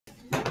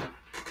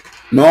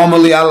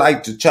Normally, I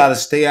like to try to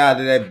stay out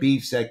of that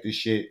beef sector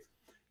shit,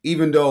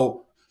 even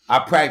though I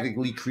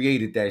practically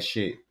created that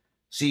shit.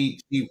 See,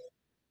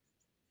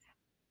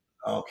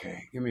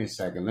 okay, give me a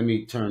second. Let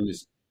me turn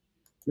this.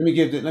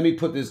 Let me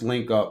put this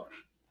link up.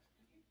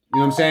 You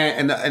know what I'm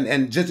saying?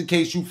 And just in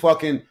case you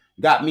fucking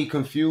got me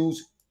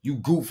confused, you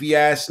goofy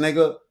ass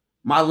nigga,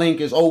 my link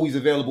is always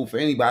available for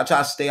anybody. I try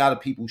to stay out of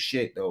people's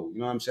shit though. You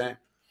know what I'm saying?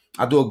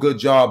 I do a good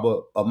job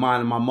of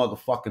minding my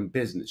motherfucking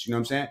business. You know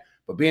what I'm saying?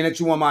 But being that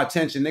you want my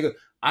attention, nigga,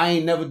 I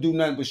ain't never do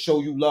nothing but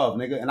show you love,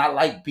 nigga. And I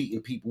like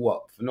beating people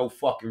up for no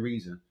fucking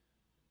reason.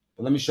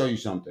 But let me show you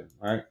something,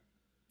 all right?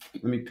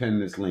 Let me pin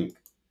this link.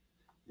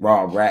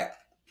 Raw Rack.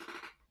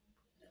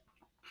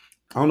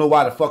 I don't know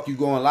why the fuck you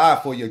going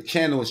live for. Your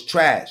channel is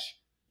trash.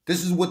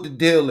 This is what the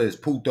deal is,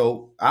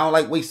 puto. I don't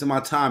like wasting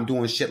my time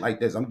doing shit like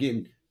this. I'm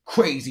getting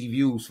crazy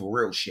views for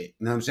real shit.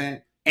 You know what I'm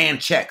saying?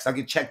 And checks. I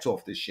get checked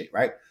off this shit,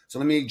 right? So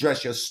let me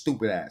address your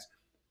stupid ass.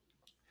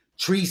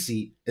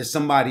 Treecey is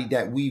somebody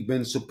that we've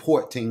been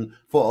supporting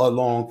for a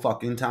long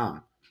fucking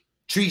time.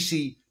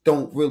 Treecey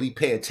don't really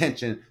pay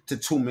attention to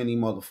too many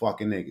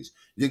motherfucking niggas.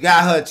 You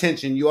got her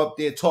attention. You up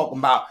there talking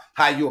about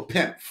how you a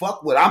pimp.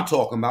 Fuck what I'm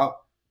talking about.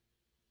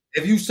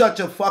 If you such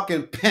a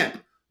fucking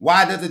pimp,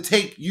 why does it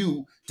take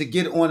you to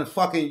get on the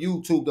fucking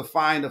YouTube to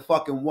find a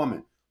fucking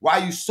woman? Why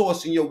are you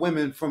sourcing your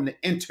women from the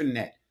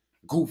internet?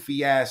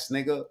 Goofy ass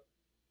nigga.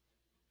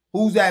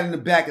 Who's that in the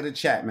back of the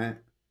chat, man?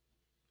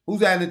 Who's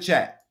that in the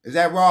chat? Is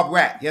that Rob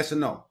Rack? Yes or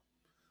no?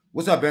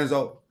 What's up,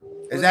 Benzo?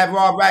 Is that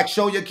Rob Rack?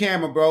 Show your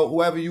camera, bro,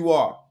 whoever you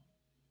are.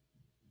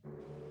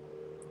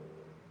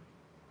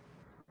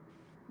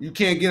 You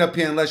can't get up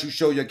here unless you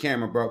show your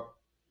camera, bro.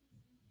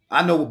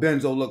 I know what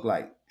Benzo look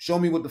like. Show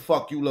me what the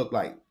fuck you look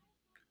like.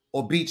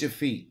 Or beat your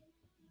feet.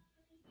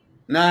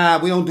 Nah,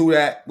 we don't do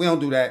that. We don't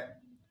do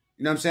that.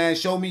 You know what I'm saying?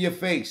 Show me your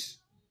face.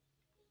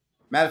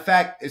 Matter of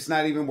fact, it's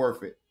not even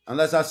worth it.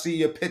 Unless I see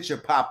your picture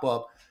pop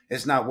up,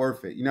 it's not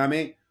worth it. You know what I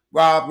mean?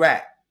 Rob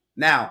Rack.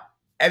 Now,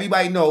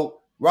 everybody know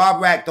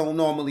Rob Rack don't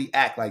normally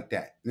act like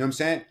that. You know what I'm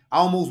saying? I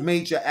almost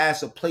made your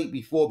ass a plate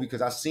before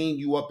because I seen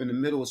you up in the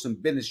middle of some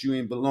business you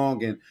ain't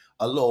belong in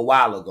a little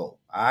while ago.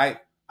 All right?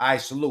 All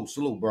right,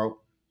 salute, bro.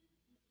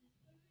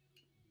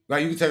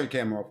 Right, you can turn your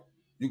camera off.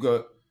 You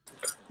good.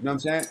 You know what I'm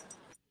saying?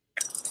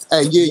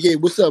 Hey, yeah.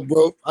 What's up,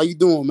 bro? How you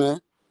doing, man?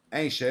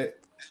 Ain't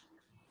shit.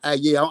 Hey,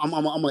 yeah, I'm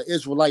an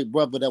Israelite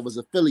brother that was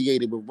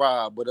affiliated with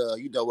Rob, but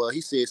he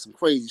said some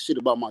crazy shit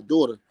about my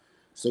daughter.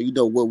 So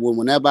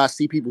whenever I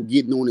see people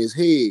getting on his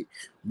head,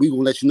 we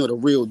gonna let you know the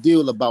real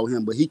deal about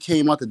him. But he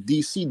came out to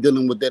DC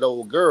dealing with that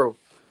old girl,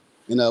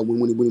 and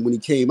when he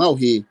came out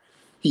here,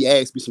 he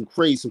asked me some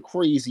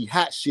crazy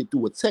hot shit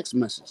through a text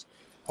message.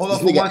 Hold This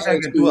up for nigga 1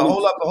 second. asked me,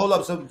 Hold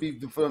up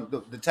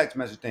for the text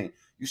message thing.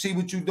 You see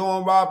what you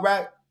doing, Rob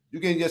Rack? You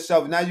getting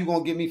yourself, now you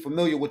going to get me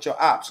familiar with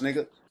your ops,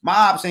 nigga. My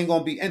ops ain't going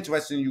to be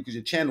interested in you because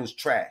your channel's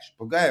trash.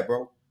 But go ahead,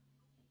 bro.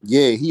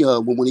 Yeah,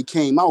 when he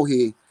came out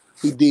here,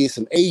 he did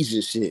some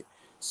Asian shit.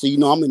 So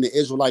I'm in the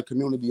Israelite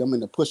community. I'm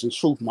in the pushing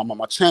truth.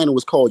 My channel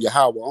is called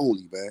Yahweh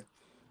Only, man.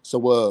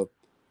 So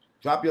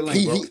drop your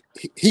link, bro.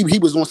 He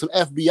was on some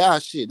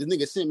FBI shit. The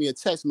nigga sent me a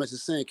text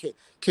message saying,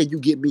 "Can you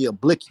get me a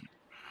blicky?"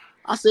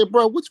 I said,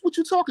 "Bro, what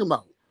you talking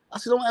about?" I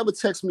said, "Don't ever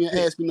text me and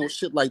ask me no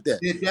shit like that."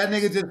 Did that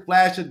nigga just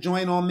flash a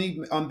joint on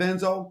me on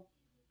Benzo?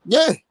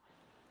 Yeah,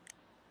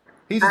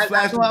 he just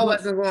flashed. I thought I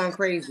wasn't going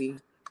crazy.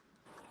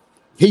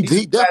 He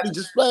definitely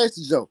just flashed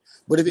the joke.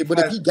 But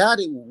if he got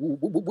it,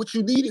 what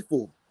you need it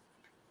for?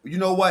 You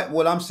know what?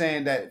 What I'm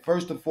saying that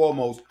first and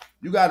foremost,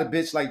 you got a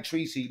bitch like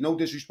Treecey, no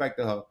disrespect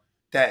to her,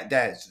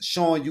 that's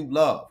showing you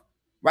love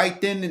right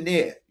then and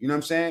there. You know what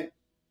I'm saying?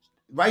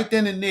 Right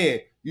then and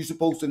there, you're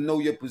supposed to know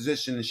your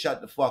position and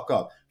shut the fuck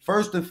up.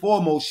 First and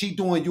foremost, she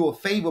doing you a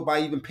favor by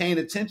even paying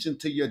attention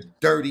to your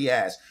dirty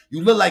ass.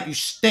 You look like you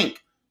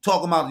stink.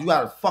 Talking about you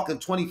got a fucking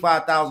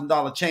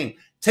 $25,000 chain.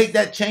 Take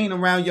that chain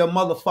around your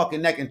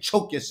motherfucking neck and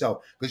choke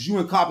yourself because you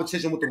in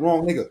competition with the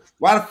wrong nigga.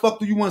 Why the fuck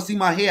do you want to see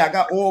my hair? I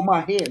got all my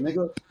hair, nigga.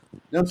 You know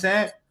what I'm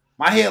saying?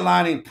 My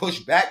hairline ain't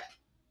pushed back.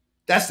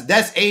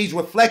 That's age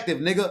reflective,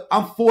 nigga.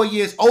 I'm 4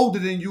 years older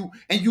than you,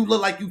 and you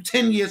look like you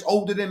 10 years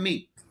older than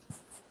me.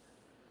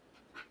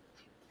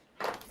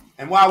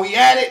 And while we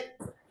at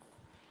it,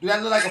 do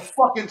that look like a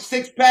fucking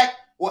 6-pack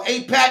or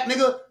 8-pack,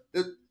 nigga?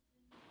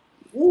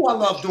 Ooh, I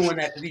love doing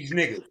that to these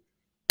niggas.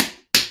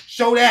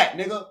 Show that,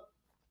 nigga.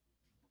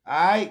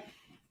 All right?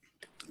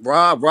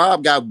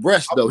 Rob got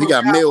breasts, though. He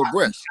got male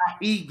breasts. I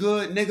eat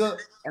good, nigga.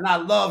 And I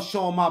love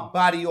showing my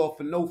body off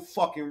for no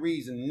fucking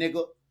reason, nigga.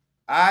 All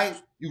right?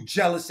 You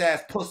jealous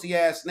ass, pussy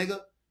ass nigga.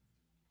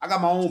 I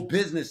got my own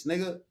business,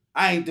 nigga.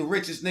 I ain't the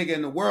richest nigga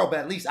in the world, but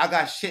at least I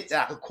got shit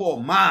that I could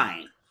call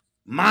mine.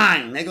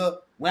 Mine, nigga.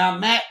 Where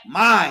I'm at,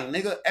 mine,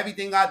 nigga.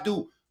 Everything I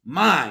do,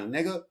 mine,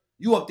 nigga.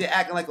 You up there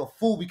acting like a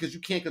fool because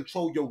you can't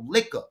control your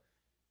liquor.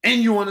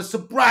 And you on a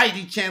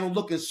sobriety channel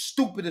looking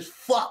stupid as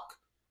fuck.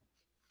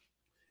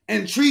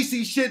 And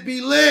Treecey should be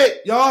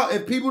lit, y'all.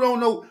 If people don't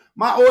know,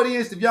 my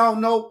audience, if y'all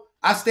don't know,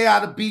 I stay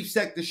out of beef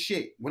sector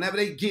shit. Whenever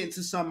they get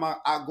into something,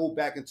 I go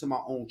back into my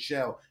own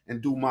shell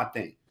and do my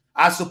thing.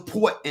 I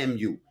support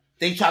MU.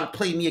 They try to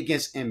play me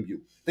against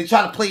MU. They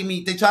try to play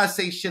me. They try to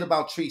say shit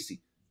about Treecey.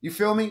 You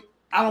feel me?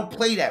 I don't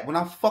play that. When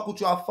I fuck with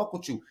you, I fuck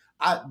with you.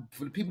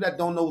 For the people that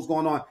don't know what's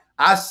going on,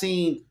 I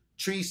seen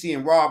Treecey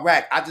and Rob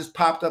Rack. I just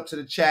popped up to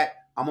the chat.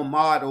 I'm a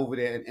mod over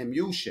there in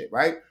MU shit,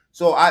 right?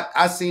 So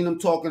I seen them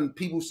talking,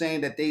 people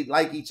saying that they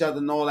like each other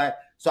and all that.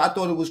 So I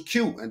thought it was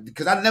cute.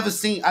 Because I never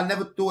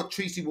thought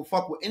Treecey would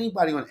fuck with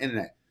anybody on the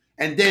internet.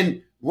 And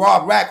then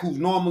Rob Rack, who's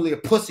normally a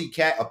pussy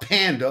cat, a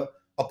panda,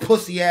 a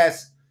pussy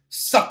ass,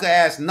 sucker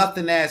ass,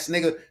 nothing ass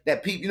nigga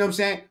that people, you know what I'm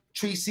saying?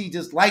 Treecey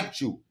just liked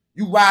you.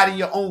 You riding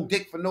your own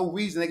dick for no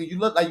reason, nigga. You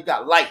look like you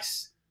got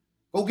lice.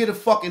 Go get a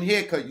fucking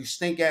haircut, you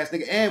stink ass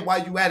nigga. And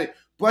while you at it,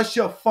 brush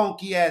your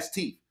funky ass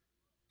teeth.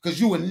 Because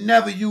you would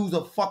never use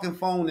a fucking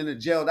phone in the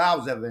jail that I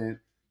was ever in.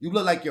 You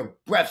look like your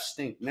breath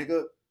stink,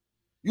 nigga.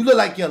 You look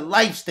like your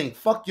life stink.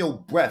 Fuck your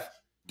breath,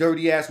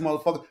 dirty ass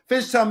motherfucker.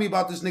 Finish telling me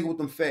about this nigga with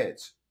them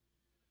feds.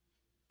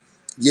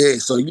 Yeah,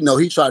 so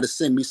he tried to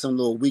send me some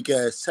little weak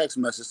ass text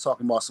message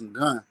talking about some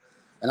gun,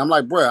 and I'm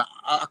like, bro,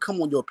 I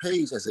come on your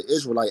page as an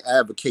Israelite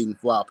advocating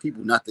for our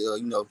people, not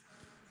to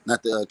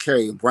not to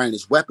carry and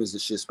brandish weapons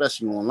and shit,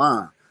 especially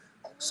online.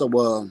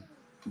 So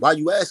why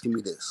you asking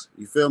me this?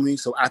 You feel me?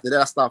 So after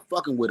that, I stopped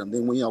fucking with him.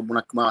 Then when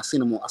I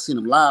seen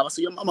him live, I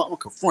said, I'm gonna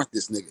confront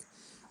this nigga.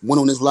 Went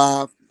on his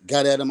live,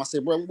 got at him. I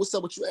said, bro, what's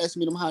up with you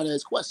asking me them hard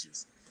ass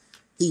questions?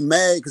 He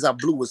mad because I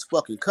blew his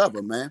fucking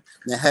cover, man.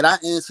 Now, had I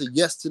answered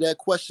yes to that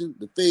question,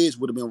 the feds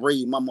would have been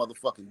raiding my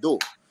motherfucking door.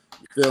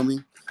 You feel me?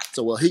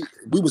 So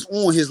we was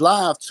on his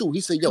live too. He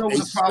said, yo, you know what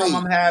the problem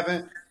I'm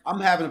having? I'm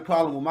having a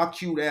problem with my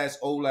cute ass,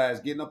 old ass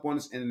getting up on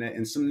this internet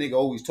and some nigga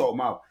always talking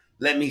about,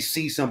 let me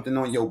see something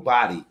on your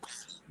body.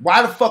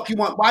 Why the fuck you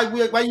want, why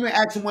you ain't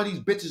asking one of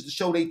these bitches to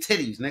show their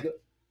titties, nigga?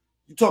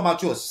 You talking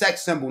about you a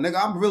sex symbol,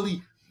 nigga. I'm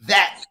really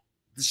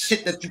the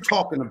shit that you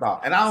talking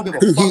about. And I don't give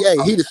a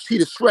fuck. He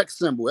the Shrek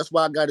symbol. That's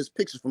why I got his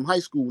pictures from high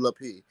school up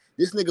here.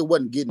 This nigga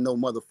wasn't getting no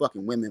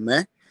motherfucking women,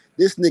 man.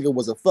 This nigga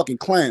was a fucking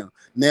clown.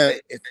 Now,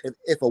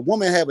 if a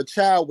woman have a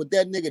child with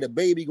that nigga, the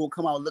baby gonna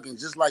come out looking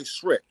just like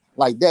Shrek.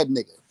 Like that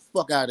nigga.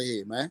 Fuck out of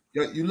here, man.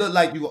 You look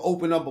like you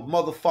open up a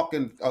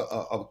motherfucking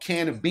a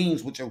can of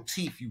beans with your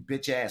teeth, you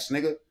bitch ass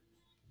nigga.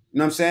 You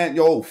know what I'm saying?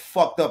 Your old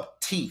fucked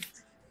up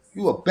teeth.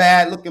 You a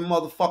bad looking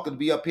motherfucker to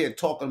be up here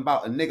talking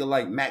about a nigga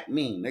like Mac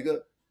Mean, nigga.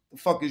 The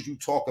fuck is you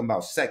talking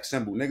about, sex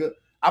symbol, nigga?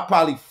 I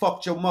probably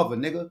fucked your mother,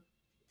 nigga.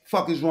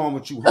 Fuck is wrong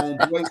with you,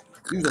 homeboy?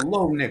 You's a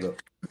low nigga.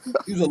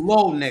 You's a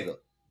low nigga.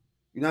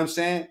 You know what I'm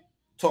saying?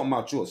 Talking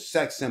about you a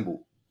sex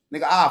symbol.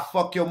 Nigga, I'll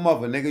fuck your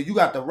mother, nigga. You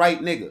got the right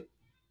nigga.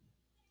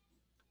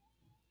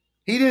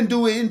 He didn't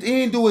do it. He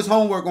didn't do his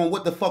homework on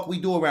what the fuck we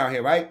do around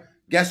here, right?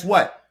 Guess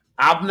what?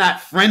 I'm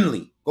not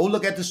friendly. Go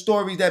look at the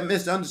stories that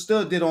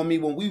Misunderstood did on me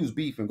when we was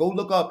beefing. Go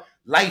look up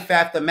Life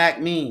After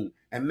Mac Mean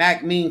and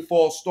Mac Mean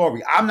False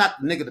Story. I'm not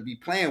the nigga to be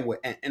playing with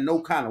in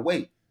no kind of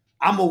way.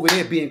 I'm over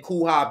there being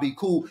cool how I be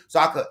cool so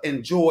I could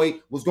enjoy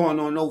what's going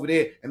on over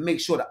there and make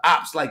sure the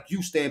ops like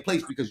you stay in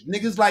place, because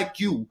niggas like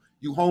you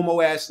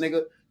homo ass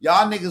nigga,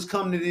 y'all niggas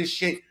come to this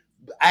shit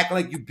act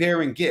like you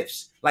bearing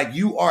gifts. Like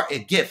you are a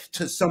gift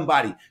to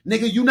somebody.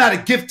 Nigga, you not a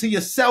gift to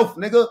yourself,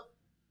 nigga.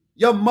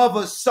 Your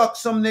mother sucked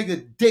some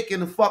nigga dick in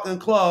the fucking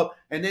club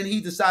and then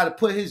he decided to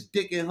put his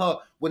dick in her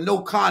with no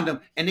condom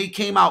and they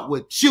came out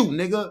with you,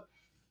 nigga.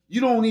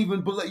 You don't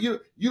even believe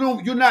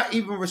you're not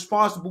even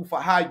responsible for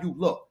how you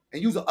look.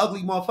 And you's an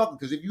ugly motherfucker.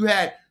 Because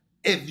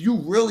if you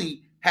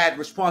really had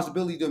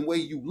responsibility the way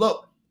you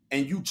look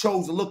and you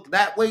chose to look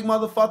that way,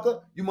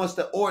 motherfucker, you must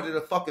have ordered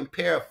a fucking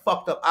pair of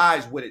fucked up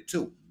eyes with it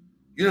too.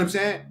 You know what I'm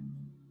saying?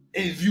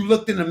 If you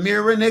looked in the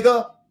mirror,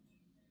 nigga,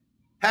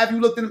 have you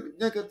looked in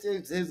the nigga?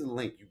 Here's the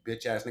link, you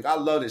bitch ass nigga. I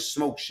love this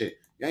smoke shit.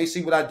 You ain't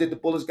see what I did to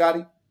Bullets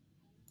Gotti?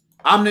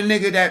 I'm the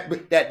nigga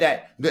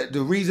that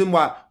the reason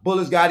why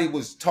Bullets Gotti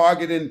was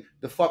targeting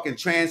the fucking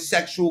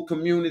transsexual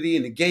community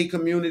and the gay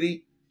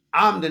community.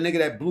 I'm the nigga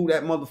that blew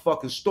that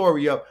motherfucking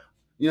story up.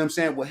 You know what I'm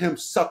saying? With him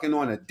sucking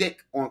on a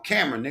dick on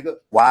camera, nigga.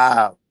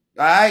 Wow.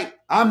 All right?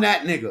 I'm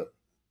that nigga.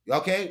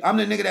 Okay? I'm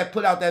the nigga that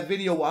put out that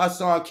video with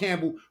Hassan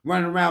Campbell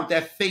running around with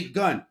that fake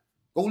gun.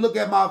 Go look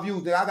at my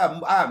views. I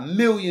have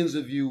millions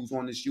of views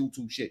on this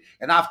YouTube shit.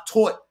 And I've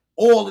taught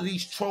all of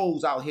these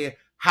trolls out here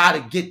how to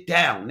get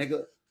down,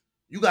 nigga.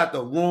 You got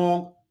the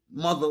wrong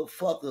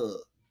motherfucker,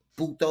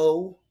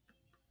 puto.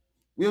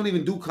 We don't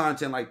even do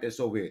content like this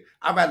over here.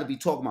 I'd rather be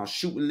talking about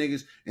shooting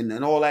niggas and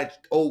all that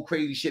old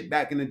crazy shit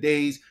back in the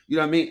days. You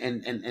know what I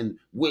mean?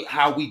 And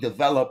how we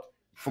developed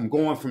from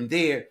going from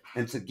there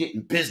into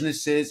getting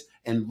businesses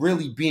and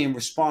really being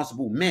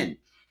responsible men.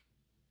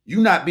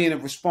 You not being a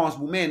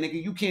responsible man,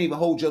 nigga. You can't even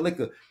hold your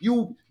liquor.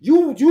 You the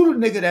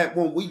nigga that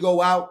when we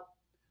go out,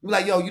 we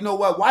like, yo, you know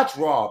what? Watch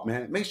Rob,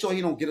 man. Make sure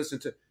he don't get us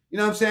into, you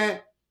know what I'm saying?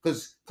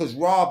 Because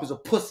Rob is a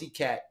pussy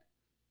cat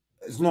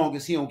as long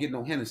as he don't get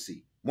no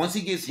Hennessy. Once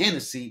he gets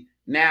Hennessy,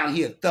 now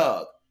he a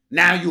thug.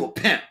 Now you a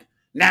pimp.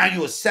 Now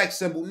you a sex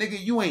symbol.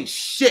 Nigga, you ain't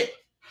shit.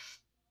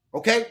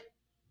 Okay?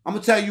 I'm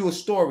going to tell you a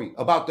story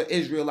about the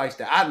Israelites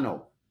that I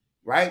know,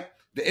 right?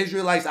 The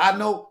Israelites I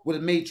know would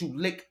have made you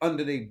lick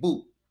under their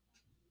boot.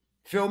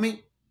 Feel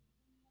me?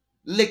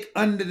 Lick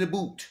under the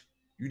boot.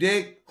 You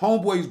dig?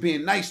 Homeboy's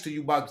being nice to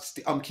you by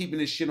keeping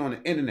this shit on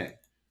the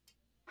internet.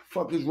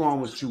 Fuck is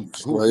wrong with you?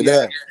 Straight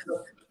up.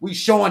 We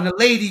showing the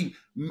lady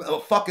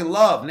fucking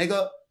love,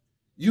 nigga.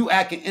 You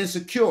acting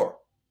insecure.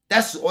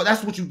 That's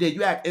what you did.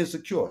 You act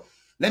insecure.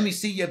 Let me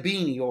see your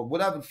beanie or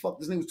whatever the fuck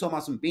this nigga was talking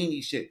about, some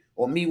beanie shit.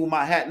 Or me with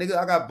my hat. Nigga,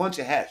 I got a bunch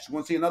of hats. You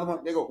want to see another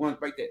one? There go one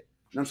right there.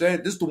 You know what I'm saying?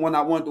 This is the one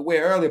I wanted to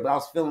wear earlier, but I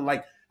was feeling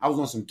like I was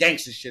on some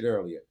gangster shit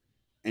earlier.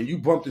 And you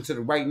bumped into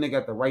the right nigga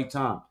at the right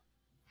time.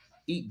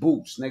 Eat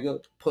boots, nigga.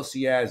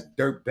 Pussy ass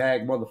dirt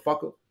bag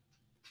motherfucker.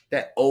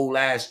 That old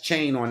ass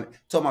chain on it.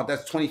 Talking about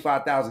that's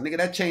 25,000. Nigga,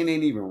 that chain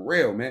ain't even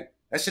real, man.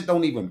 That shit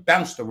don't even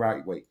bounce the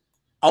right way.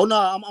 Oh no,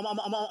 I'm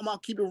gonna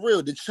keep it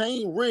real. The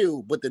chain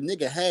real, but the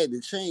nigga had the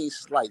chain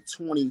since like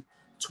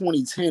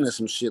 2010 or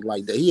some shit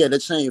like that. He had that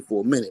chain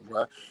for a minute,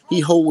 bro. He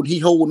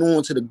holding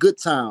on to the good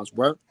times,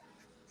 bro.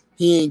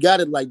 He ain't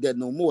got it like that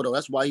no more though.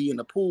 That's why he in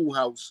the pool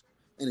house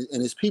in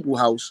his people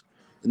house.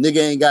 The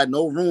nigga ain't got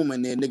no room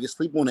in there. Nigga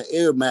sleep on the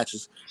air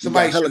mattress.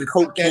 Somebody should have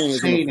took that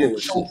chain and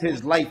choked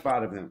his life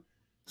out of him.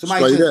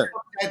 Somebody just took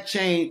that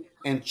chain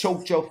and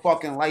choked your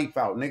fucking life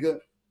out, nigga.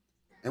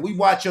 And we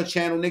watch your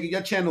channel, nigga.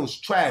 Your channel is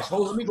trash.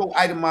 Hold on, let me go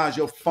itemize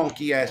your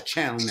funky ass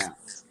channel now.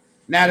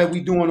 Now that we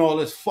doing all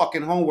this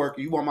fucking homework,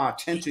 you want my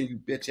attention, you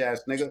bitch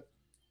ass nigga.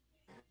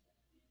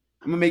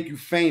 I'm gonna make you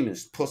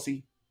famous,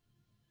 pussy.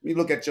 Let me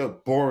look at your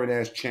boring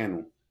ass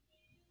channel.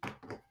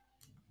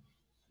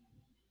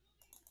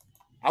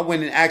 I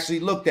went and actually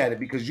looked at it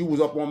because you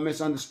was up on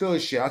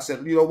misunderstood shit. I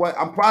said, you know what?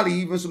 I'm probably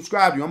even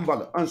subscribed to you. I'm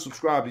about to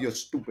unsubscribe to your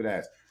stupid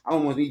ass. I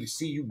don't want to even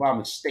see you by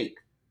mistake.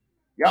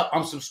 Yup,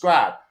 I'm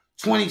subscribed.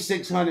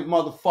 2,600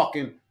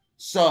 motherfucking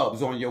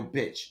subs on your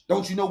bitch.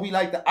 Don't you know we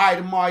like to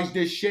itemize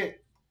this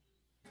shit?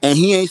 And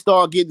he ain't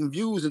start getting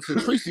views until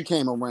Treecey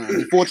came around.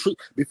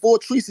 Before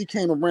Treecey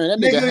came around, that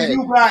nigga had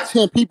you got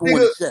 10 people in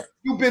the chat.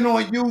 You've been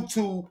on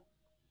YouTube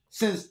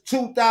since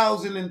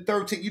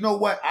 2013. You know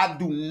what? I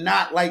do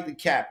not like the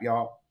cap,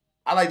 y'all.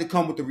 I like to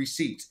come with the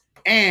receipts.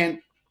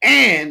 And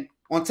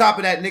on top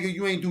of that, nigga,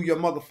 you ain't do your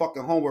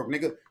motherfucking homework,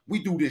 nigga.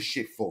 We do this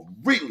shit for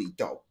really,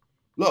 though.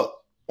 Look,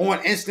 on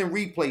instant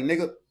replay,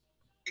 nigga.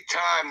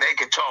 Time they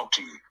can talk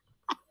to you.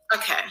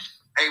 Okay.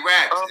 Hey,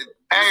 Raps.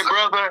 Hey,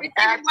 brother. He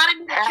wanted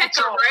me to catch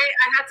up,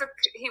 right?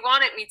 He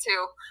wanted me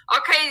to.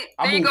 Okay,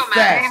 there you go,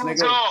 man.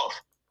 Beanie's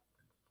off.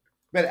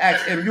 Better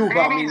ask MU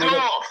about me, nigga.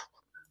 Off.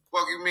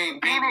 What you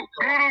mean? Beanie's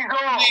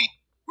off.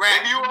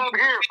 Rap. You up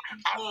here.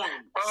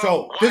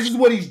 So, this is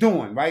what he's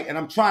doing, right? And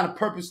I'm trying to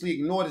purposely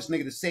ignore this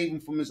nigga to save him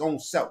from his own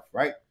self,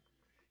 right?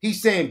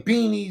 He's saying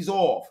beanies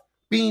off,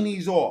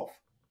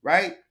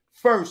 right?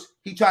 First,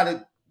 he tried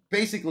to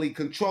basically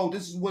control.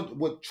 This is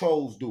what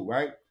trolls do,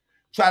 right?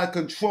 Try to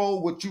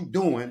control what you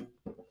doing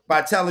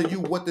by telling you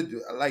what to do.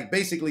 Like,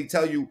 basically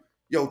tell you,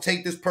 yo,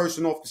 take this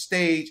person off the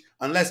stage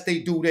unless they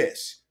do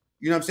this.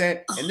 You know what I'm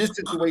saying? In this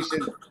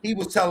situation, he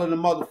was telling the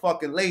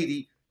motherfucking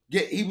lady,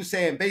 he was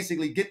saying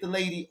basically get the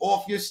lady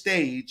off your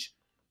stage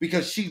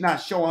because she's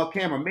not showing her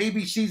camera.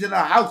 Maybe she's in her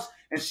house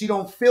and she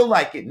don't feel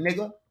like it,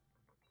 nigga.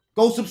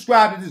 Go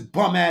subscribe to this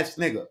bum ass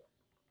nigga.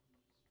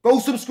 Go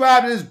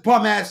subscribe to this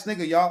bum ass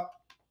nigga, y'all.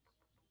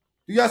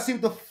 Do y'all see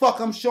what the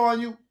fuck I'm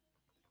showing you?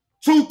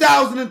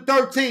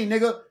 2013,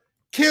 nigga.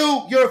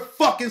 Kill your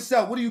fucking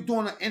self. What are you doing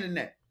on the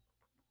internet?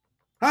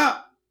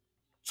 Huh?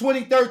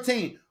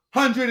 2013,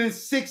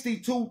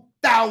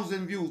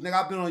 162,000 views. Nigga,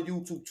 I've been on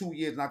YouTube 2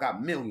 years and I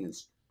got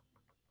millions.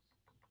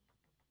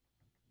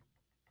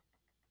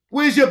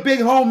 Where's your big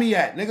homie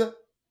at, nigga?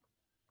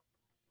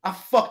 I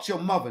fucked your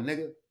mother,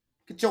 nigga.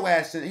 Get your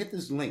ass in. Hit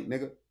this link,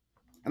 nigga.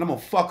 And I'm gonna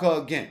fuck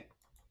her again.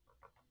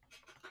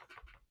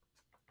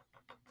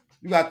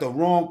 You got the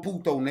wrong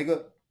puto,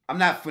 nigga. I'm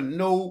not for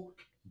no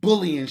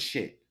bullying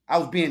shit. I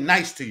was being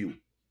nice to you.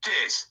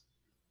 Yes.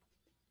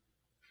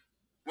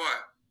 What?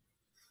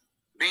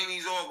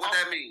 Beanies on? What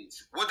that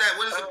means? What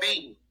is a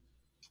beanie?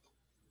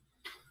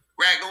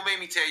 Rag, don't make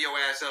me tear your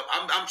ass up.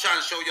 I'm trying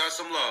to show y'all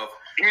some love.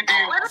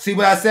 See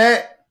what I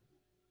said?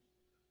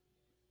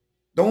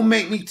 Don't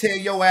make me tear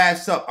your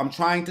ass up. I'm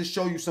trying to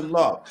show you some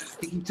love.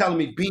 He keep telling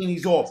me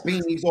beanies off,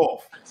 beanies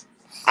off.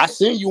 I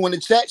seen you in the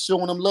chat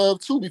showing them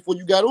love too before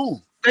you got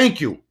on.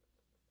 Thank you.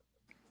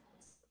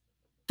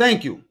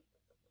 Thank you.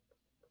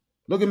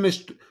 Look at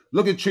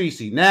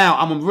Treecey. Now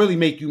I'm gonna really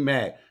make you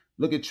mad.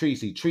 Look at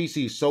Treecey.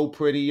 Treecey is so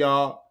pretty,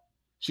 y'all.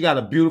 She got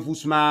a beautiful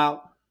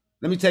smile.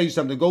 Let me tell you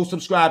something. Go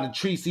subscribe to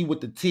Treecey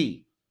with the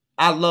T.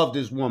 I love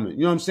this woman.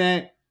 You know what I'm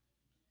saying?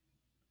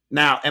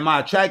 Now, am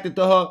I attracted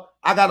to her?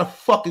 I got a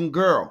fucking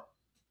girl.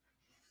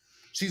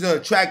 She's an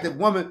attractive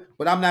woman,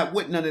 but I'm not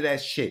with none of that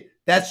shit.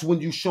 That's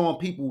when you showing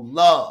people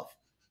love.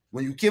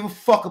 When you give a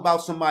fuck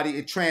about somebody,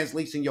 it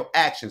translates in your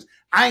actions.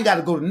 I ain't got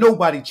to go to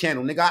nobody's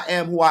channel, nigga. I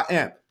am who I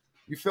am.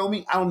 You feel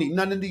me? I don't need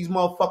none of these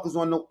motherfuckers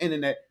on no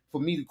internet for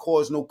me to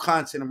cause no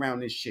content around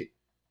this shit.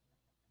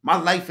 My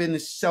life in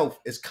itself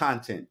is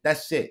content.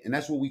 That's it. And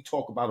that's what we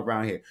talk about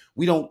around here.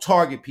 We don't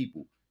target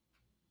people.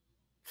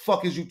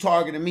 Fuck is you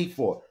targeting me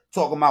for?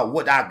 Talking about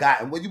what I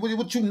got and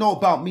what you know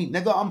about me,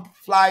 nigga. I'm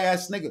fly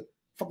ass nigga.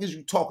 Fuck is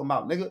you talking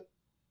about, nigga?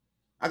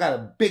 I got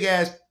a big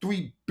ass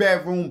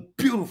 3-bedroom,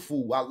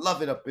 beautiful. I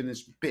love it up in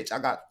this bitch. I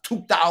got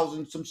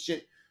 2,000 some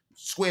shit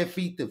square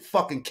feet to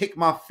fucking kick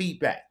my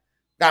feet back.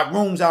 Got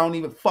rooms I don't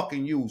even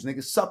fucking use,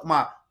 nigga. Suck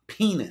my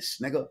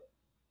penis, nigga.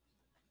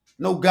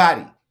 No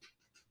Gotti.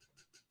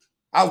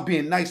 I was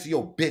being nice to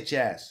your bitch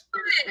ass.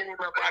 Get him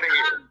up out of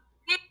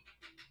here.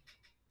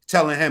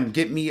 Telling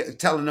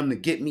them to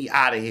get me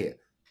out of here.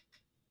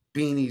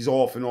 Beanies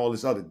off and all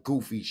this other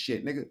goofy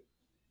shit, nigga.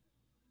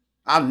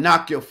 I'll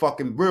knock your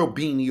fucking real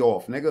beanie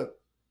off, nigga.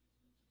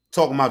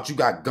 Talking about you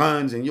got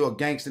guns and you're a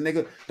gangster,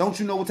 nigga. Don't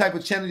you know what type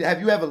of channel? Have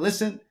you ever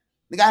listened?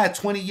 Nigga, I had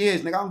 20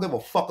 years, nigga. I don't give a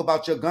fuck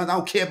about your guns. I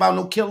don't care about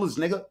no killers,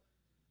 nigga.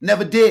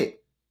 Never did.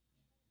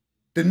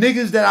 The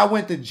niggas that I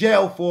went to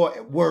jail for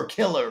were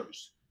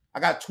killers.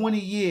 I got 20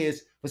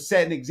 years for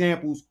setting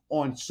examples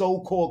on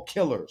so-called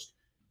killers.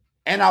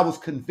 And I was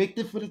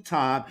convicted for the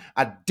time.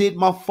 I did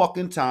my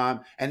fucking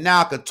time. And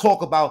now I could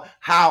talk about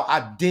how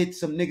I did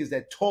some niggas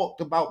that talked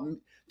about me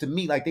to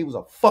me like they was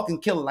a fucking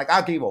killer. Like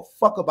I gave a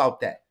fuck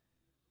about that.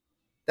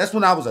 That's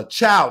when I was a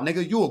child,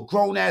 nigga. You a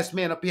grown-ass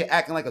man up here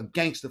acting like a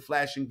gangster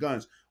flashing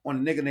guns on a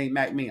nigga named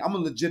Mac Mean. I'm a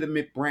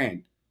legitimate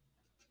brand.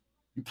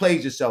 You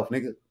played yourself,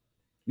 nigga.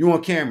 You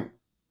on camera.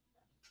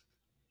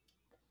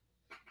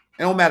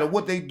 It don't matter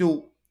what they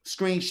do.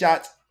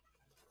 Screenshots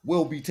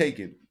will be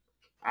taken.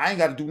 I ain't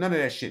got to do none of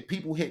that shit.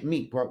 People hit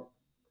me, bro.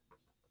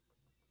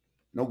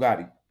 No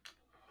Gotti.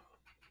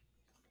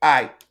 All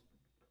right.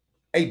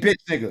 Hey, bitch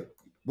nigga.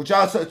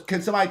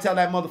 Can somebody tell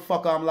that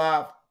motherfucker I'm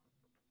live?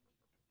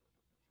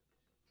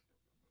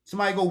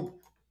 Somebody go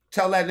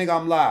tell that nigga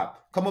I'm live.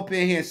 Come up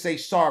in here and say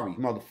sorry,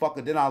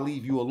 motherfucker. Then I'll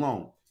leave you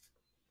alone.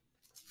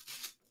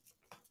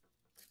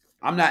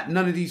 I'm not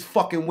none of these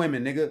fucking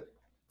women, nigga.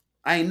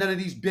 I ain't none of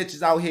these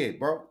bitches out here,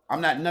 bro.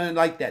 I'm not nothing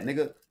like that,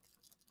 nigga.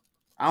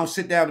 I don't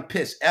sit down to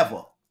piss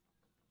ever.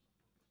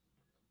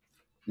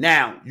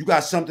 Now, you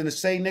got something to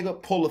say,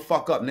 nigga? Pull the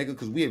fuck up, nigga,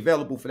 because we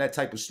available for that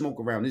type of smoke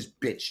around this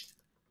bitch.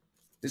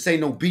 This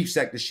ain't no beef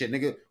sector shit,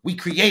 nigga. We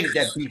created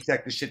that beef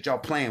sector shit y'all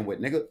playing with,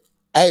 nigga.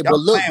 Hey, but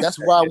look, that's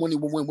why when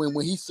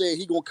he said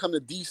he gonna come to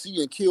DC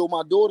and kill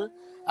my daughter,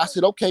 I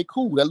said, okay,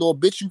 cool. That little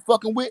bitch you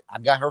fucking with, I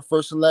got her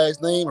first and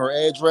last name, her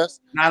address.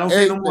 Nah, don't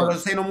say no more. Don't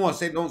say no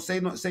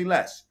more. Say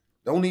less.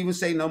 Don't even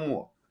say no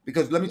more.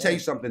 Because let me tell you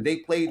something. They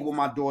played with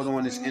my daughter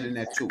on this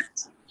internet too.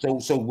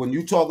 So when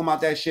you talking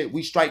about that shit,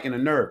 we striking a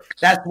nerve.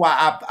 That's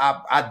why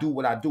I do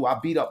what I do. I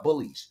beat up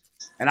bullies.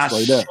 And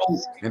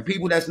and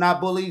people that's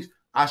not bullies,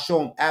 I show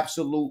them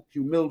absolute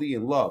humility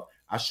and love.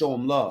 I show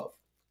them love.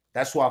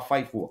 That's what I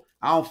fight for.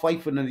 I don't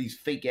fight for none of these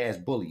fake ass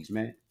bullies,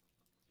 man.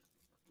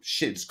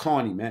 Shit's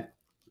corny, man.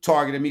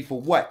 Targeting me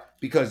for what?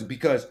 Because you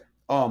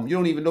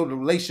don't even know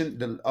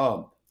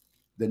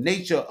the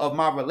nature of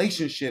my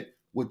relationship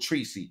with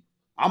Treecey.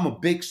 I'm a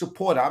big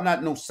supporter. I'm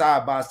not no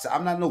side by side.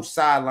 I'm not no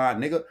sideline,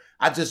 nigga.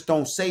 I just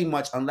don't say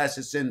much unless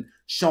it's in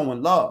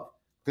showing love.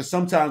 Because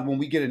sometimes when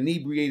we get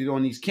inebriated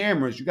on these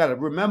cameras, you got to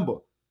remember,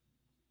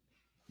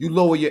 you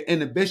lower your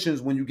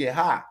inhibitions when you get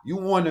high. You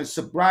on a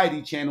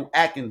sobriety channel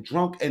acting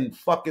drunk and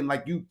fucking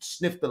like you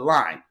sniffed the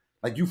line.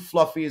 Like you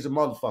fluffy as a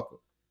motherfucker.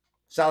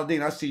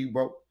 Saladin, I see you,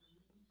 bro.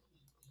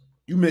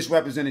 You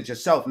misrepresented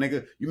yourself,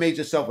 nigga. You made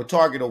yourself a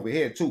target over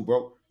here too,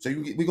 bro. So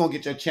we gonna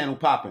get your channel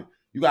popping.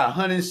 You got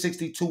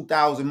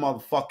 162,000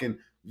 motherfucking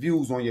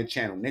views on your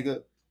channel,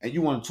 nigga. And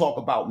you want to talk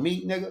about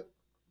me, nigga?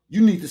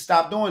 You need to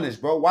stop doing this,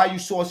 bro. Why are you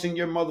sourcing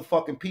your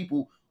motherfucking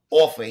people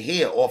off of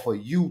here, off of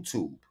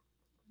YouTube?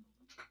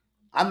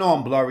 I know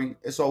I'm blurry.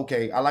 It's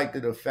okay. I like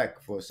the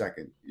effect for a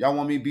second. Y'all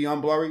want me to be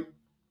unblurry?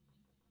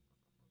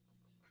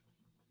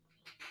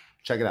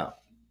 Check it out.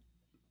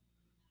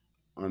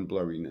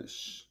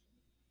 Unblurriness.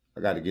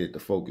 I got to get it to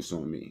focus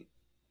on me.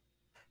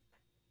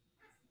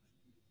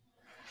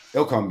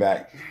 They'll come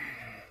back.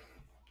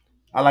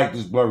 I like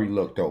this blurry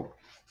look, though.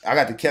 I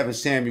got the Kevin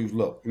Samuels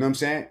look. You know what I'm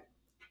saying?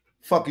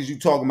 Fuck is you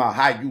talking about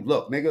how you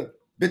look, nigga?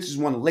 Bitches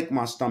want to lick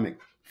my stomach.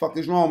 Fuck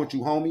is wrong with you,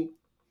 homie?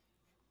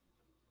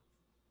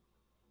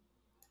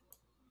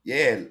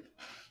 Yeah.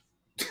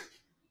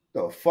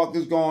 The fuck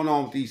is going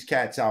on with these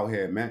cats out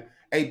here, man?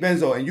 Hey,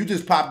 Benzo, and you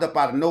just popped up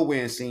out of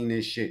nowhere and seen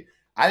this shit.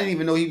 I didn't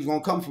even know he was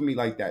going to come for me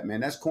like that, man.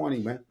 That's corny,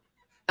 man.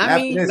 I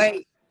mean,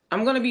 like,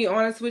 I'm going to be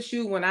honest with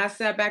you. When I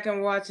sat back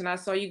and watched and I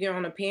saw you get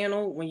on the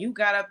panel, when you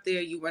got up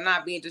there, you were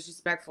not being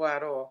disrespectful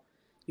at all.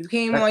 You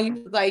came on,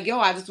 you was like, yo,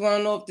 I just want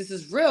to know if this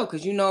is real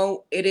because, you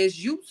know, it is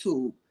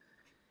YouTube.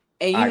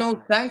 And, you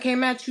know, son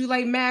came at you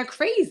like mad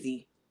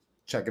crazy.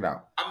 Check it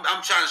out. I'm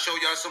trying to show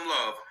y'all some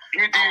love.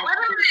 You did.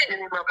 Get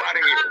him up out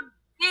of here.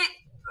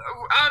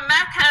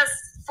 Mac has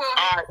full.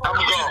 I'm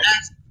going.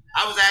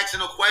 I was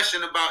asking a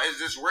question about, is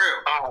this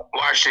real?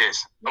 Watch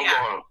this. I'm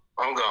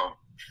going.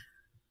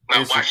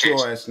 Now watch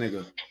this. Ass nigga.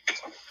 All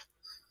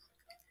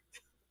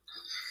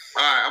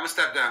right, I'm going to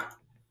step down.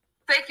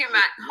 Thank you,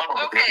 Mac.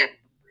 Okay.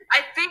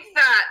 I think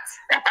that.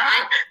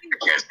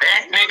 Just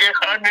that nigga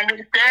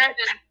underneath that.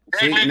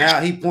 See,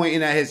 now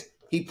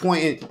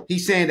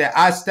he's saying that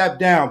I stepped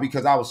down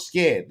because I was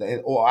scared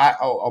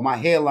or my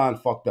hairline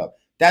fucked up.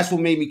 That's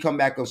what made me come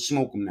back and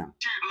smoke him now.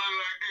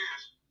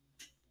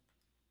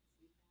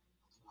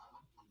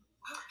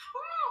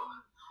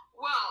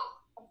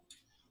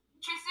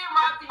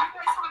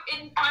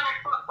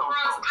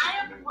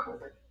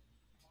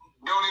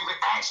 Don't even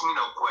ask me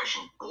no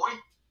question, boy.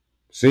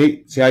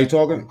 See how you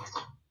talking?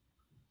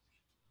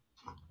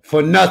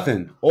 For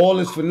nothing. All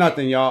is for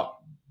nothing, y'all. All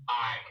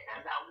right,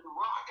 that's how we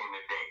rocking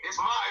today. It's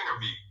my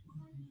interview.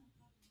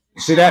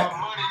 You see that?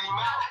 Money in your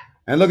mouth.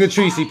 And look at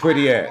Treecey,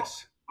 pretty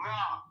ass. Nah,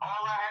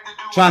 all I had to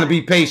do Trying to was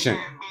be patient.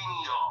 take that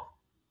beanie off.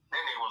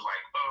 Then they was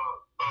like,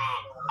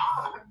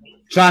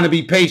 Trying to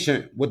be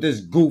patient with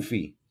this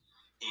goofy.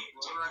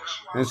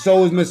 And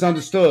so is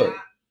misunderstood.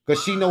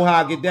 Because she know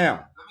how I get down.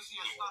 Let me see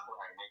your stuff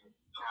right, nigga.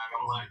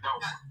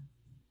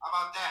 How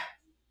about that?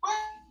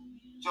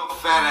 Joe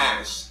fat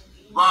ass.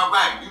 Rob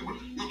back.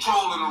 You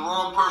trolling the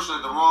wrong person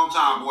at the wrong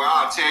time, boy.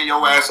 I'll tear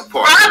your ass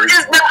apart. Rob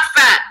is not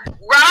fat.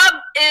 Rob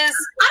is.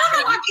 I don't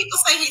know why people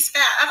say he's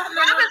fat. I don't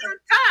know. Rob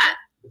isn't fat.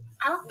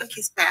 I don't think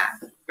he's fat.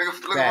 Look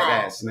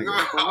fat ass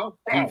nigga.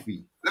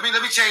 Goofy. Let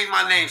me change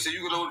my name so you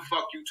can know who the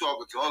fuck you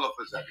talking to. Hold up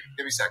for a second.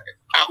 Give me a second.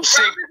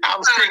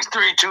 I'm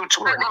 6'3",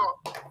 220.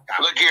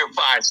 Look here,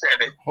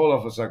 5'7". Hold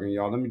up for a second,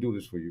 y'all. Let me do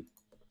this for you.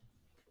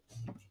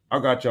 I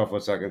got y'all for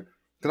a second.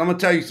 Because I'm going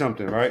to tell you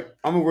something, right?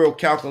 I'm a real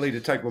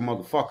calculated type of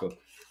motherfucker.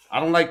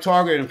 I don't like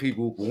targeting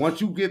people. But once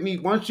you get me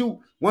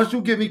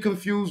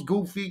confused,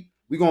 goofy,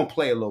 we going to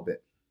play a little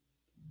bit.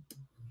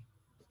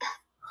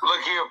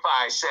 Look here,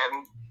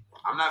 5'7".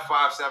 I'm not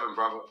 5'7",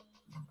 brother.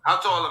 How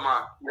tall am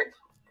I?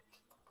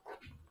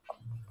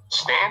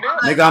 Stand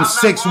up. Nigga, I'm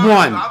 6'1".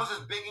 I was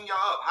just bigging y'all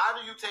up. How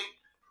do you take?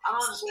 I don't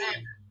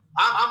understand.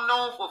 I'm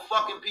known for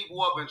fucking people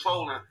up and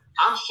trolling.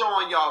 I'm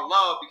showing y'all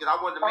love because I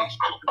wanted to make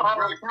sure it was a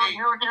real thing.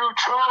 You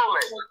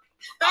trolling.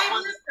 I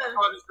wanted to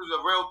know this was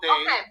a real thing,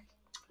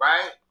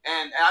 right?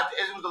 And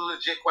it was a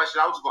legit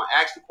question. I was just going to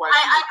ask the question.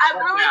 I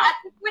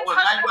think we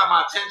touched on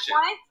my attention.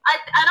 Points.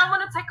 I don't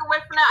want to take away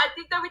from that. I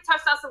think that we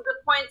touched on some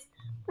good points.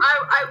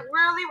 I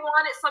really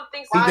wanted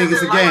something. He think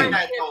it's a game.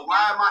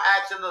 Why am I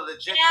asking a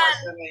legit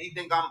question and he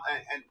think I'm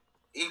and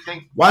he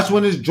think? Watch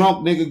when this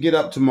drunk nigga get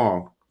up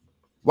tomorrow.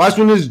 Watch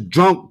when this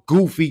drunk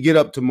goofy get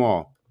up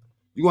tomorrow.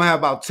 You're gonna have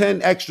about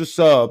 10 extra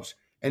subs,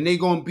 and they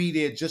gonna be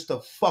there just to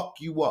fuck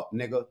you up,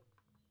 nigga.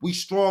 We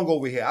strong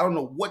over here. I don't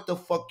know what the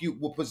fuck you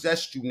will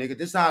possess you, nigga.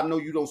 This is how I know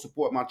you don't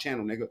support my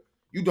channel, nigga.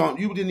 You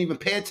didn't even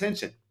pay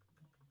attention.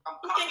 I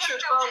think you're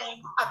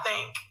trolling, I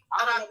think.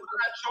 I'm not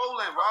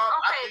trolling, Rob.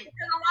 Okay,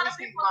 because a lot of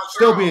people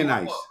still being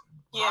nice.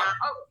 Yeah.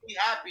 I'm be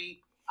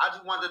happy. I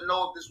just wanted to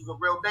know if this was a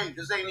real thing.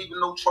 This ain't even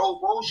no troll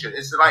bullshit.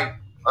 It's like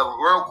a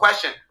real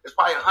question. There's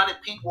probably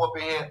 100 people up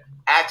in here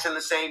asking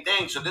the same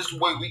thing. So this is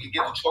where we could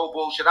get the troll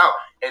bullshit out.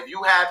 If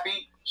you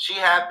happy, she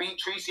happy.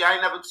 Treecey, I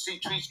ain't never see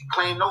Treecey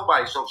claim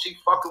nobody. So if she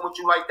fucking with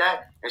you like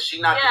that and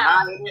she not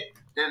denying it,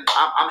 then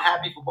I'm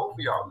happy for both of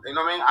y'all. You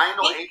know what I mean? I ain't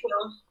no hate.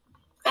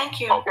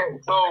 Thank you.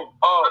 Okay, so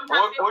what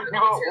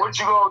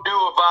you gonna do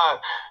if I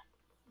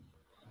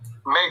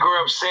make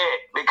her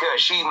upset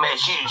because she hit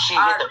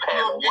the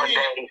panel one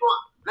day?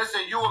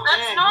 Listen, you a man.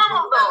 That's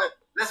normal, though.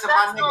 Listen,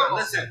 my nigga.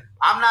 Listen,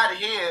 I'm not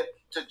here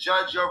to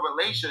judge your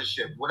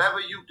relationship. Whatever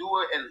you do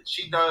it and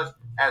she does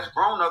as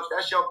grown-ups,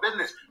 that's your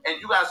business. And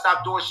you gotta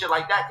stop doing shit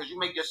like that because you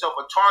make yourself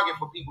a target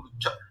for people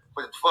to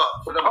for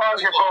them.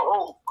 Target for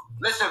who?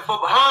 Listen, for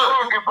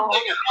her. You taking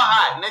her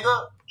hot,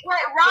 nigga. Wait,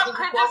 Rob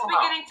could just be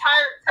getting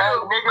tired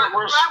too. Nigga,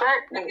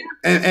 respect me.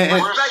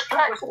 And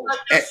respect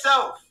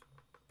yourself.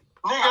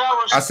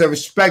 Nigga, I said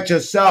respect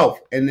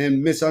yourself, and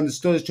then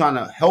misunderstood is trying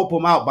to help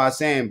him out by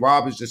saying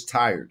Rob is just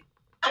tired.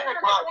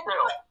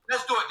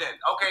 Let's do it then.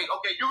 Okay.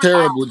 You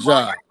Terrible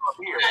job.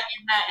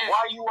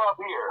 Why you up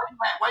here?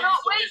 Wait,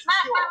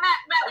 Matt,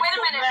 wait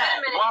a minute.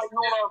 Why you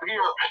up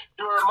here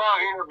during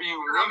my interview?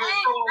 Nigga,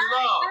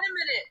 Wait a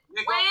minute.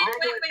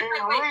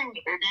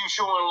 Wait. If you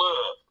showing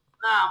love.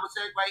 Nah, I'm gonna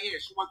say it right here.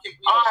 She wanna kick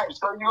me off. All right,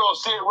 so you gonna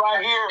sit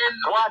right here and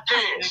watch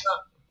this.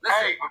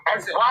 Hey,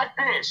 watch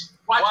this.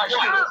 Watch this.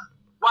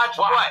 Watch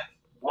what?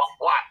 Watch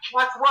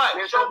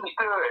what? Show me.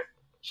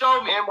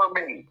 Show me. Emma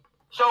me.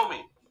 Show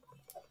me.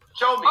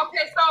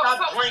 Okay,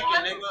 Stop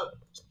drinking, nigga.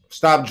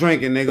 Stop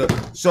drinking, nigga.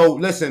 So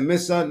listen,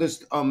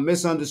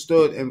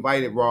 misunderstood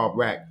invited Rob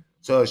Rack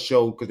to her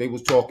show because they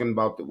was talking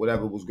about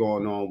whatever was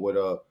going on with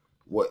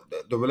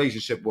the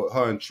relationship with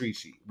her and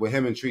Treecey, with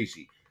him and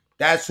Treecey.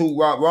 That's who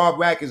Rob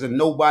Rack is, a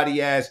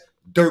nobody ass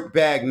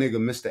dirtbag nigga,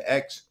 Mr.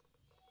 X.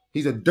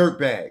 He's a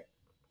dirtbag.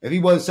 If he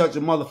wasn't such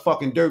a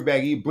motherfucking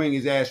dirtbag, he'd bring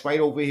his ass right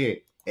over here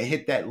and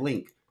hit that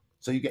link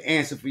so you can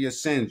answer for your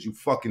sins, you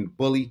fucking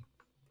bully.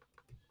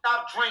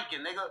 Stop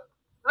drinking, nigga.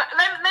 Let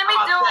me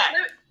do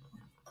it.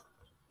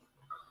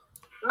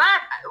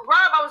 Matt,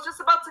 Rob, I was just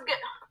about to get.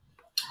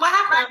 What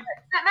happened?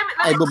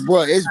 Hey, but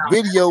bro, it's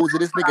videos of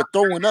this nigga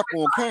throwing up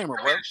on camera,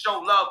 bro. Show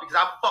love because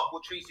I fuck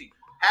with Treecey.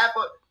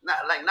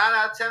 Like 9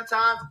 out of 10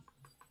 times,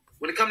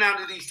 when it come down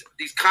to these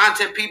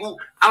content people,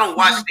 I don't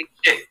watch this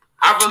shit.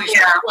 I really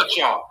support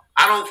y'all.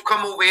 I don't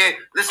come over here.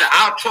 Listen,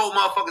 I'll troll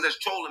motherfuckers that's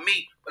trolling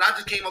me, but I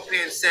just came up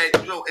here and said,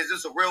 yo, is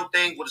this a real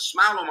thing with a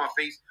smile on my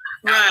face?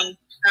 Right.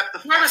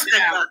 Let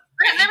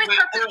me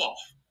off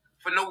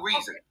for no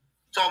reason.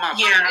 Talking about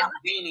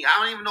beanie. I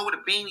don't even know what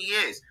a beanie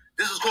is.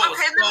 This is called a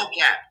skull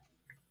cap.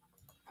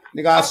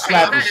 Nigga, I'll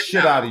slap the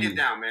shit out of you. Get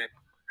down, man.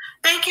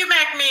 Thank you,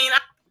 McMean.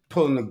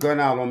 pulling a gun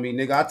out on me,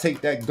 nigga. I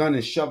take that gun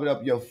and shove it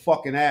up your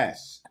fucking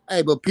ass.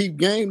 Hey, but peep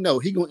game, no,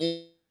 he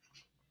gonna.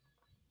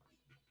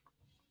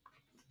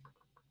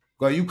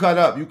 Go, you cut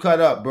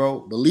up, bro.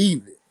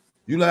 Believe it.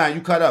 You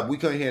cut up. We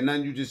couldn't hear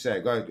nothing you just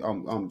said. Go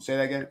ahead, say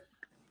that again.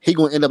 He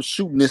gonna end up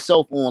shooting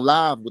himself on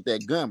live with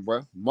that gun,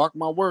 bro. Mark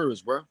my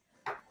words, bro.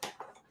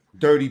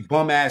 Dirty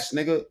bum ass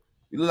nigga.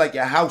 You look like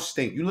your house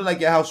stink. You look like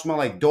your house smell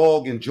like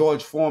dog and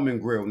George Foreman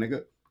grill,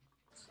 nigga.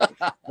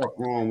 What's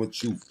wrong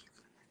with you?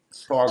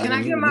 Can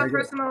I give my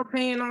personal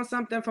opinion on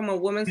something from a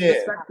woman's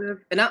perspective?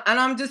 And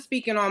I'm just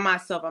speaking on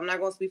myself. I'm not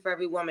gonna speak for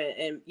every woman.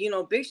 And you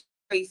know, Big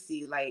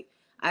Treecey, like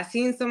I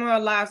seen some of her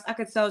lives. I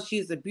could tell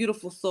she's a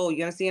beautiful soul.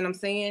 You understand what I'm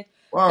saying?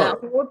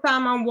 The whole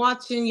time I'm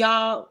watching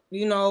y'all,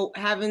 you know,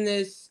 having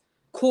this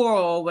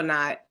quarrel or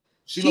whatnot,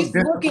 she's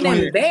looking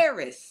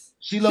embarrassed.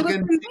 She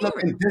looking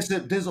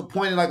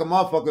disappointed like a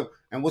motherfucker.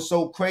 And what's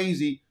so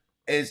crazy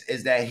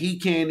is that he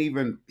can't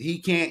even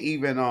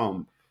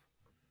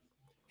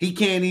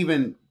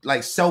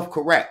like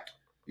self-correct.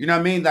 You know what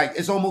I mean? Like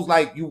it's almost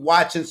like you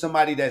watching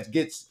somebody that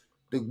gets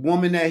the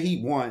woman that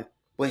he want,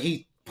 but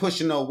he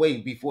pushing her away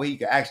before he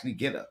can actually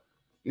get her.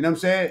 You know what I'm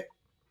saying?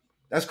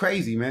 That's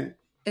crazy, man.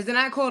 Isn't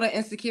that called an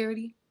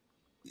insecurity?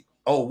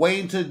 Oh,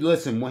 wait until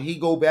listen, when he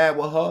go bad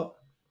with her,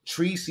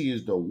 Treecey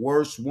is the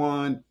worst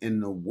one in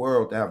the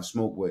world to have a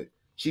smoke with.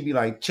 She be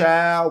like,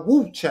 child,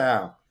 woo,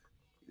 child.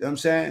 You know what I'm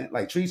saying?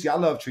 Like Treecey, I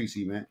love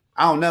Treecey, man.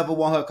 I don't never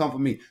want her to come for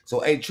me. So,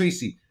 hey,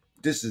 Treecey,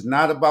 this is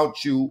not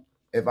about you.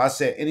 If I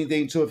said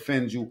anything to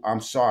offend you,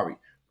 I'm sorry.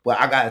 But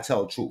I gotta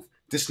tell the truth.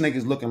 This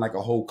nigga's looking like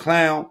a whole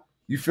clown.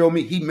 You feel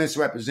me? He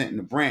misrepresenting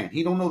the brand.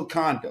 He don't know the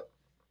conduct.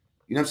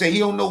 You know what I'm saying? He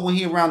don't know when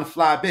he around the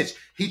fly bitch.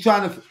 He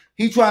trying to,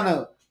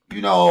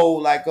 you know,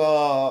 like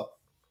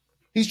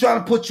he's trying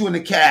to put you in the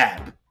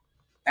cab.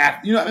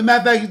 You know,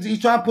 matter of fact, he's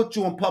trying to put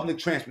you on public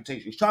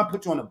transportation. He's trying to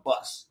put you on a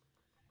bus.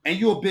 And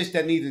you're a bitch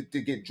that needed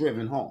to get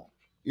driven home.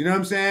 You know what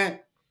I'm saying?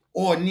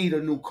 Or need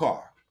a new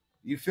car.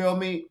 You feel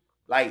me?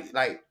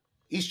 Like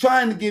he's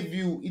trying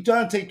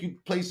to take you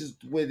places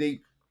where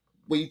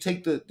you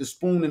take the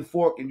spoon and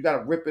fork and you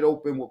gotta rip it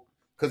open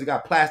because it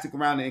got plastic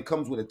around it and it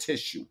comes with a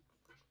tissue.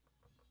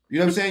 You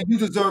know what I'm saying? You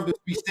deserve to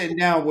be sitting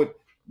down with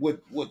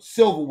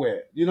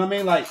silverware. You know what I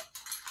mean? Like,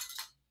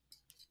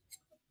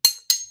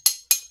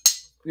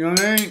 you know what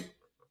I mean?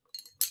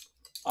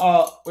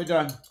 We're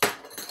done.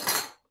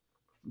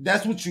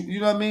 That's what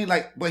you know what I mean?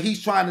 Like, but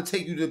he's trying to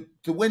take you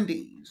to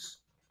Wendy's.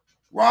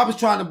 Rob is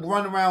trying to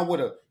run around with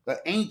an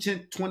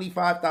ancient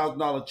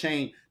 $25,000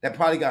 chain that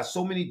probably got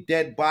so many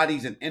dead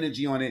bodies and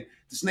energy on it.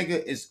 This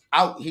nigga is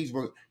out. He's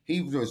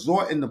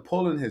resorting to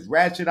pulling his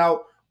ratchet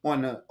out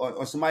on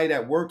somebody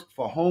that worked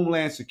for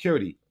Homeland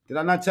Security. Did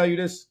I not tell you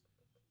this?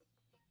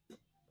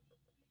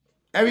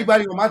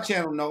 Everybody on my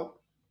channel know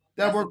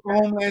that I worked for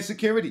Homeland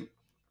Security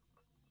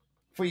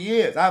for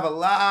years. I have a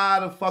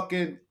lot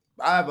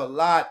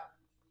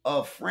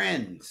of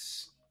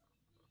friends.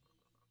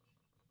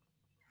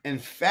 In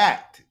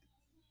fact,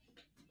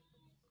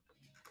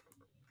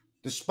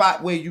 the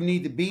spot where you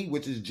need to be,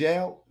 which is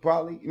jail,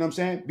 probably, you know what I'm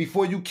saying?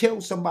 Before you kill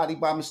somebody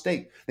by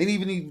mistake. They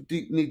even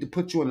need to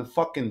put you in a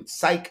fucking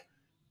psych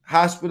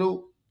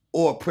hospital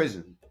or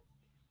prison.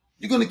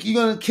 You're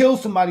gonna kill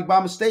somebody by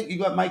mistake.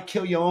 Might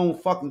kill your own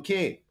fucking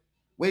kid.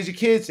 Where's your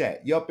kids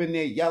at? You up in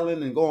there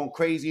yelling and going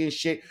crazy and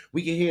shit.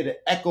 We can hear the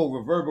echo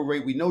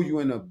reverberate. We know you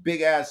in a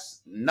big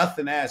ass,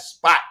 nothing ass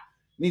spot.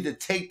 You need to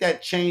take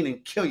that chain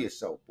and kill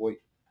yourself, boy.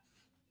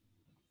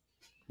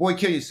 Boy,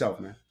 kill yourself,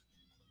 man.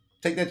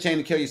 Take that chain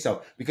and kill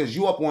yourself. Because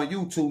you up on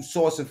YouTube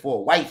sourcing for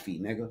a wifey,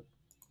 nigga.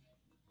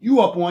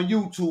 You up on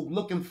YouTube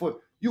looking for...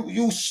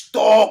 You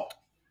stalked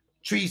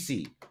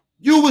Treecey.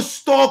 You was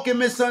stalking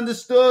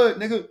Misunderstood,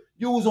 nigga.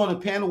 You was on a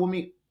panel with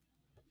me.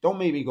 Don't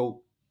make me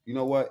go, you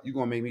know what? You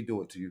gonna make me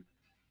do it to you.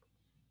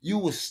 You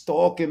was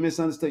stalking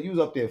Misunderstood. You was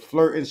up there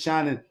flirting,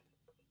 shining.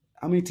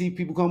 How many teeth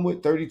people come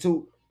with?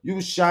 32? You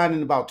was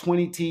shining about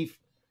 20 teeth.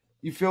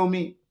 You feel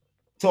me?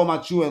 Talking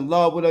about you in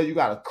love with her. You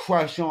got a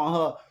crush on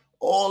her.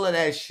 All of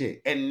that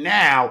shit. And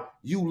now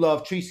you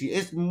love Treecey.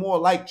 It's more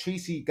like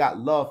Treecey got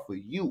love for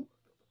you.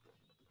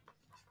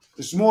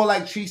 It's more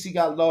like Treecey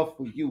got love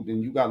for you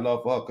than you got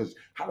love for her. Because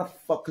how the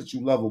fuck could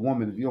you love a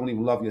woman if you don't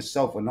even love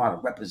yourself or know how to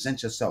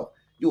represent yourself?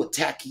 You a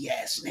tacky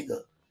ass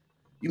nigga.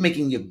 You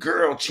making your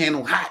girl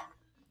channel hot.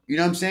 You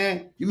know what I'm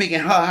saying? You making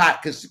her hot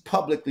because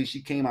publicly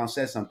she came out and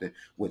said something,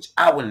 which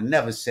I would have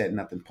never said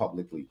nothing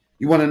publicly.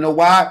 You want to know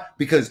why?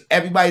 Because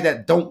everybody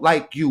that don't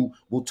like you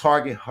will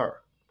target her.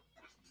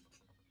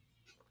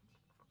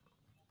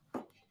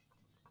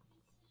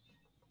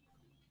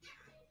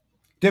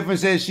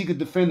 Difference is she could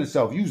defend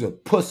herself. You's a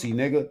pussy,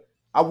 nigga.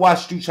 I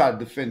watched you try to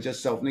defend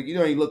yourself, nigga.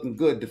 You ain't looking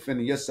good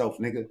defending yourself,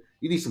 nigga.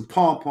 You need some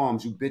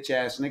pom-poms, you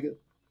bitch-ass nigga.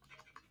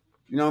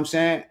 You know what I'm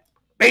saying?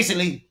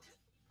 Basically,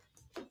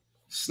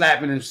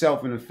 slapping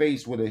himself in the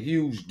face with a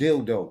huge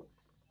dildo.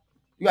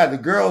 You got the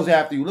girls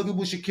after you. Look at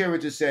what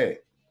Shakira just said.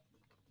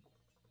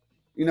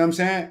 You know what I'm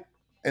saying?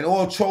 And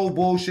all troll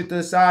bullshit to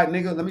the side,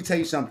 nigga. Let me tell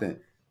you something.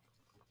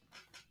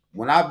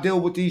 When I deal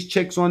with these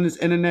chicks on this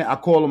internet, I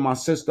call them my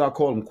sister, I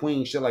call them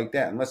queen, shit like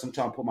that, unless I'm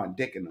trying to put my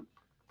dick in them.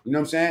 You know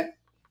what I'm saying?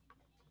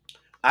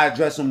 I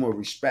address them with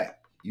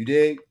respect. You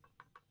dig?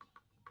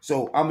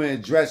 So I'm going to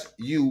address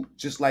you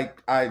just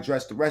like I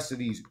address the rest of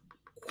these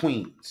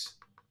queens.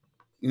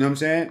 You know what I'm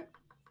saying?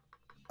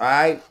 All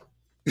right?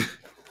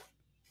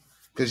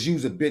 Because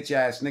you's a bitch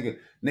ass nigga.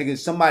 Nigga,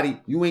 somebody,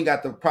 you ain't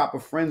got the proper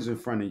friends in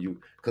front of you.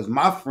 Because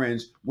my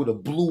friends would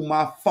have blew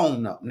my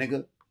phone up,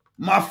 nigga.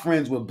 My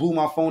friends would have blew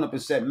my phone up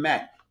and said,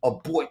 Matt,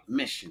 abort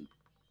mission.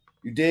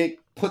 You dig?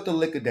 Put the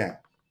liquor down.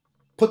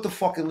 Put the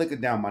fucking liquor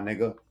down, my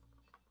nigga.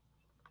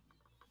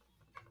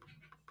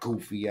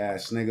 Goofy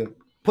ass nigga.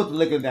 Put the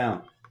liquor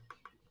down.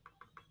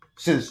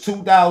 Since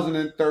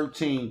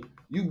 2013,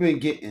 you've been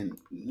getting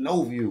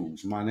no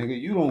views, my nigga.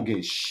 You don't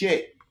get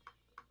shit.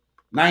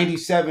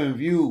 97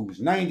 views,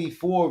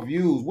 94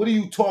 views. What are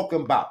you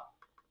talking about?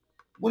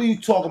 What are you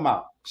talking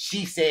about?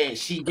 She said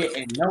she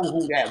didn't know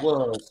who that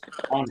was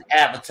on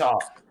Avatar.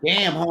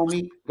 Damn,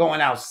 homie, going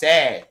out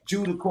sad.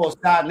 Judah calls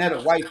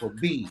Side wife of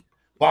B.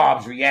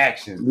 Bob's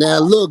reaction. Now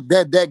look,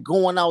 that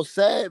going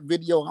outside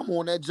video, I'm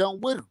on that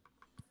jump with him.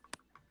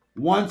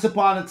 Once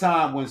upon a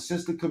time when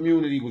Sister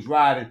Community was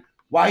riding,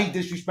 why he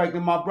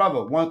disrespecting my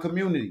brother? One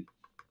Community.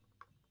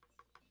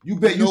 You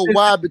know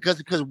why?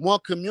 Because one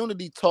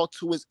Community talked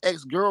to his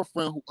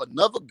ex-girlfriend, who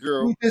another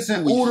girl who he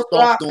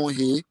stalked on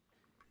here.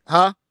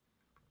 Huh?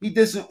 He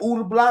dissing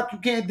Uda Block. You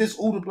can't diss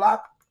Uda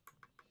Block.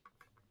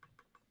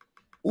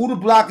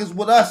 Uda Block is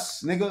with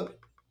us, nigga.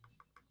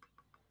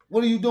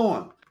 What are you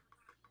doing?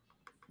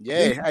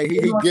 Yeah,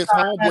 he gets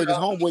homeboy. His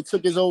homeboy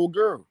took his old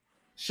girl.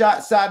 Shot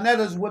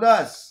Sanetta's with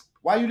us.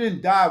 Why you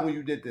didn't die when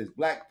you did this?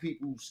 Black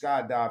people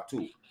skydive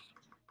too.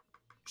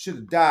 Should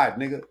have died,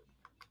 nigga.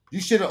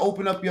 You should have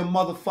opened up your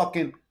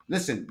motherfucking...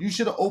 Listen, you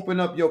should have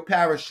opened up your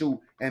parachute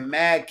and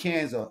mad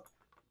cans of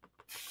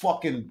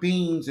fucking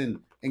beans and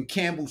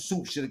Campbell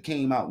soup should have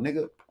came out,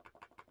 nigga.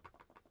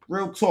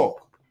 Real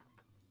talk.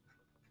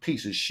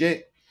 Piece of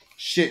shit.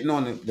 Shitting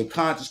on the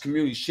conscious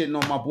community.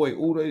 Shitting on my boy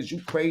Uda. Is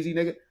you crazy,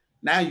 nigga?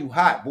 Now you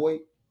hot, boy.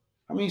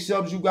 How many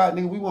subs you got,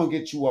 nigga? We want to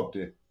get you up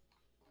there.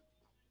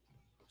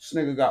 This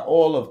nigga got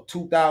all of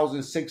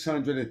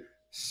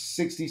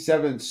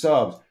 2,667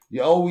 subs.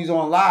 You're always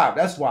on live.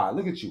 That's why.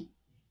 Look at you.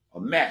 A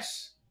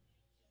mess.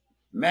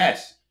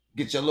 Mess.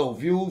 Get your little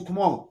views. Come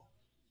on.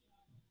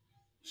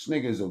 This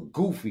nigga is a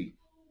goofy.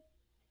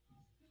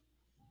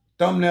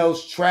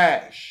 Thumbnails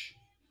trash.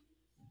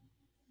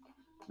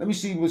 Let me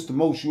see what's the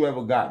most you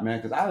ever got, man.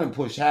 Because I didn't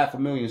push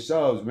 500,000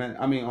 subs, man.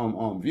 I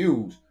mean,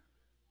 views.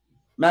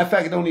 Matter of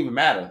fact, it don't even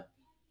matter.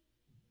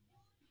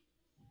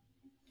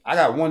 I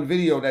got one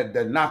video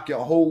that knocked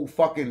your whole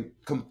fucking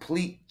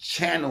complete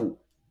channel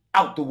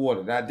out the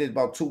water that I did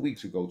about 2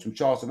 weeks ago. From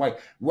Charleston White.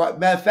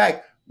 Matter of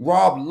fact,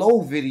 Rob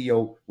Lowe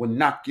video will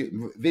knock your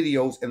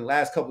videos in the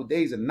last couple of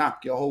days and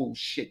knock your whole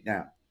shit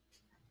down.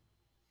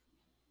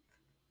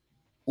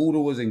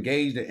 Uda was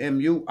engaged to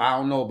MU. I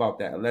don't know about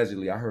that.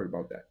 Allegedly, I heard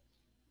about that.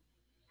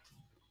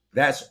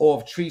 That's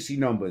off Treecey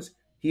numbers.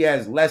 He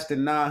has less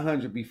than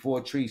 900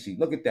 before Treecey.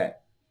 Look at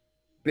that.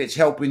 Bitch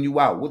helping you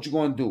out. What you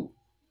gonna do?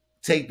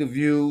 Take the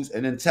views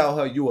and then tell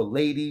her you a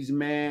ladies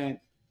man,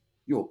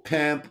 you a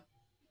pimp,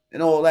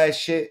 and all that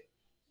shit.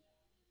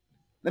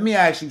 Let me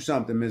ask you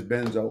something, Miss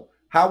Benzo.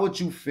 How would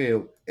you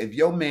feel if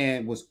your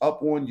man was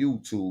up on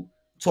YouTube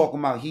talking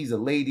about he's a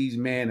ladies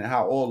man and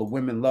how all the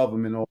women love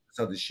him and all this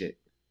other shit?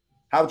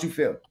 How would you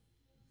feel?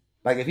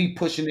 Like if he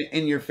pushing it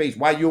in your face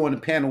while you're on the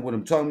panel with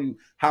him, telling you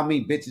how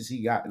many bitches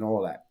he got and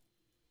all that.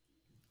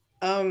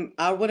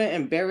 I wouldn't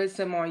embarrass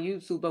him on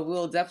YouTube, but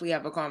we'll definitely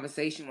have a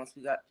conversation once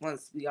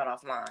we got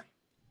offline.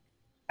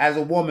 As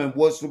a woman,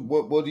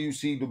 what do you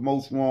see the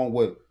most wrong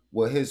with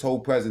his whole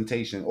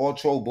presentation? All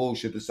troll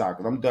bullshit aside,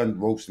 because I'm done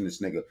roasting this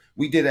nigga.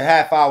 We did a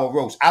half-hour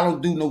roast. I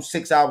don't do no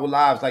 6-hour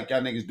lives like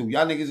y'all niggas do.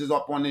 Y'all niggas is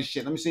up on this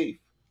shit. Let me see.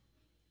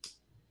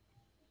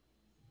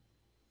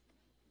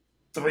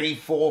 3,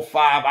 4,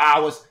 5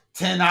 hours,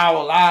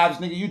 10-hour lives,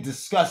 nigga. You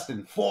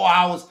disgusting. 4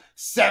 hours,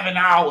 7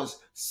 hours,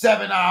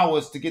 7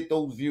 hours to get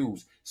those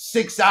views.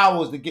 6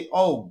 hours to get,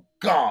 oh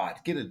God,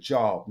 get a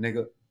job,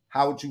 nigga.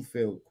 How would you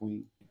feel,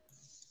 Queen?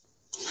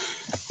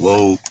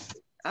 Whoa.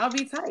 I'll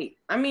be tight.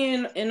 I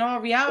mean, in all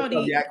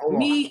reality,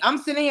 I'm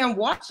sitting here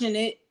watching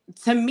it.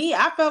 To me,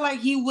 I felt like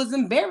he was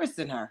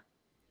embarrassing her.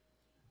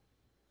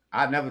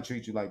 I'd never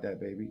treat you like that,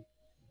 baby.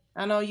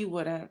 I know you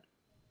wouldn't.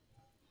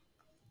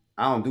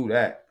 I don't do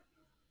that.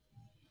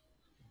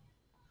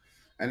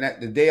 And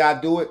that the day I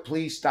do it,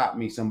 please stop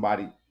me,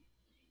 somebody.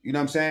 You know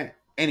what I'm saying?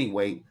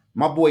 Anyway,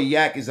 my boy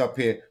Yak is up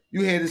here.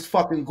 You hear this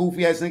fucking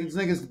goofy ass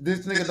nigga?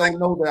 This nigga don't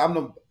know that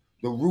I'm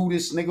the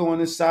rudest nigga on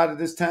this side of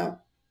this town.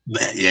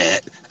 Man, yeah,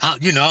 I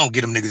don't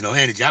get them niggas no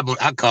energy.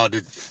 I called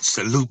it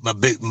salute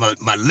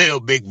my little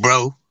big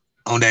bro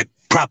on that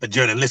proper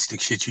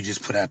journalistic shit you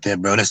just put out there,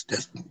 bro. That's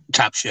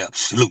top shelf.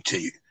 Salute to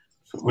you.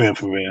 For real,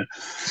 for real.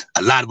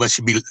 A lot of us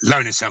should be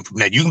learning something from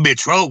that. You can be a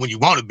troll when you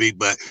want to be,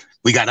 but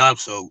we got to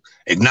also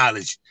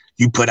acknowledge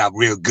you put out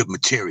real good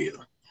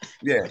material.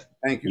 Yeah,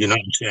 thank you. You know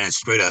what I'm saying?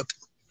 Straight up.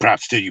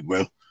 Props to you,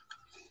 bro.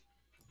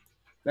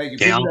 Thank you.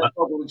 Yeah, People that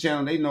fuck with the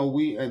channel, they know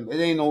it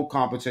ain't no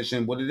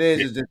competition. What it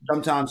is that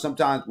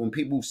sometimes when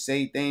people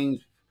say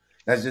things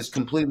that's just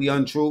completely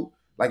untrue,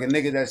 like a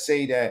nigga that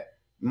say that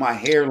my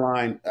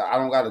hairline, I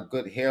don't got a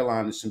good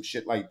hairline or some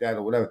shit like that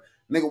or whatever.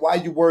 Nigga, why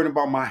you worrying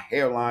about my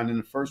hairline in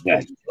the first yeah,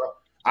 place, bro?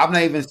 I'm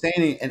not even saying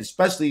it, and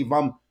especially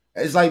if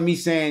it's like me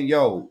saying,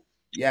 yo,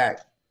 yeah,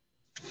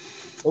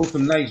 those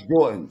some nice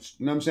Jordans.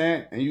 You know what I'm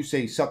saying? And you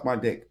say, suck my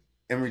dick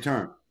in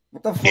return.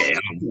 What the fuck? yeah.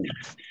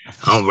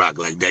 I don't rock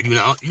like that.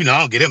 I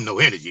don't get him no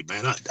energy,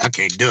 man. I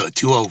can't do it.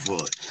 Too old for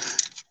it.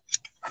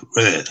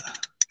 Yeah.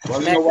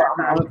 Well, you know what?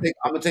 I'm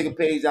gonna take a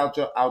page out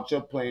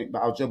your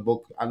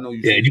book. I know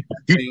you Yeah,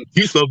 say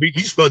you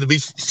supposed to be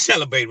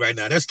celebrating right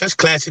now. That's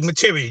classic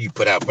material you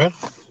put out, bro.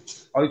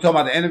 Oh, you talking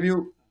about the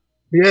interview?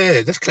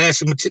 Yeah, that's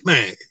classic material,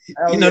 man.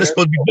 Hell yeah. That's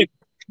supposed to be big.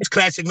 It's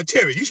classic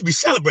material. You should be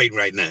celebrating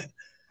right now.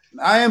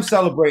 I am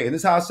celebrating.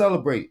 This is how I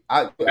celebrate.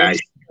 Right. I'm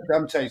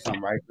gonna tell you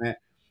something, right, man?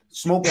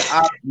 Smoking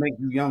ops make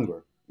you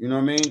younger. You know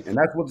what I mean? And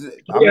that's what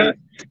I mean.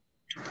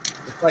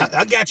 It's like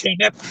I got you on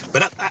that,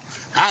 but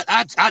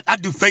I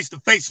do face to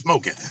face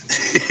smoking.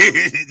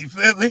 You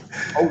feel me?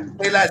 oh,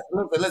 say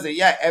listen,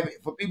 Yak.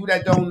 For people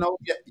that don't know,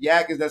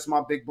 Yak that's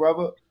my big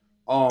brother.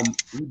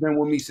 He's been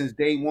with me since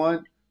day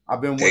one.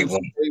 I've been with him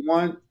since day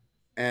one,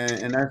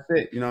 and that's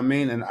it. You know what I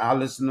mean? And I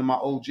listen to my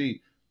OG.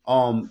 Sheep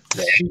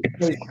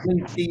Stay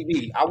Sleep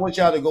TV. I want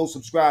y'all to go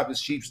subscribe to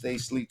Sheep Stay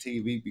Sleep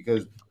TV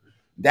because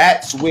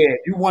that's where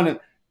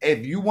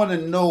if you want to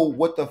know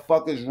what the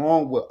fuck is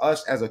wrong with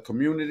us as a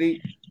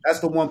community, that's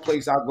the one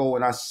place I go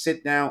and I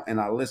sit down and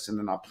I listen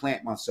and I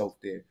plant myself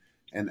there.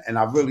 And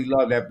I really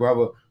love that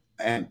brother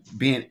and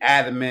being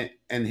adamant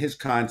in his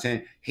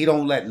content. He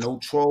don't let no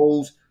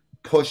trolls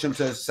push him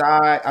to the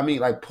side. I mean,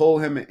 like pull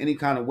him in any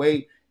kind of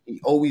way. He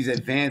always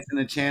advancing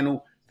the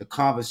channel. The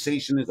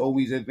conversation is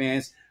always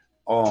advanced.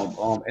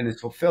 And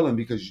it's fulfilling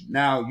because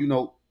now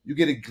you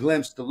get a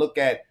glimpse to look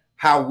at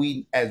how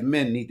we as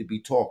men need to be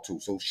talked to.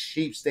 So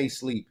Sheep Stay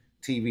Sleep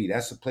TV.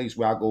 That's the place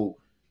where I go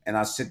and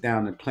I sit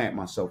down and plant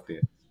myself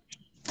there.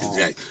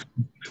 Exactly.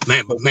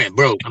 Man,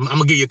 bro, I'm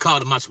gonna give you a call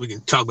tomorrow so we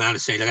can talk behind the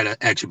scenes. I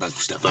gotta ask you about some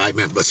stuff. All right,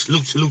 man. But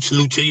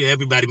salute to you,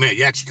 everybody, man.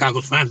 Yak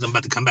Chicago's fans. I'm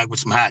about to come back with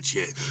some hot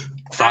shit.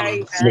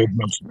 Follow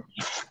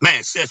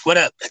man, sis, what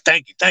up?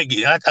 Thank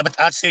you.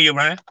 I'll see you,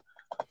 man.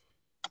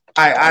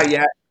 All right,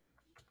 Yak.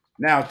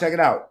 Now check it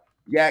out.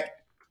 Yak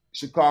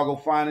Chicago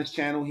Finest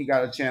channel. He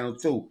got a channel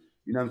too.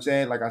 You know what I'm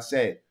saying? Like I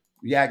said,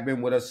 Yak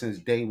been with us since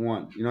day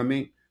one. You know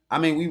what I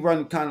mean? We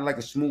run kind of like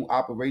a smooth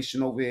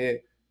operation over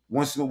here.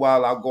 Once in a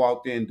while, I'll go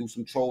out there and do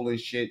some trolling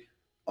shit.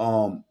 You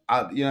know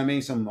what I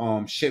mean?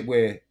 Some shit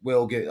where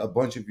we'll get a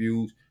bunch of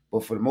views.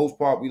 But for the most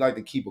part, we like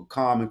to keep a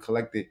calm and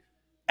collected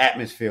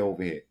atmosphere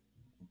over here.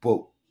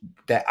 But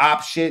that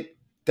op shit,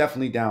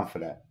 definitely down for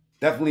that.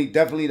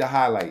 Definitely the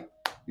highlight.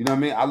 You know what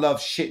I mean? I love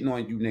shitting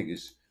on you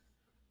niggas.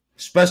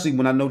 Especially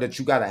when I know that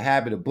you got a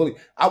habit of bullying.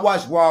 I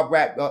watched Rob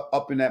Rap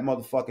up in that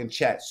motherfucking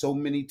chat so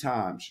many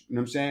times. You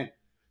know what I'm saying?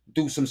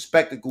 Do some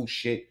spectacle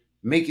shit.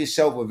 Make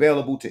yourself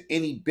available to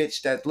any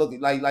bitch that's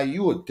looking like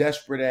you a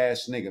desperate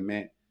ass nigga,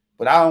 man.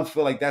 But I don't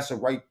feel like that's a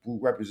rightful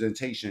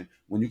representation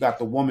when you got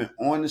the woman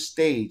on the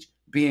stage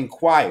being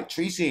quiet.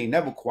 Treecey ain't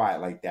never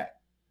quiet like that.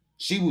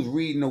 She was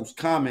reading those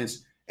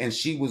comments and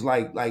she was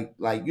like,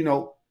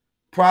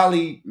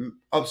 probably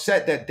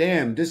upset that,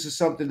 damn, this is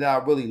something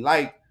that I really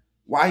like.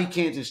 Why he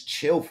can't just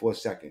chill for a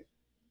second?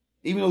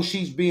 Even though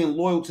she's being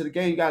loyal to the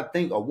game, you got to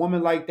think a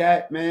woman like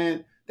that,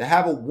 man, to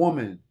have a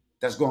woman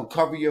that's going to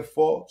cover your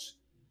faults,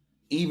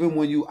 even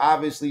when you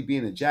obviously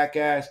being a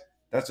jackass,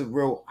 that's a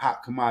real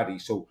hot commodity.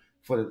 So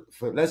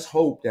let's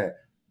hope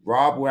that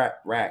Rob Whack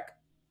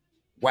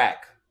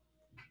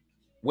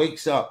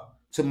wakes up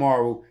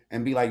tomorrow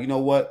and be like, you know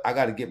what? I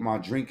got to get my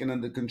drinking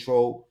under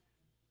control.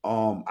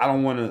 I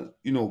don't want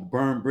to,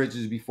 burn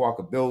bridges before I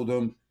could build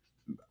them.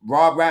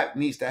 Rob Rack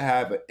needs to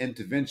have an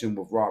intervention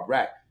with Rob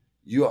Rack.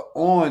 You're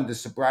on the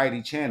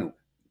sobriety channel.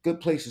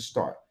 Good place to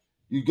start.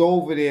 You go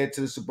over there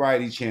to the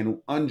sobriety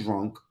channel,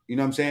 undrunk, you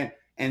know what I'm saying?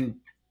 And,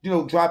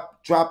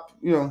 drop,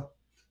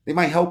 they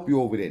might help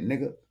you over there,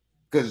 nigga.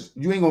 Because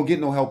you ain't going to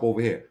get no help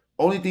over here.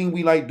 Only thing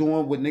we like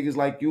doing with niggas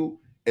like you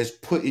is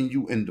putting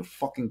you in the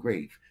fucking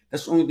grave.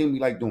 That's the only thing we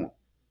like doing.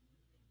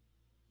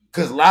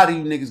 Because a lot of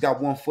you niggas got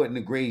one foot in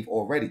the grave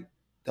already.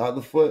 The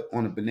other foot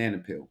on a banana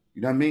peel.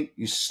 You know what I mean?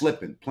 You're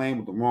slipping, playing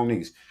with the wrong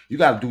niggas. You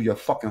got to do your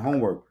fucking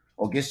homework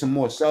or get some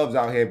more subs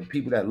out here for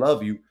people that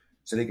love you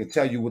so they can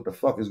tell you what the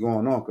fuck is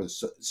going on.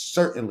 Because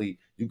certainly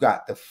you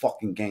got the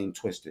fucking game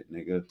twisted,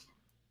 nigga.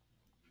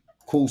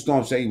 Cool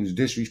Storm say he was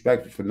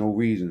disrespected for no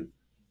reason.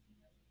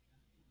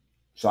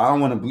 So I don't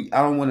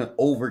want to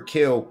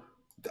overkill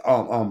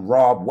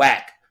Rob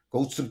Whack.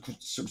 Go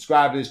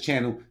subscribe to his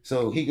channel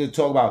so he can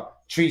talk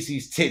about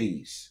Treecey's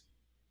titties.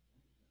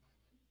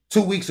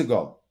 2 weeks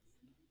ago.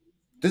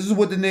 This is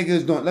what the nigga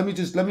is doing. Let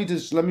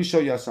me show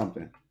y'all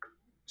something.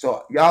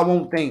 So y'all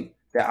won't think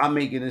that I'm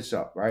making this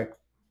up, right?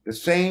 The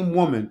same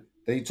woman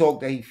that he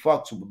talked that he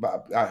fucks with,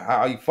 about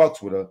how he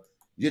fucks with her,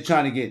 you're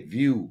trying to get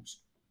views.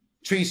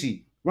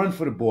 Treecey, run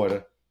for the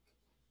border.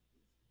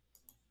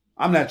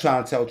 I'm not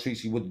trying to tell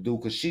Treecey what to do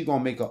because she's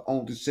gonna make her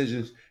own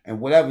decisions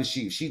and whatever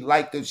she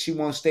like that she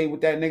want to stay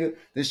with that nigga,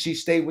 then she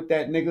stay with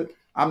that nigga.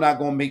 I'm not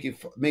gonna make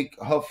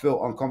her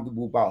feel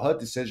uncomfortable about her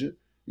decision.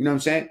 You know what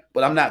I'm saying?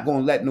 But I'm not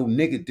gonna let no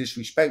nigga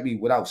disrespect me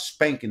without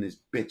spanking his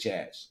bitch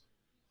ass.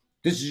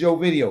 This is your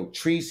video,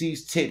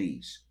 Treecey's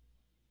titties.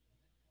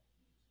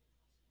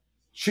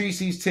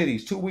 Treecey's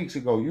titties. 2 weeks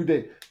ago, you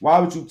did. Why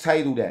would you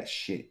title that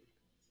shit?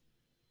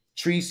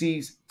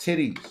 Treecey's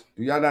titties.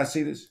 Do y'all not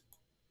see this?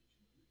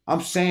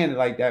 I'm saying it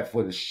like that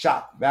for the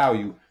shock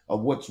value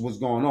of what's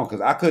going on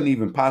because I couldn't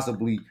even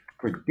possibly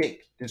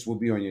predict this would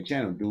be on your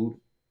channel, dude.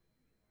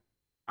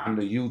 I'm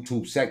the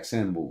YouTube sex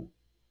symbol.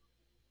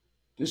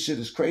 This shit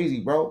is crazy,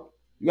 bro.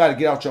 You got to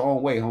get out your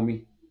own way,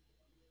 homie.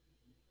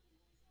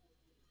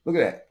 Look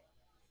at that.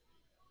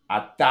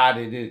 I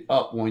thotted it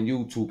up on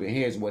YouTube, and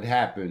here's what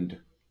happened.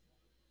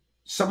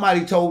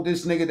 Somebody told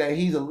this nigga that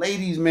he's a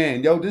ladies'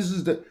 man. Yo, this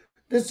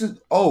is,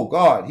 oh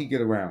God, he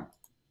get around.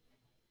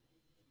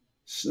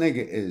 This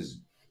nigga is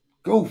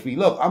goofy.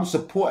 Look, I'm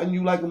supporting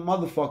you like a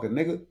motherfucker,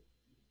 nigga.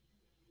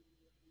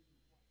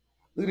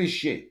 Look at this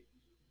shit.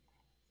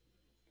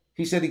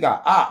 He said he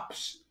got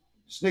ops.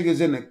 This nigga's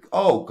in the,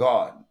 oh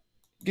God.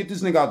 Get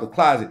this nigga out the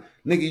closet.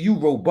 Nigga, you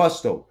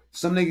robusto.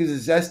 Some niggas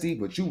is zesty,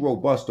 but you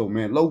robusto,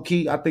 man. Low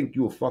key, I think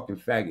you a fucking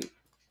faggot.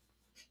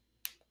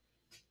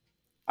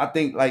 I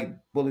think like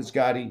Bullets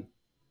Gotti,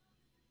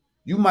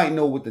 you might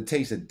know what the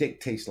taste of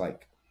dick tastes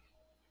like.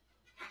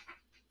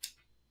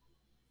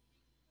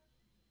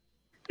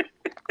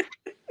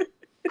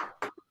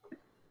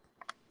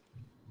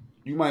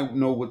 You might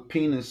know what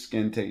penis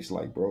skin tastes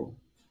like, bro.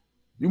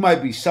 You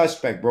might be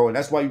suspect, bro, and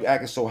that's why you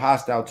acting so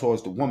hostile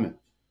towards the woman.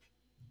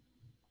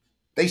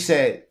 They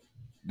said,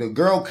 the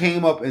girl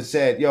came up and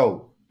said,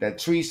 yo, that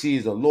Treecey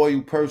is a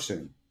loyal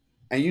person.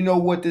 And you know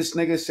what this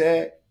nigga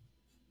said?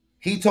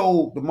 He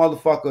told the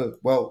motherfucker,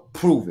 well,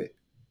 prove it.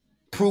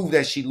 Prove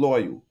that she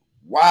loyal.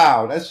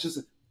 Wow, that's just,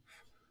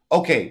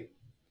 okay.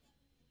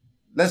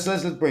 Let's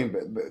bring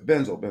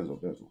Benzo.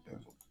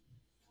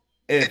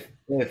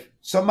 If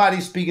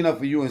somebody's speaking up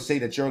for you and say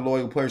that you're a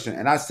loyal person,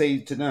 and I say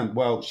to them,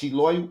 well, she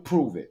loyal,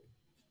 prove it.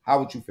 How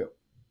would you feel?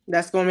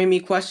 That's gonna make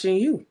me question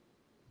you.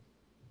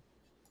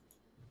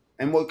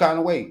 In what kind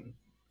of way?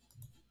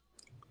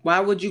 Why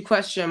would you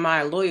question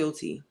my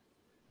loyalty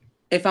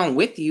if I'm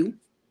with you?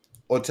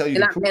 Or tell you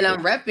and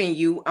I'm repping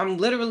you. I'm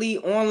literally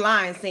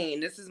online saying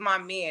this is my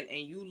man,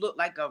 and you look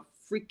like a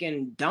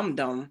freaking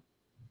dum-dum.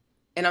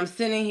 And I'm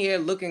sitting here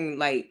looking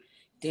like,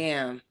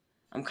 damn,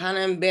 I'm kind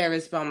of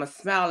embarrassed, but I'm going to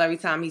smile every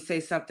time he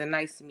says something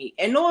nice to me.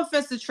 And no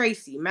offense to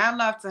Treecey. Mad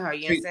love to her.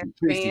 You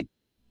understand?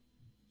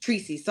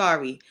 Treecey,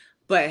 sorry.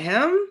 But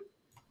him,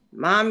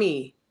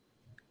 mommy,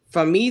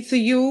 from me to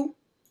you,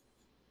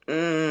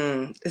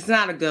 it's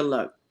not a good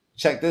look.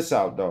 Check this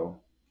out, though.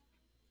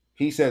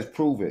 He says,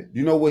 prove it.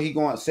 You know what he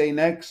going to say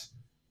next?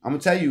 I'm going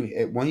to tell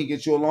you, when he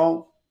gets you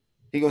alone,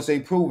 he going to say,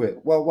 prove it.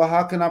 Well,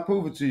 how can I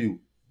prove it to you?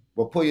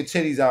 Well, pull your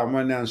titties out and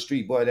run down the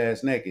street butt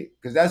ass naked.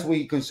 Because that's what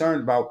he's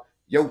concerned about,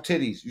 your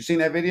titties. You seen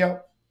that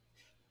video?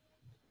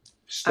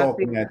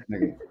 Stalking that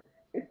nigga.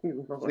 This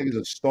nigga's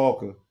a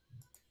stalker.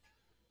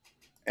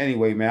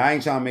 Anyway, man, I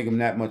ain't trying to make him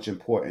that much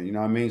important. You know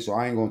what I mean? So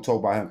I ain't going to talk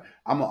about him.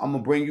 I'm going to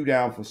bring you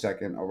down for a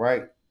second, all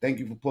right? Thank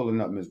you for pulling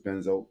up, Miss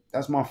Benzo.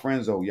 That's my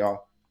friendzo,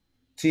 y'all.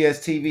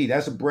 TSTV,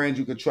 that's a brand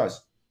you can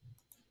trust.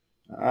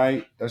 All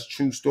right? That's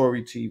True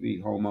Story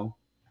TV, homo.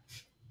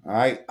 All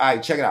right,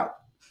 check it out.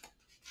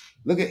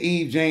 Look at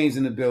Eve James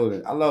in the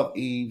building. I love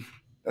Eve.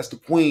 That's the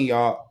queen,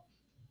 y'all.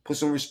 Put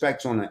some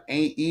respect on her.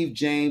 Eve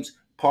James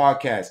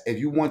podcast. If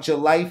you want your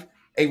life,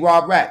 hey,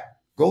 Rob Rat,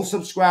 go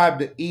subscribe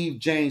to Eve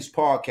James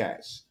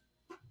podcast.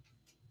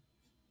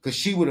 Because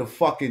she would have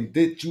fucking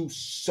did you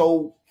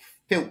so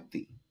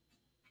filthy.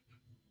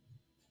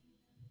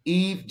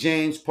 Eve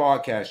James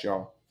podcast,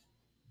 y'all.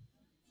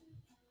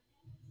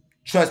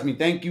 Trust me.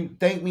 Thank you.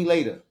 Thank me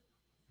later.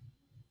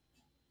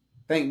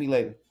 Thank me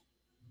later.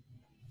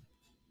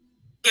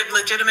 Give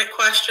legitimate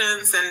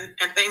questions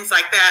and things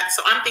like that.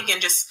 So I'm thinking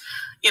just,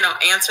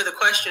 answer the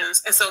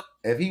questions. And so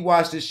if he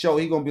watched this show,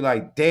 he gonna be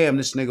like, damn,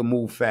 this nigga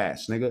move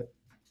fast, nigga.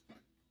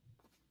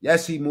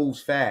 Yes, he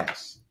moves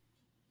fast.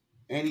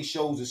 And he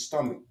shows his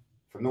stomach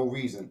for no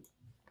reason.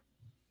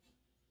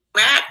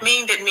 Matt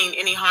didn't mean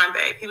any harm,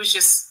 babe. He was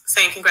just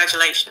saying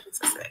congratulations.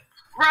 That's it.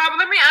 Rob,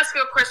 let me ask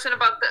you a question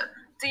about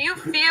do you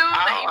feel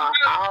that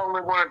I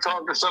only want to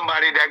talk to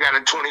somebody that got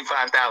a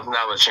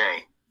 $25,000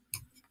 chain.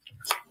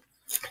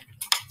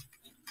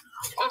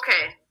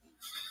 Okay.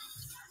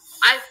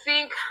 I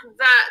think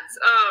that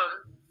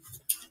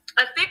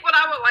what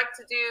I would like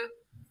to do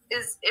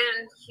is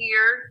in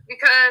here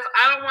because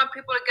I don't want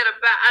people to get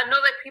I know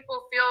that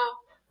people feel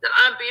that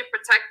I'm being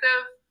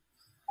protective.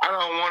 I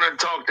don't want to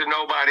talk to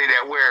nobody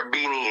that wear a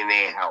beanie in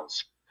their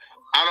house.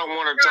 I don't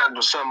want to talk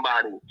to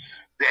somebody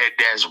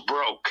that's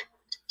broke.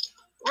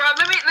 Rob,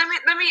 let me.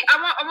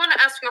 I want to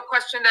ask you a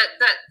question that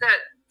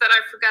I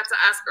forgot to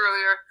ask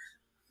earlier.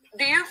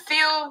 Do you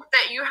feel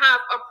that you have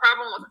a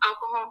problem with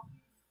alcohol?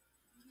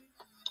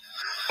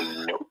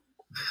 Nope.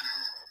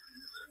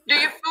 Do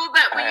you feel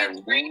that when you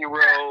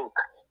Zero.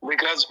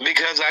 Because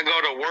I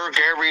go to work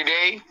every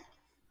day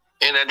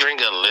and I drink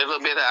a little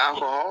bit of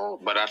alcohol,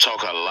 but I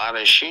talk a lot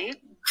of shit.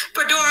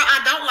 Fedora,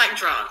 I don't like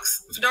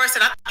drunks. Fedora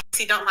said,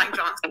 she don't like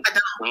drunks. I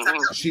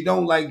don't. She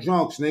don't like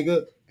drunks,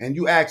 nigga. And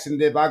you asking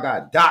if I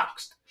got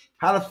doxxed.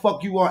 How the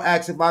fuck you gonna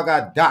ask if I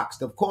got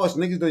doxxed? Of course,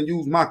 niggas done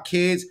use my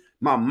kids,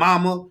 my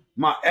mama,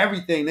 my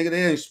everything, nigga.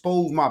 They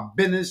expose my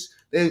business.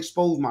 They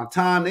expose my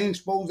time. They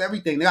expose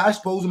everything. Nigga, I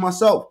expose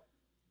myself.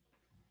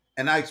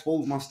 And I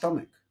expose my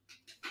stomach.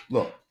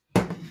 Look.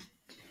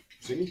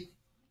 See?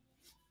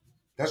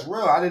 That's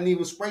real. I didn't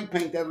even spray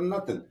paint that or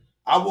nothing.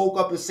 I woke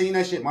up and seen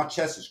that shit. My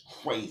chest is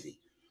crazy.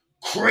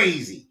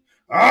 Crazy.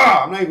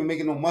 I'm not even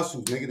making no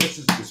muscles, nigga. This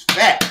is just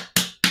fat.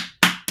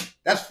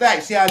 That's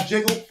fat. See how I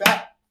jiggle?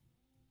 Fat.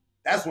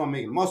 That's why I'm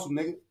making muscle,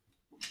 nigga.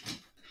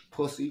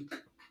 Pussy.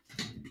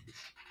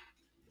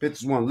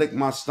 Bitches want to lick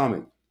my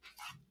stomach.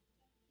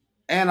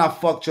 And I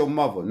fucked your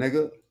mother,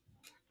 nigga.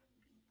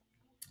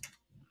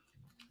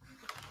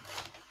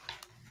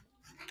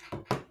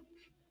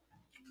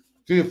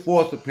 See your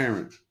fourth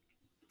appearance.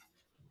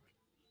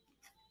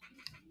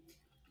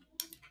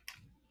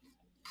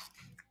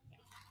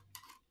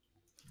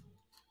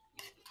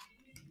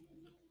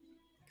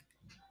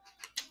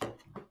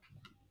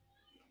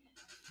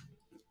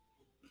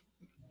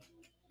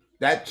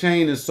 That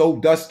chain is so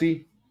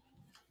dusty.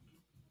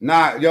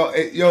 Nah,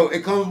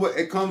 it comes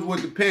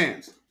with the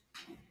pants.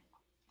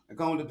 It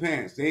comes with the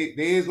pants. They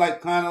is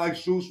like kind of like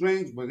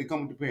shoestrings, but they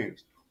come with the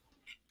pants.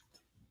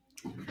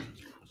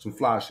 Some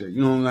fly shit.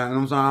 You know what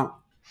I'm saying?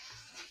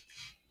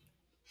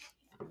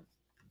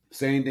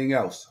 Say anything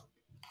else.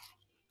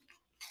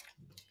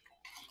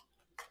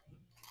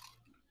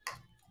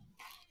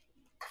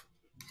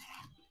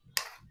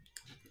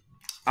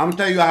 I'm gonna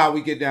tell you how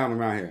we get down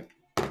around here.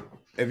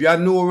 If y'all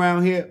new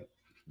around here,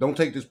 don't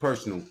take this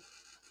personal.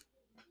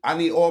 I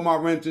need all my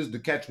renters to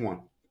catch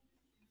one.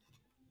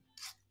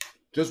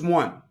 Just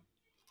one.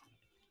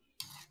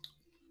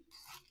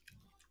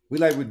 We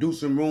like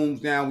reducing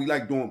rooms down.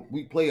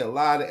 We play a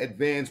lot of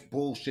advanced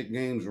bullshit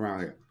games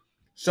around here.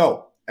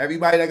 So,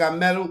 everybody that got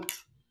metal,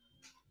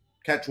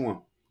 catch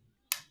one.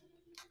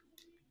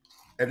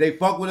 If they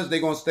fuck with us, they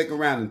gonna stick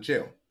around and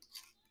chill.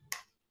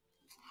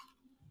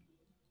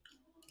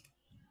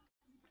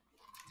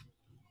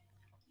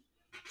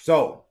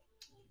 So,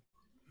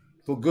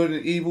 for good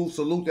and evil,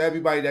 salute to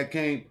everybody that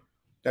came,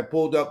 that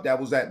pulled up, that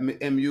was at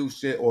MU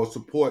shit, or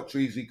support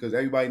Treecey, because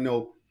everybody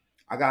know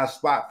I got a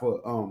spot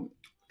for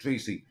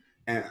Treecey.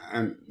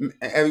 And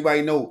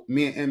everybody know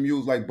me and MU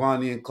is like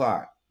Bonnie and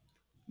Clyde.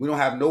 We don't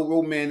have no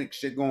romantic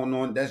shit going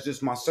on. That's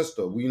just my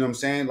sister. You know what I'm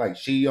saying? Like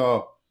she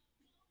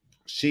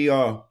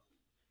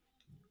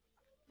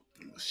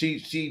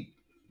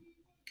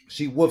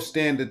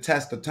withstand the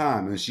test of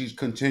time, and she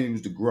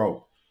continues to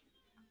grow.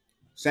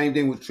 Same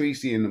thing with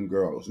Treecey and them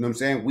girls. You know what I'm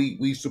saying?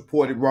 We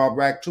supported Rob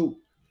Rack too.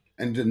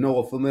 And to know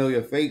a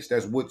familiar face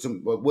that's with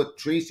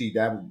Treecey,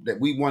 that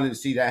we wanted to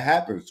see that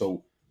happen.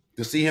 So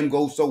to see him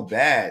go so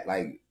bad,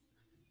 like,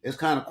 it's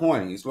kind of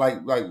corny. It's like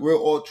real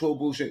old troll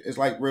bullshit. It's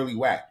like really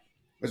whack.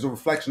 It's a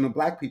reflection of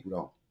black people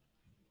though.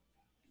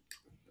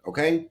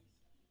 Okay?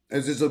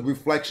 It's just a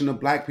reflection of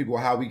black people,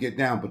 how we get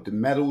down. But the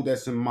metal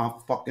that's in my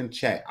fucking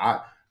chat,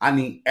 I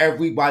need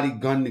everybody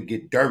gun to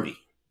get dirty.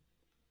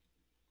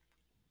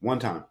 One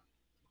time.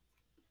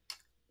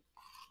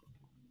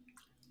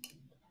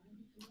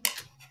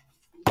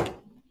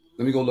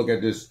 Let me go look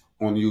at this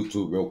on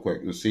YouTube real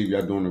quick and see if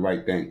y'all doing the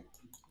right thing.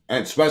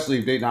 And especially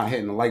if they're not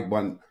hitting the like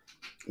button.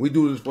 We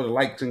do this for the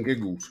likes and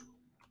giggles.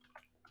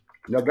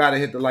 Y'all gotta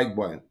hit the like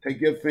button.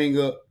 Take your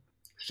finger,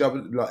 shove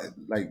it,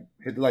 like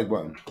hit the like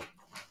button.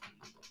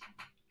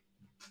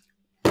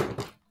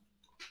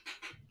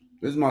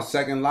 This is my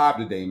second live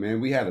today, man.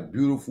 We had a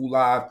beautiful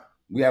live.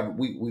 We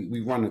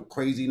run a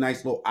crazy,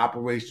 nice little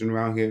operation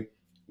around here.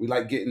 We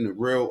like getting the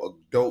real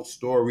adult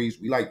stories.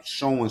 We like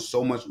showing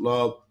so much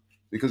love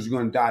because you're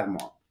gonna die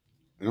tomorrow.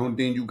 And the only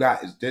thing you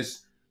got is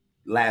this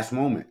last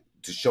moment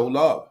to show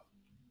love.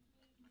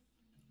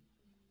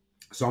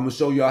 So I'm gonna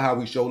show y'all how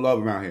we show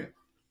love around here.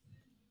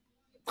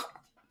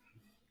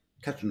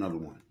 Catch another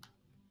one.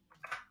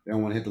 They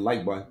don't want to hit the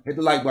like button. Hit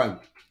the like button.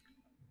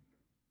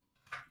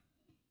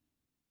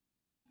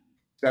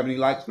 70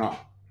 likes? No.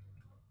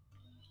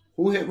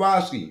 Who hit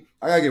Roski?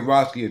 I gotta give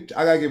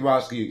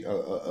Roski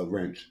a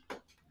wrench.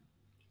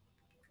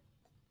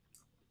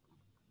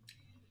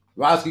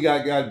 Roski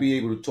gotta be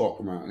able to talk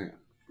around here.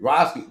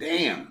 Roski,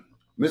 damn.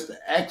 Mr.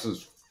 X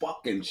is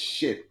fucking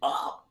shit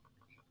up.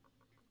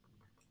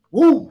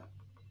 Woo!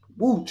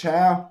 Woo,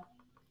 child.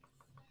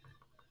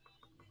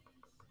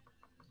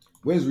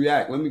 Where's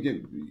Yak? Let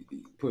me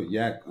put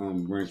Yak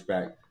wrench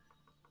back.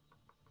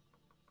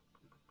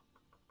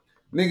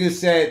 Nigga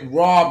said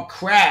Rob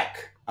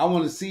Crack. I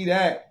want to see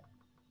that.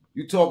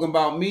 You talking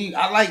about me?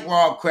 I like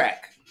Rob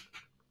Crack.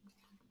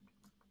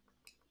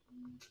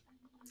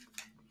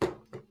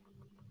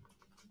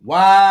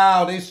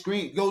 Wow, they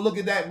scream. Go look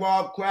at that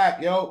Rob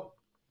Crack, yo.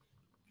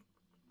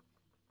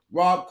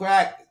 Rob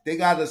Crack. They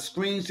got a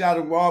screenshot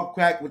of Rob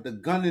Crack with the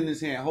gun in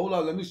his hand. Hold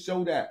up, let me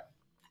show that.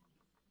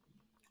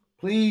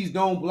 Please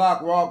don't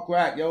block Rob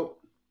Crack, yo.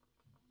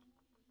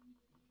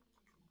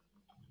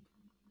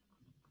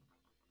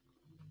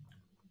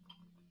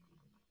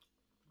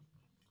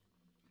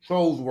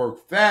 Trolls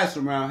work fast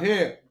around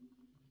here.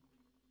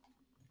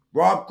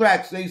 Rob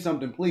Crack, say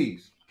something,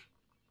 please.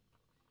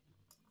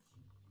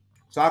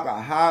 So I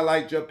can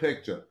highlight your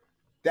picture.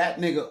 That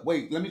nigga,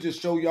 wait, let me just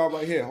show y'all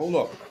right here. Hold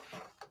up.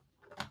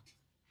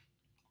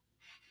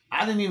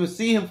 I didn't even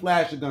see him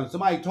flash a gun.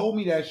 Somebody told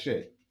me that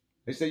shit.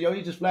 They said, yo,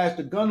 he just flashed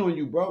a gun on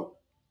you, bro.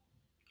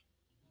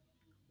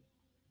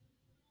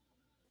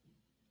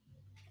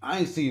 I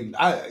ain't seen,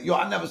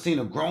 I never seen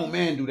a grown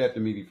man do that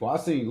to me before. I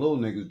seen little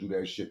niggas do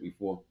that shit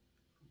before.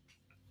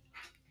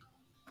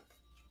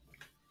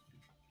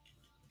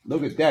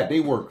 Look at that. They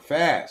work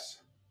fast.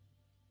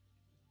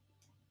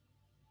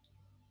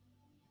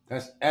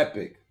 That's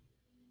epic.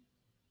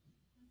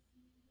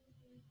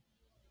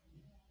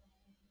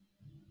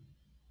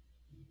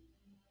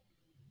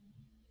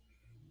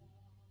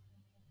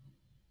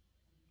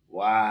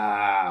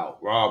 Wow.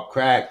 Rob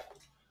Crack.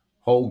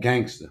 Whole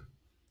gangster.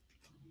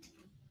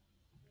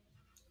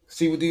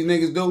 See what these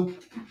niggas do?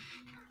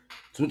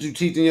 That's what you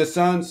teaching your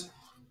sons?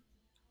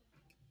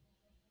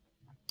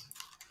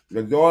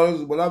 Your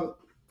daughters, whatever?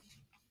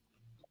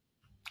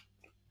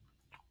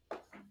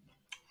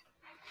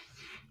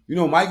 You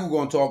know Michael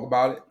gonna talk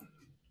about it.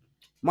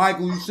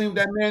 Michael, you see what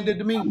that man did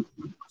to me?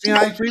 See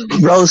how he treat me?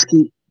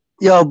 Broski.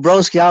 Yo,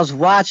 Broski, I was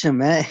watching,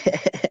 man.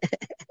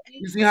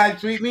 You see how he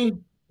treat me?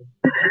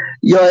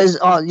 Yo, it's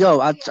yo,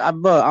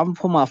 bro, I'm gonna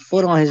put my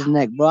foot on his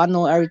neck, bro. I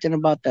know everything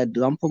about that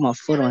dude. I'm putting my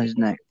foot on his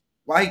neck.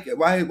 Why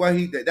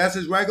he that's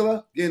his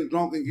regular? Getting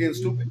drunk and getting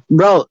stupid?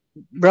 Bro,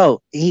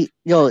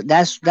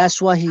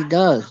 that's what he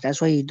does. That's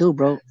what he do,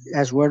 bro.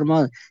 That's word of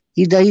mother.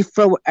 He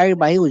flirt with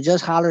everybody. He was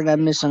just hollering at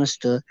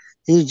Misunderstood.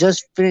 He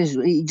just finished.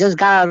 He just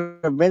got out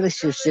of a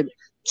relationship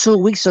 2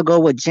 weeks ago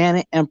with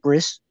Janet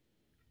Empress.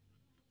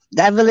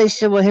 That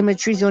relationship with him and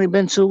Treecey only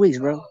been 2 weeks,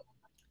 bro.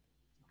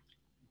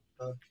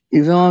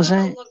 You feel what I'm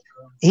saying?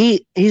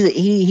 He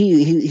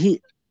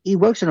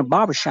works in a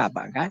barbershop,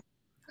 my guy.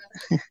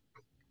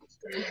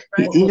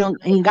 he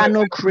ain't got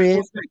no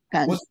crib.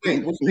 What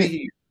state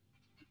he in?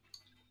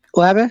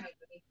 What happened?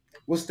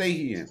 What state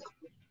he in?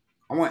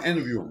 I want to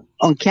interview him.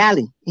 On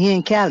Cali. He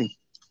in Cali.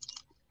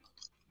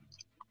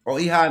 Oh,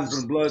 he hiding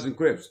from Bloods and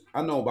Crips.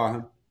 I know about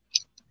him.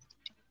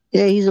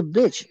 Yeah, he's a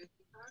bitch.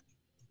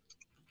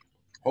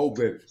 Whole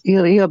bitch. He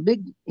a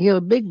big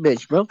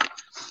bitch, bro.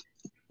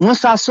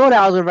 Once I saw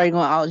that, I was already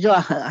going.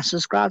 I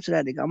subscribed to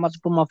that nigga. I'm about to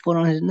put my foot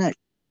on his neck.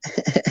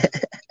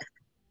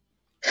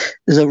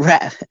 It's a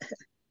wrap,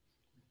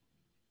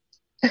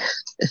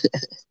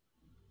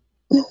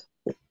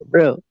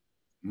 bro.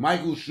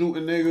 Michael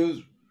shooting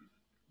niggas.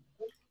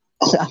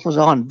 I was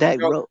on deck,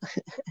 bro.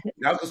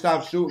 Y'all can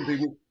stop shooting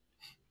people.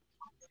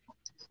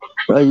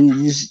 Bro,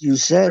 you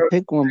said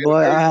pick one, boy.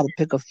 I had to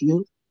pick a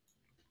few.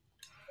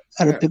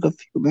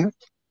 Man.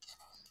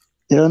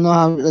 You don't know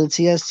how the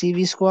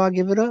TSTV squad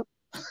give it up?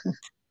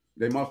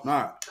 They must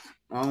not.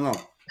 I don't know.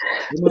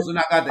 They must have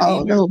not got the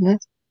email. Know, man.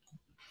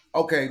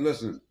 Okay,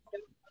 listen.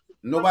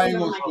 Nobody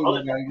gonna shoot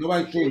nobody.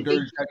 Nobody shooting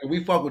Dirty Sector.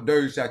 We fuck with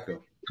Dirty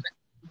Sector.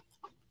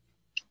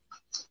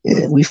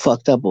 Yeah, we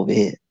fucked up over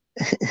here.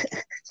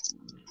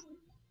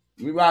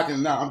 We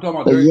rocking now. I'm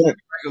talking about Dirty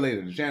Sector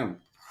Regulator, the channel.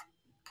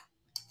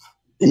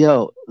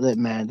 Yo, look,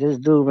 man, this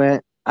dude,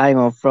 man, I ain't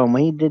gonna front.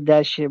 When he did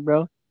that shit,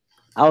 bro,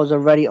 I was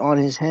already on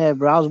his head,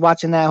 bro. I was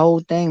watching that whole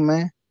thing,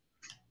 man.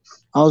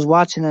 I was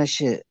watching that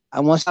shit.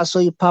 And once I saw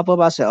you pop up,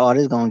 I said, oh,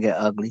 this is gonna get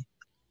ugly.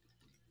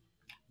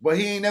 But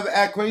he ain't never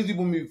act crazy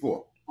with me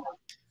before.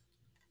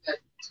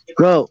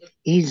 Bro,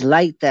 he's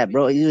like that,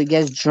 bro. He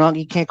gets drunk,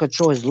 he can't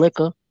control his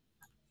liquor,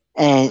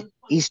 and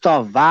he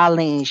start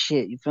violating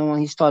shit. You feel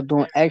me? He start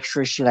doing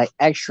extra shit, like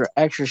extra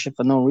shit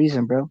for no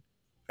reason, bro.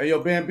 Hey,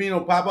 yo, Bambino,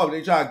 pop up.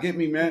 They try to get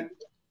me, man.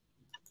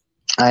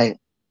 That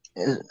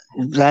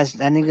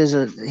nigga's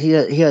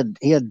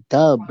he a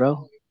dub,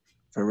 bro.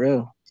 For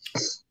real.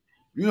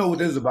 You know what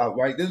this is about,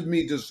 right? This is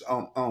me just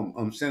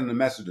sending a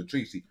message to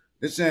Treecey.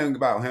 This saying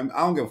about him. I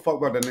don't give a fuck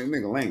about that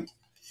nigga Lane.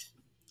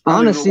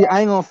 Honestly,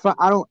 I ain't gonna front.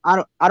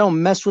 I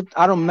don't mess with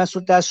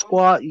that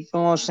squad. You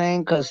feel what I'm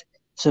saying? Because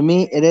to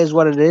me, it is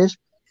what it is.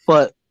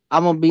 But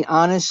I'm gonna be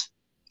honest.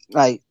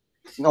 Like,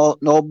 no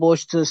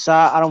bullshit to the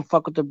side. I don't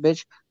fuck with the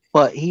bitch.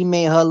 But he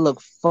made her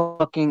look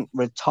fucking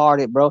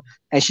retarded, bro.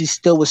 And she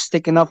still was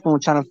sticking up for him,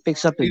 trying to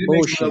fix up his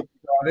bullshit.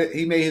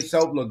 He made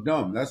himself look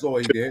dumb. That's all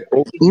he did.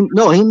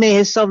 He made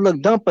himself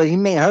look dumb, but he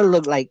made her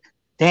look like,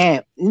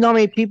 damn. You know how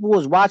many people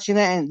was watching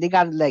that and they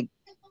got to like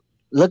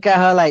look at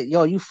her like,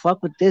 yo, you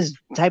fuck with this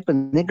type of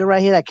nigga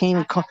right here that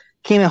can't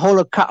even hold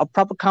a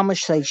proper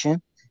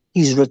conversation.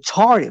 He's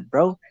retarded,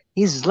 bro.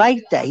 He's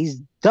like that. He's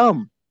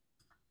dumb.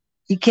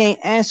 He can't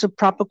answer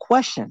proper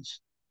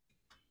questions.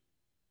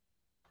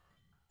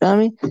 You know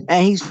what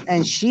I mean?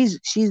 And she's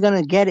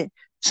gonna get it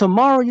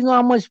tomorrow. You know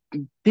how much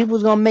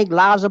people's gonna make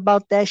lives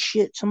about that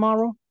shit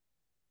tomorrow?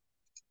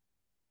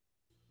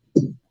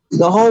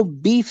 The whole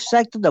beef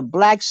sector, the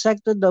black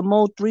sector, the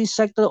Mo 3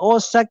 sector, all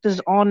sectors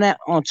on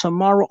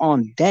tomorrow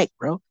on deck,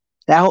 bro.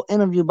 That whole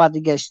interview about to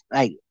get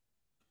like, and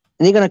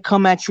they're gonna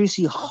come at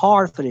Treecey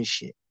hard for this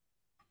shit.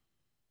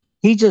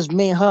 He just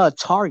made her a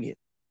target.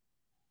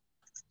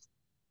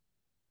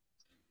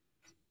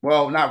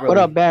 Well, not really. What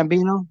up,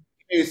 Bambino?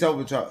 He made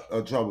himself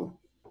trouble.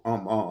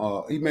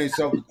 He made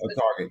himself a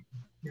target.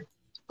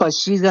 But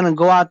she's gonna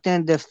go out there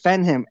and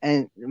defend him,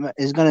 and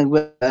it's gonna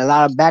a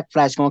lot of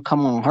backlash gonna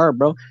come on her,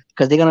 bro.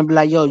 Because they're gonna be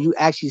like, "Yo, you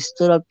actually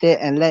stood up there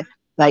and let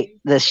like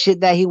the shit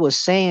that he was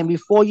saying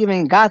before you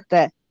even got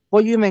that.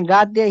 Before you even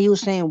got there, he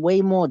was saying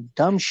way more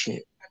dumb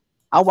shit."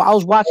 I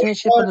was watching this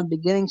shit from the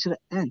beginning to the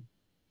end.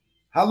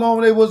 How long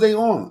was they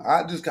on?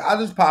 I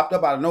just popped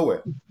up out of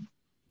nowhere.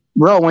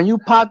 Bro, when you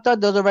popped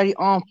up, they're already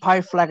on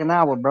pipe for like an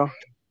hour, bro.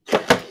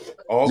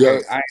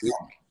 Okay.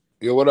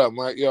 Yo, what up,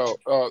 Mike? Yo,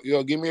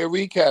 give me a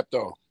recap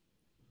though.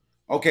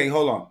 Okay,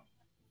 hold on.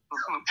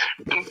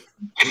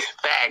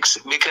 Facts,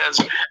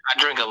 because I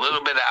drink a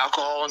little bit of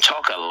alcohol and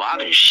talk a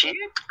lot of shit.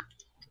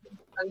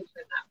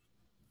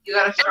 You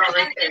gotta feel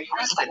right there.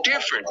 That's the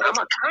difference. I'm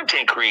a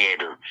content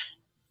creator.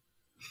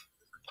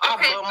 I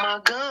bump my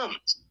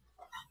gums.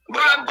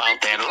 But I'm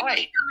about that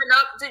light.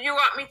 Did you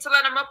want me to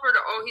let him up, or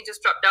he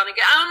just dropped down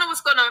again? I don't know what's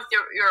going on with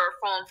your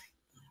phone.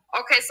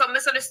 Okay, so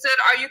misunderstood.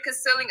 Are you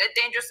concealing a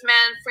dangerous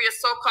man for your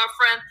so-called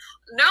friend?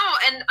 No,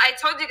 and I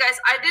told you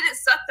guys I didn't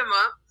set them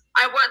up.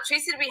 I want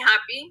Treecey to be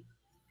happy,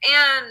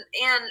 and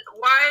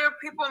why are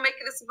people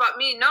making this about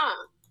me?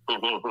 No,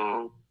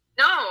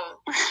 no,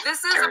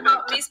 this is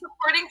about me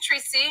supporting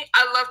Treecey.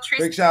 I love Treecey.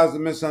 Big shout out to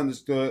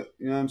Misunderstood.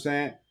 You know what I'm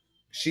saying?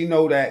 She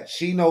know that.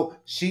 She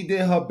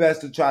did her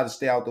best to try to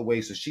stay out the way,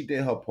 so she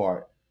did her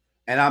part.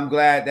 And I'm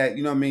glad that,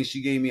 you know what I mean,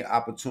 she gave me an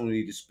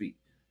opportunity to speak.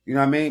 You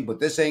know what I mean? But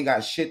this ain't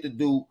got shit to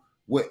do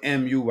with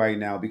MU right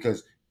now,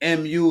 because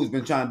MU has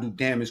been trying to do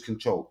damage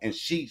control, and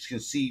she can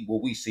see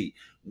what we see.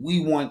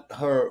 We want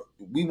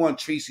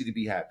Treecey to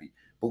be happy,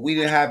 but we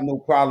didn't have no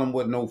problem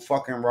with no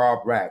fucking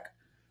Rob Rack.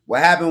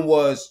 What happened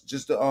was,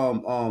 just to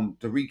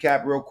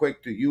recap real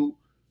quick to you,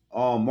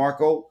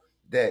 Marco,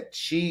 that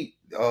Treecey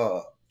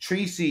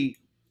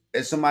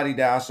is somebody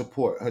that I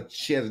support.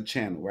 She has a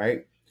channel,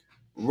 right?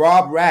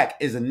 Rob Rack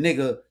is a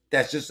nigga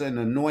that's just an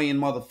annoying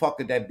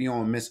motherfucker that be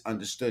on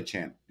Misunderstood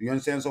channel. You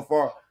understand so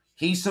far?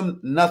 He's some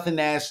nothing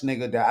ass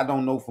nigga that I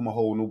don't know from a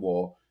hole in the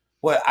wall,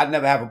 but I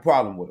never have a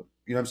problem with him.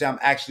 You know what I'm saying? I'm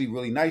actually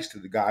really nice to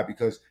the guy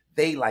because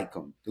they like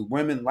him. The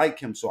women like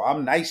him, so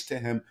I'm nice to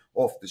him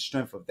off the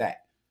strength of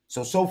that.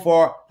 So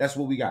far, that's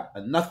what we got.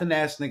 A nothing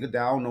ass nigga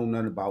that I don't know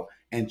nothing about,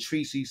 and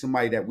Treecey,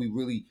 somebody that we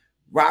really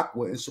rock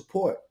with and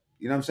support.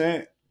 You know what I'm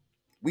saying?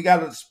 We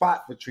got a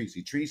spot for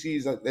Treecey. Treecey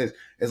is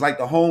like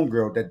the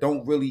homegirl that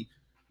don't really,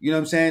 you know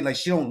what I'm saying? Like,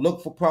 she don't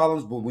look for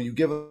problems, but when you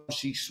give her,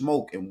 she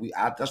smoke, and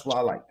that's what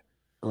I like.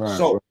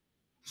 Right.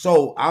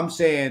 So I'm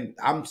seeing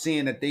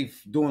that they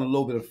doing a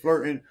little bit of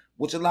flirting,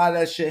 which a lot of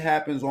that shit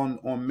happens on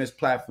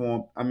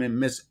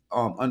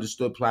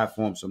Misunderstood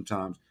platform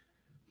sometimes.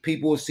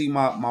 People will see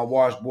my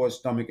washboard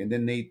stomach, and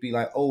then they be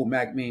like, "Oh,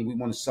 Mac Mean, we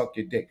want to suck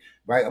your dick,"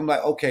 right? I'm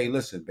like, okay,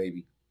 listen,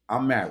 baby,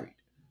 I'm married,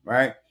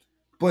 right?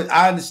 But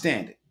I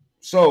understand it.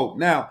 So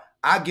now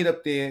I get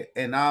up there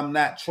and I'm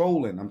not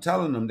trolling. I'm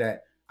telling them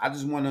that I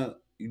just want to,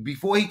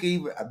 before I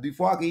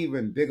can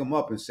even big him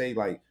up and say,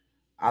 like,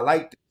 I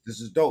like this. This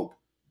is dope.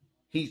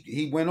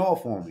 He went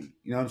off on me.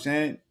 You know what I'm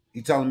saying?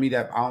 He telling me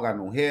that I don't got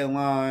no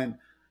hairline.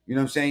 You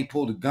know what I'm saying? He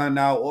pulled a gun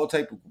out, all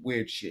type of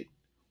weird shit.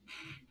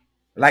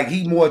 Like,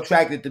 he more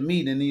attracted to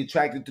me than he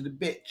attracted to the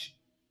bitch.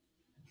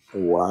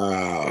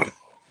 Wow.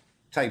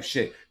 Type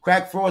shit.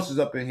 Crack Frost is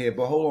up in here,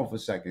 but hold on for a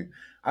second.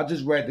 I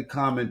just read the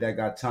comment that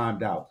got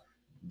timed out.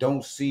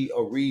 Don't see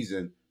a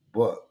reason,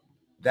 but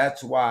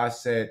that's why I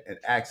said an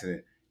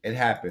accident. It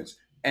happens.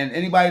 And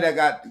anybody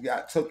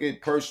that took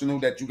it personal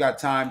that you got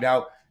timed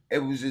out, it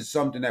was just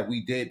something that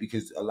we did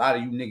because a lot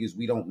of you niggas,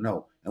 we don't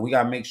know. And we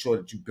got to make sure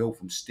that you built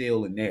from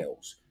steel and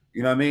nails.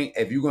 You know what I mean?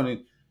 If you're going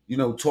to,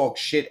 talk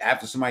shit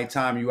after somebody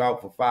time you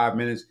out for 5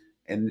 minutes,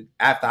 and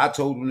after I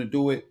told them to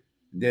do it,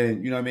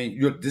 then, you know what I mean?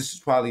 This is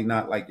probably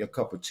not like your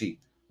cup of tea.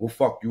 We'll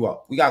fuck you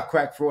up. We got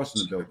Crack Frost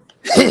in the building.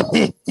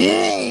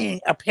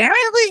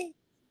 Apparently.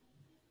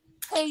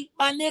 Hey,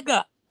 my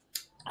nigga.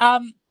 I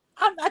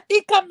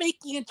think I'm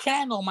making a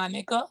channel, my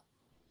nigga.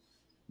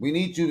 We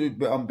need you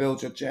to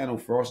build your channel,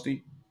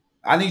 Frosty.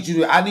 I need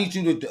you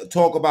to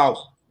talk about.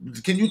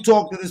 Can you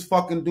talk to this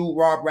fucking dude,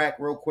 Rob Rack,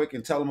 real quick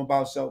and tell him about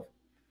himself?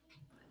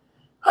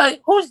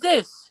 Hey, who's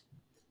this?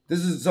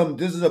 This is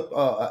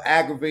another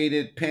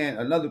aggravated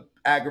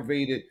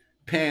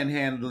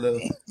panhandler.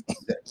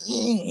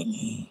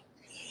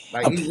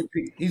 Like,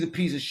 he's a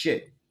piece of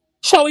shit.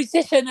 So is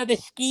this another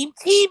scheme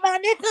team, my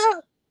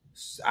nigga?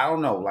 I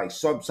don't know, like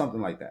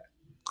something like that.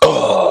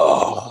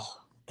 Oh.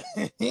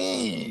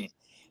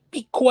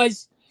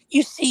 Because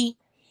you see,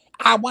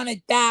 I wanna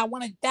die.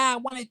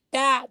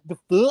 The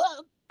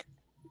fuck?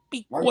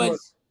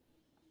 Because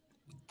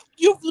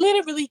you've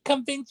literally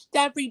convinced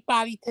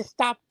everybody to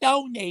stop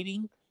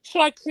donating. So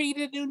I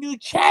created a new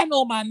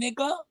channel, my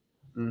nigga.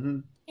 Mm-hmm.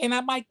 And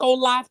I might go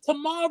live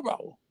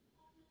tomorrow.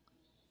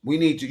 We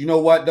need to. You know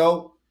what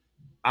though?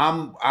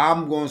 I'm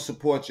going to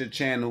support your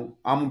channel.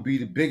 I'm going to be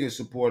the biggest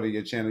supporter of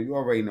your channel. You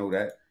already know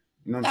that.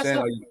 You know what I'm saying?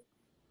 Like,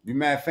 you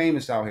mad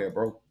famous out here,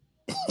 bro.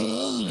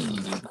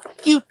 Do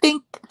you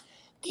think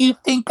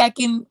I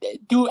can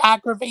do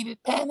aggravated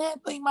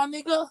panhandling, my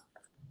nigga?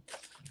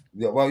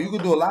 Yeah, well, you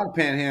can do a lot of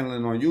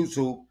panhandling on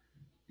YouTube.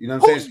 You know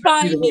what I'm Who's saying?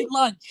 buying me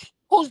lunch?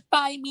 Who's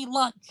buying me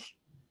lunch?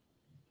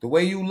 The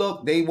way you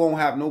look, they won't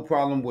have no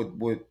problem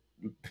with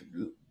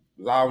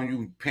allowing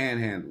you to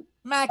panhandle.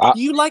 Mac,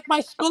 you like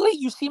my Scully?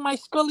 You see my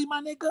Scully,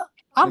 my nigga?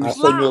 I'm I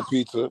send you a fly.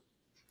 pizza.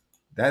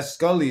 That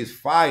Scully is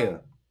fire.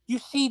 You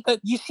see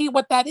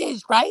what that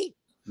is, right?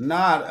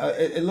 Nah,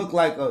 it looked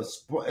like a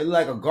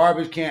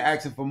garbage can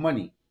asking for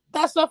money.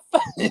 That's a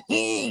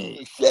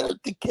shout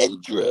out to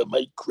Kendra,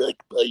 my crack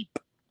pipe.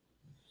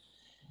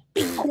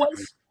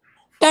 Because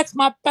that's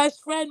my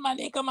best friend, my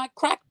nigga, my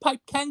crack pipe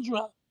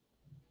Kendra.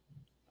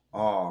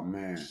 Oh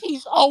man.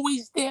 She's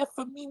always there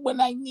for me when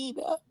I need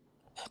her.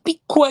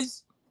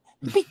 Because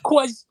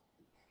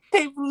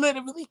they've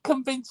literally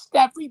convinced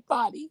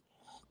everybody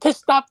to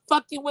stop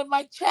fucking with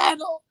my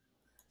channel.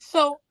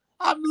 So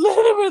I'm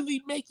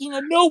literally making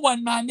a new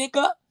one, my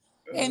nigga.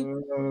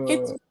 And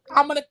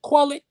I'm gonna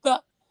call it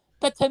the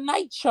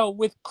Tonight Show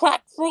with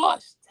Crack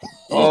Frost.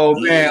 Oh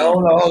man,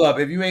 hold up.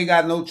 If you ain't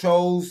got no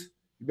trolls,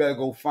 you better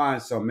go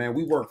find some, man.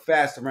 We work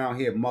fast around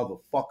here,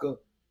 motherfucker.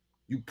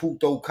 You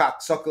puto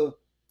cocksucker.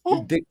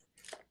 You dick.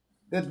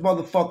 That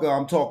motherfucker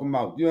I'm talking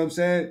about. You know what I'm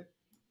saying?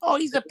 Oh,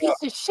 he's a piece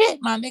of shit,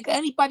 my nigga.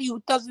 Anybody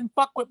who doesn't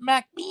fuck with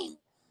Mac Bean,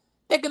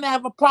 they're gonna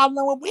have a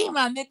problem with me,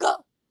 my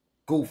nigga.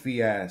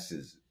 Goofy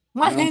asses.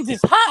 My hands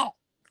is hot.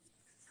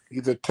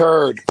 He's a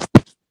turd.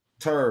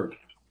 Turd.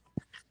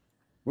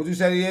 What you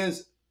say he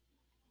is?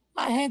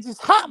 My hands is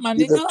hot, my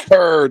He's nigga. a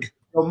turd.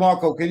 Yo,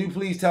 Marco, can you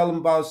please tell him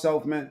about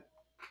himself, man?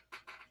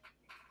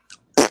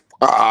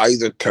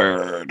 He's a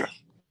turd.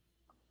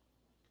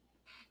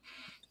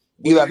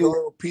 He's like a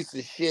little piece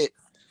of shit.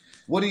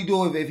 What do you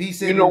do if he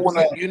said? You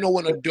know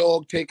when a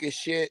dog take a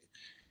shit,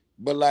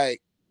 but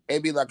like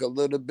maybe like a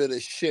little bit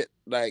of shit,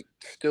 like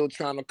still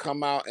trying to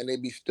come out, and they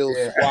be still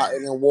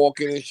squatting and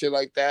walking and shit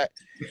like that.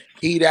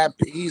 He's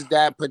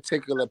that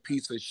particular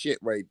piece of shit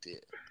right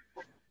there.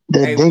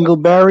 The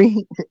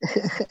dingleberry.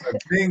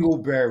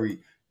 Dingleberry.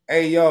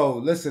 Hey, yo,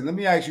 listen. Let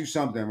me ask you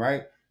something,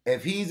 right?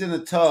 If he's in a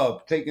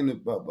tub taking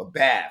a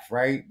bath,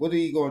 right? What are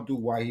you gonna do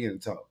while he in the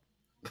tub?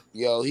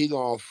 Yo, he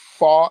gonna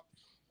fart,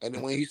 and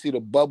then when he see the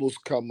bubbles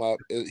come up,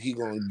 he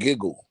gonna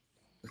giggle.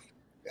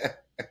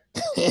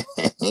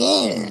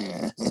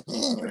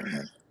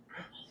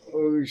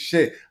 Oh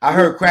shit! I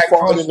heard Crack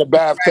fart in the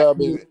bathtub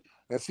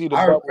and see the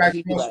bubbles.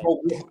 He be like,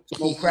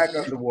 smoke crack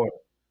underwater.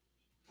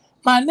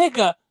 My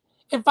nigga,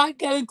 if I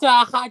get into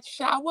a hot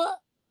shower,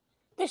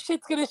 this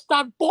shit's gonna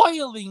start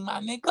boiling, my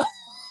nigga.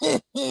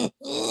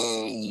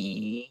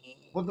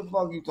 What the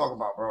fuck are you talking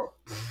about, bro?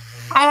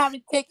 I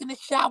haven't taken a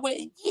shower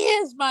in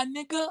years, my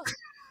nigga.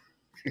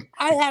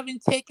 I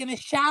haven't taken a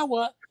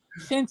shower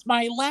since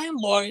my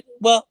landlord,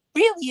 well,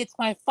 really it's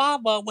my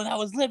father when I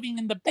was living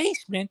in the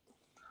basement.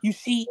 You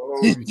see,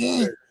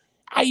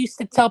 I used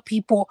to tell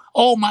people,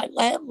 oh, my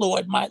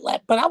landlord,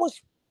 but I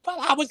was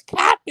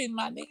capping,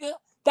 my nigga.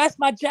 That's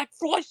my Jack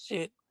Frost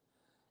shit.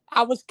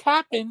 I was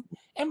capping,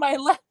 and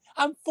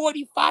I'm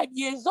 45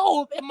 years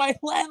old, and my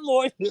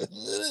landlord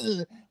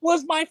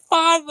was my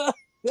father.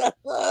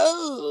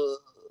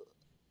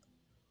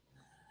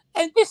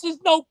 And this is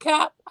no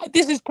cap.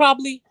 This is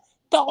probably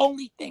the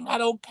only thing I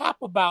don't cap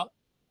about,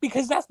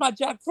 because that's my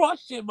Jack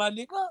Frost shit, my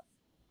nigga.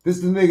 This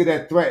is the nigga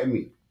that threatened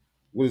me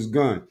with his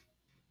gun.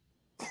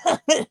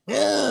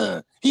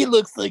 He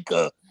looks like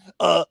a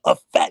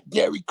fat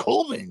Gary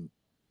Coleman.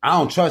 I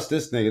don't trust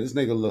this nigga. This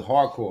nigga look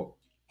hardcore.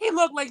 He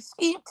looked like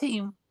Scheme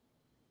Team.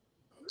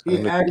 He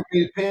an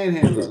aggravated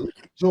panhandler.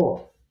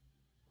 Sure.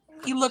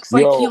 He looks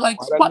like he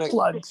likes butt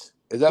plugs.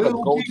 Is that a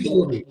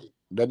goatee?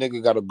 That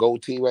nigga got a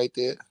goatee right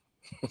there.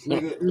 This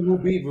nigga who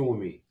beefing with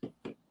me.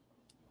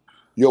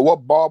 Yo,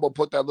 what barber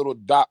put that little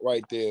dot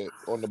right there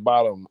on the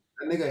bottom?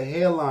 That nigga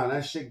hairline,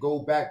 that shit go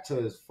back to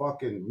his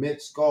fucking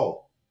mid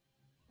skull.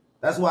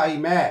 That's why he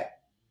mad.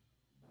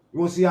 You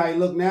want to see how he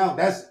look now?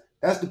 That's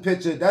the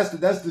picture. That's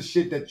the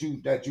shit that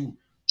you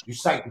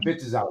psych the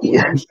bitches out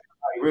with.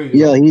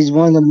 Yo, he's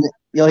one of them.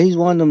 Yo, he's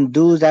one of them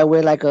dudes that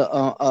wear like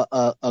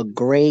a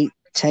gray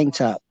tank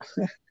top.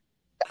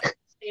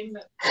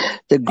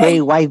 The gray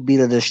wife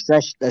beater, the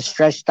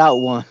stretched out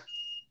one.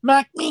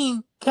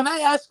 Macmean, can I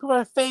ask for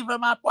a favor,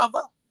 my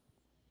brother?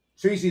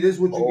 Treecey, this is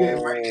what you get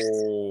right.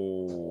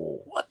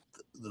 What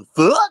the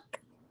fuck?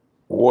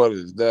 What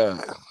is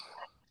that?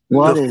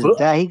 What is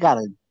that?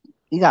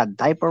 He got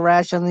diaper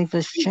rash underneath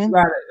his chin.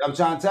 I'm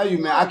trying to tell you,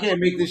 man. I can't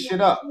make this shit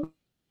up.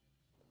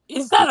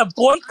 Is that a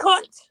boy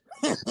cunt?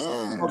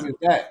 What is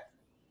that?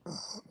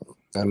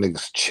 That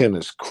nigga's chin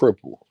is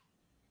crippled.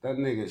 That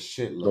nigga's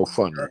shit look so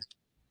funny.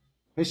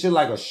 His shit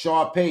like a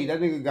Sharpay. That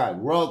nigga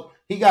got rug.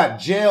 He got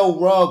gel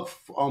rug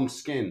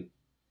skin.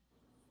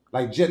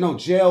 Like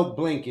gel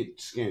blanket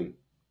skin.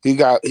 He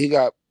got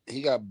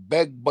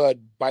bed bud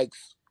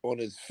bites on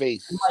his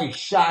face. Somebody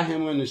shot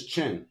him in his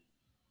chin.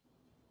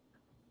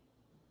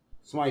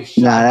 Somebody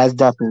shot. Nah, that's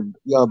definitely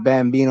yo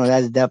Bambino.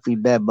 That's definitely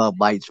bad butt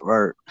bites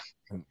word.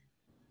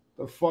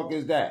 The fuck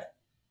is that?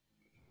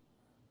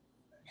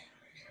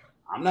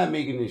 I'm not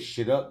making this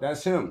shit up.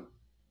 That's him.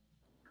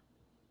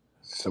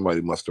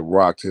 Somebody must have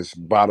rocked his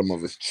bottom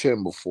of his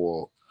chin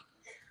before.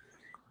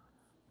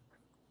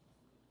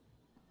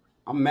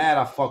 I'm mad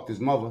I fucked his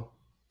mother.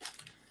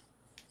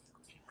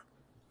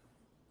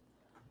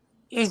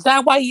 Is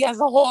that why he has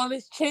a hole on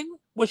his chin?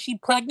 Was she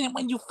pregnant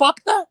when you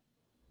fucked her?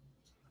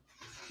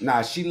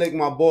 Nah, she licked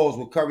my balls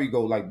with curry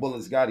gold like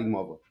Bullet Scotty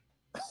mother.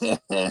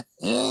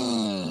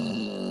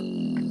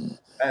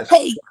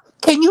 Hey,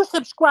 can you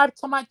subscribe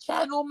to my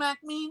channel,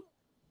 MacMean?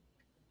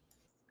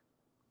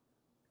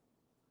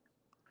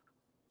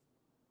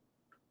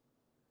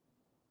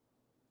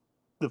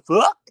 The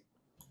fuck?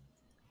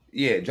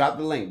 Yeah, drop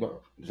the link,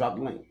 bro. Drop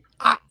the link.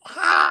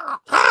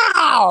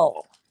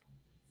 How?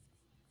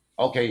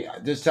 Okay,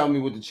 just tell me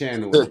what the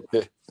channel is.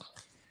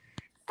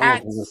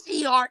 At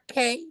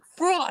CRK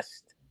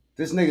Frost.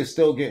 This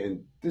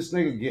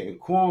nigga getting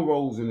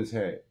cornrows in his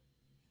head.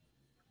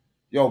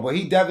 Yo, but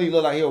he definitely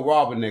look like he'll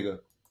rob a nigga.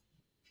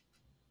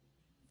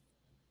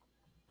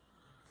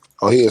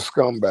 Oh, he a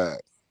scumbag.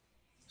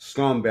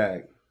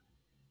 Scumbag.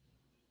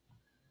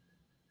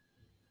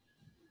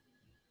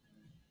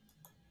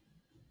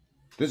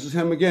 This is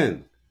him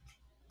again.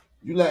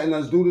 You letting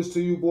us do this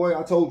to you, boy?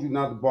 I told you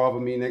not to bother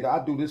me, nigga.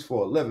 I do this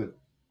for a living.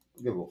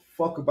 I give a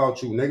fuck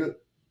about you, nigga.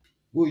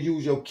 We'll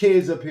use your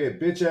kids up here,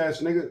 bitch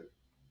ass nigga.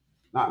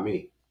 Not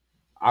me.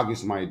 I'll get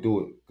somebody to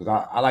do it.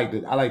 Because I like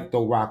to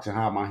throw rocks and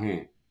hide my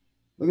hand.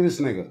 Look at this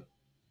nigga.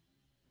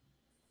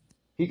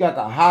 He got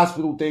the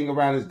hospital thing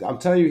around his. I'm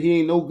telling you, he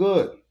ain't no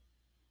good.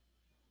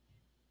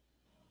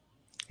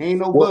 He ain't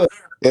no good.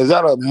 Is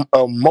that a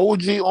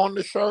emoji on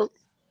the shirt?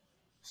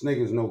 This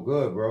nigga's no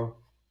good, bro.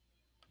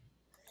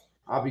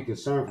 I'll be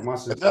concerned for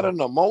myself. Is that an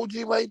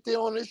emoji right there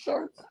on his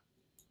shirt?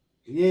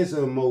 He is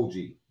an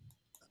emoji.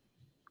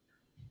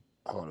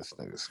 Oh, this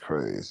nigga's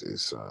crazy,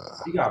 son.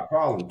 He got a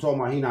problem.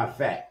 Talking about he not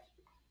fat.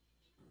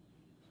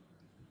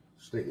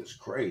 This nigga's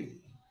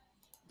crazy.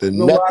 The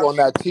neck on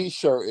that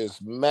t-shirt is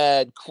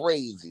mad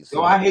crazy.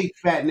 Yo, I hate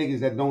fat niggas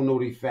that don't know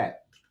they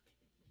fat.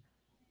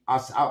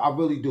 I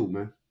really do,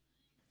 man.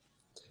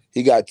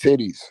 He got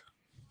titties.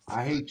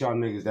 I hate y'all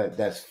niggas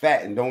that's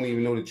fat and don't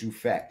even know that you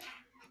fat.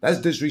 That's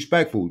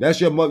disrespectful.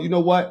 That's your mother. You know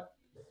what?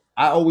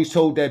 I always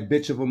told that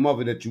bitch of a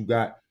mother that you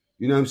got,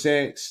 you know what I'm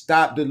saying?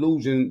 Stop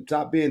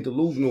being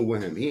delusional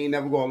with him. He ain't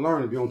never gonna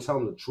learn if you don't tell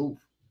him the truth.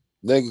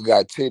 Nigga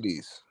got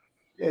titties.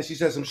 Yeah, she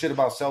said some shit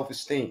about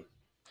self-esteem.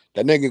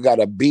 That nigga got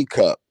a B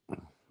cup.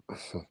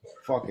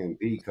 Fucking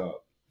B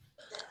cup.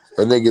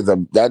 That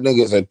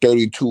nigga's a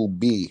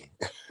 32B.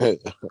 That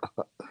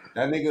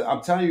nigga,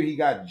 I'm telling you, he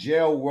got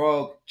gel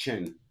rug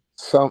chin.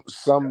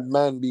 Some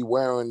men be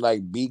wearing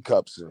like B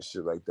cups and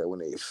shit like that when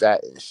they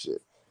fat and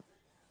shit.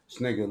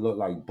 This nigga look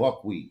like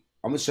buckwheat.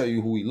 I'm gonna show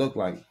you who he look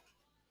like.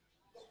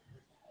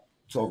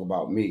 Talk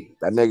about me.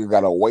 That nigga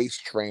got a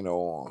waist trainer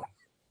on.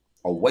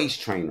 A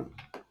waist trainer.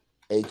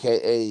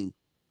 AKA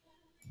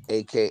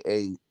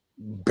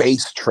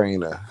base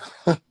trainer.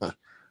 I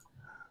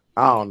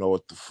don't know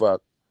what the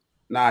fuck.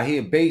 Nah, he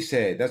a base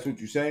head. That's what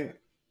you saying?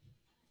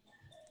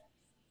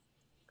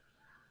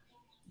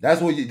 That's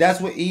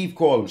what Eve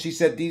called him. She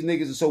said these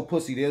niggas are so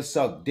pussy, they'll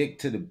suck dick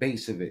to the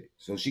base of it.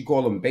 So she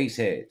called them base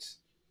heads.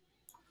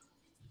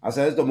 I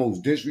said, that's the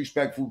most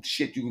disrespectful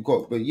shit you can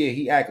call. But yeah,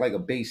 he act like a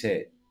base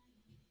head.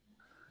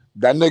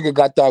 That nigga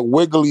got that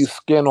wiggly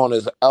skin on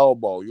his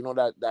elbow. You know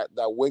that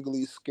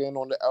wiggly skin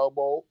on the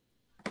elbow?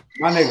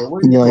 My nigga,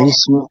 what he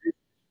smell.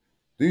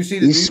 Do you see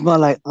He smell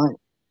like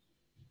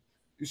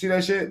you see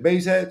that shit?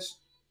 Base heads?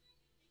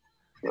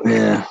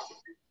 Yeah.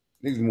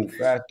 Niggas move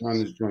fast around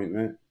this joint,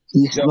 man.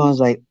 He smells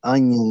like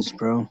onions,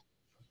 bro.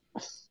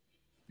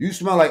 You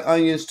smell like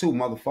onions too,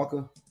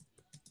 motherfucker.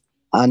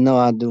 I know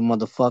I do,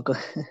 motherfucker.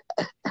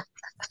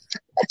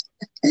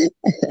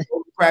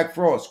 Crack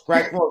Frost.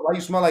 Why you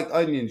smell like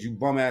onions, you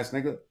bum ass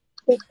nigga?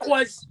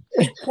 Because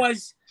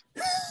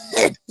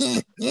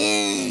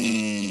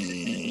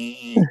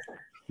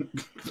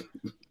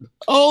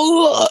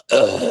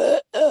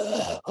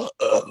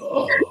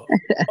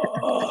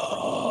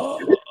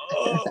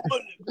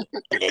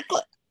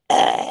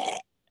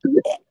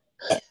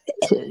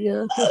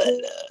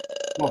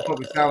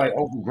Motherfucker sound like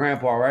Uncle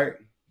Grandpa, right?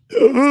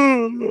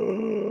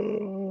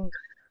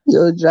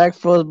 Yo, Jack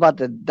Frost about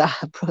to die,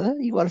 bro.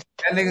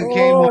 That nigga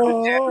came on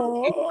the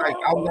channel. He was like,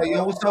 I was like,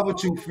 yo, what's up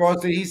with you,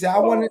 Frosty? He said, I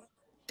want to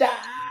die.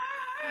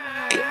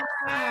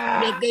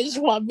 Niggas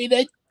want me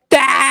to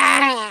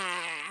die.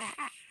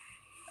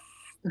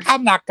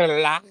 I'm not gonna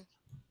lie.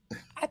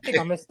 I think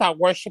I'm gonna start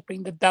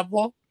worshiping the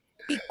devil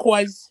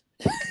because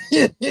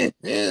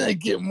I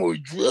get more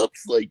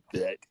drops like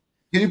that.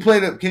 Can you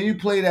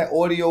play that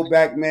audio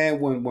back, man,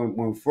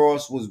 when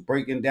Frost was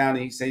breaking down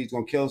and he said he's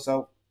gonna kill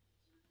himself?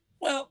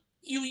 Well,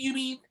 you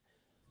mean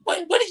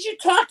what is you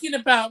talking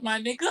about,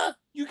 my nigga?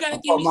 You gotta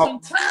give me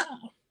some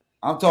time.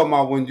 I'm talking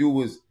about when you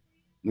was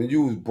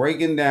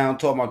breaking down,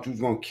 talking about you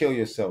was gonna kill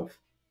yourself.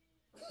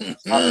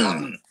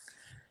 That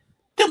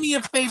Do me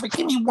a favor.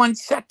 Give me 1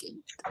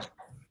 second.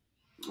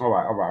 All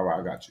right.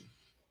 I got you.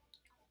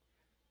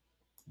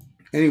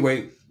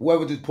 Anyway,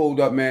 whoever just pulled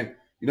up, man,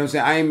 you know what I'm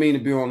saying? I ain't mean to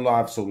be on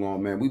live so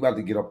long, man. We about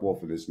to get up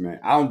off of this, man.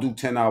 I don't do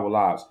 10-hour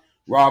lives.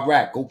 Rob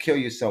Rack, go kill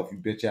yourself, you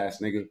bitch ass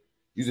nigga.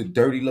 You's a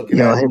dirty looking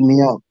ass. Hit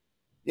me up.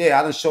 Yeah,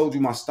 I done showed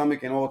you my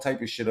stomach and all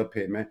type of shit up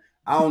here, man.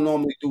 I don't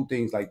normally do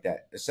things like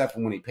that, except for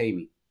when they pay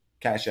me.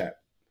 Cash App.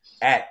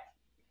 At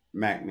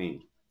Mac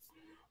Mean.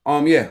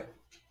 Yeah.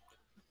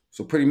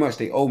 So pretty much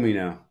they owe me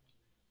now.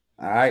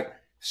 All right.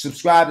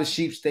 Subscribe to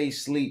Sheep Stay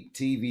Sleep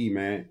TV,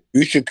 man.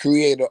 You should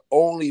create an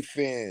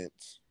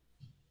OnlyFans.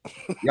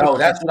 Yo,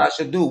 that's what I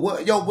should do.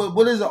 What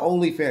is an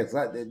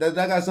OnlyFans? Does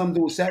that got something to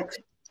do with sex?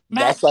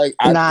 That's like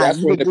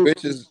that's when the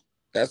bitches.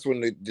 That's when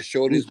the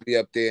shorties be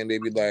up there and they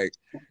be like,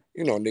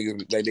 you know,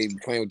 niggas like they be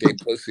playing with their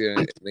pussy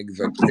and niggas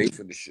like pay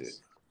for the shit.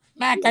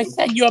 Mac, I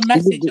sent you a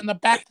message in the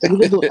back. You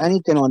can do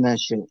anything on that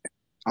shit.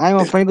 I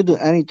ain't afraid. You can do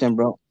anything,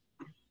 bro.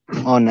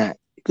 On that,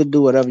 you could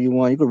do whatever you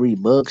want. You could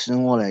read books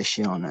and all that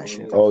shit on that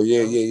shit. Oh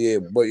yeah.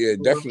 But yeah,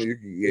 definitely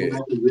you can.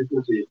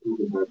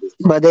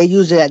 But they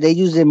use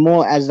it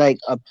more as like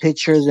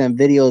pictures and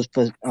videos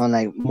on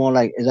like more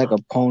like it's like a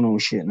porno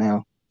shit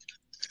now.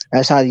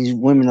 That's how these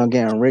women are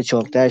getting rich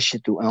off that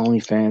shit through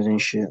OnlyFans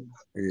and shit.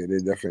 Yeah, they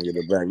definitely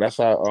get it back. That's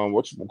how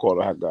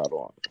whatchamacallit I got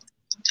on.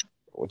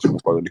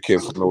 Whatchamacallit, the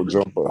kid from No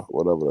Jumper,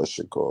 whatever that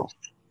shit called.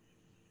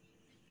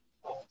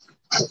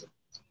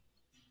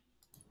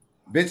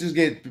 Bitches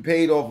get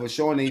paid off of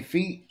showing their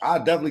feet. I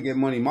definitely get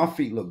money. My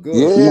feet look good.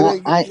 Yeah,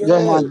 my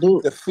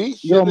dude. The feet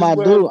shit yo, my is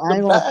dude. I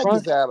ain't gonna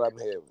front.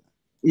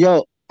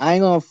 Yo, I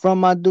ain't gonna front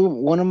my dude.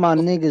 One of my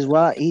niggas,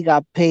 right? He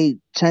got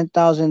paid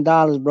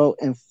 $10,000, bro,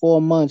 in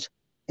 4 months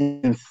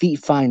in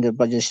Feet Finder,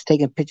 but just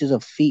taking pictures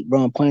of feet,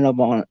 bro, and putting it up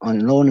on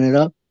loading it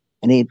up,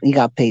 and he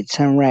got paid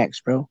 10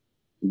 racks, bro.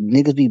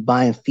 Niggas be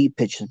buying feet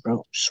pictures,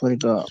 bro. Swear to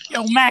God.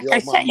 Yo, Mac, I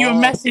sent you a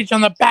message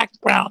on the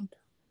background.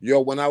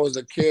 Yo, when I was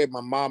a kid, my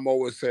mom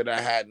always said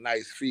I had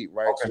nice feet,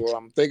 right? Okay. So what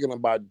I'm thinking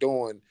about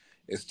doing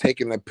is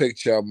taking a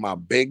picture of my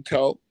big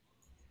toe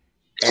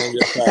and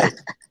just like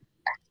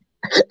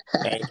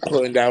and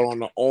putting that on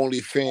the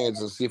OnlyFans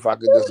and see if I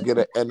could just get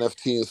an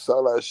NFT and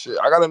sell that shit.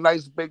 I got a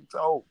nice big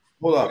toe.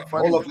 Hold up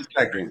a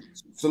second.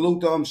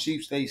 Salute to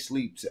Sheep Stay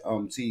Sleep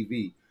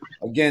TV.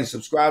 Again,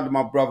 subscribe to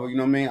my brother. You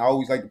know what I mean? I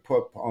always like to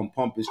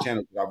pump his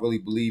channel because I really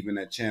believe in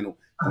that channel.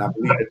 And I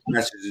believe that the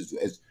message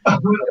is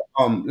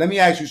let me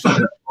ask you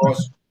something,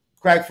 Frost.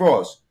 Crack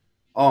Frost.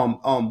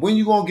 When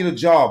you gonna get a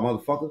job,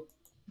 motherfucker?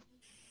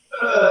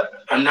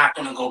 I'm not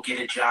gonna go get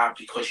a job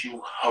because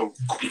you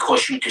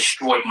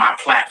destroyed my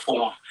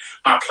platform.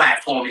 My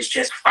platform is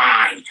just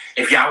fine.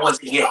 If y'all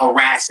wasn't here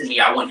harassing me,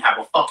 I wouldn't have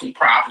a fucking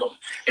problem.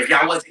 If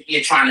y'all wasn't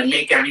here trying to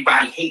make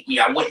everybody hate me,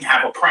 I wouldn't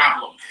have a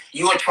problem.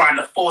 You are trying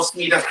to force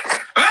me to.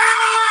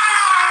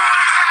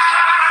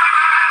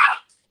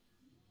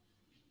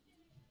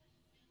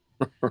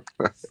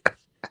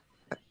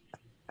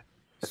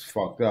 It's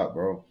fucked up,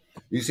 bro.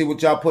 You see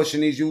what y'all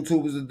pushing these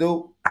YouTubers to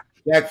do?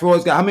 Jack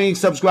Frost got how many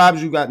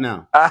subscribers you got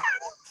now?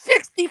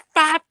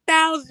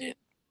 65,000.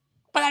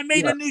 But I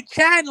made a new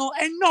channel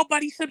and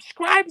nobody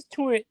subscribes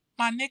to it,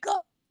 my nigga.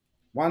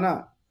 Why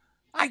not?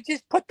 I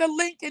just put the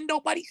link and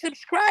nobody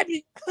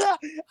subscribing.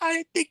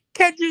 I think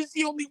Kendra's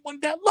the only one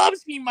that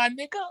loves me, my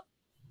nigga.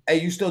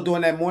 Hey, you still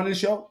doing that morning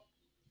show?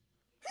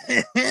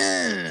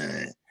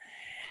 I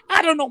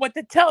don't know what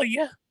to tell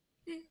you.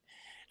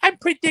 I'm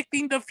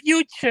predicting the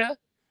future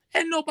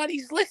and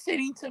nobody's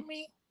listening to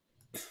me.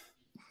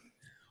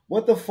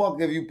 What the fuck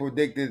have you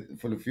predicted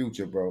for the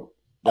future, bro?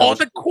 All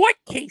the court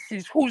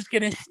cases. Who's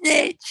gonna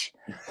snitch?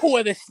 Who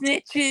are the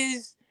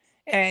snitches?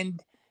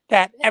 And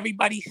that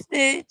everybody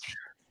snitched.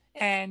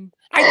 And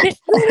I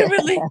just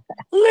literally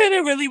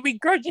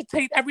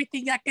regurgitate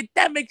everything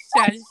academic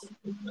says,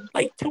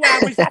 like 2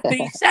 hours after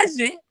he says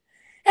it,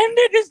 and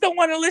niggas don't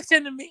want to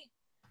listen to me.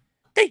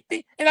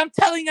 And I'm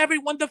telling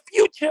everyone the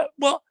future.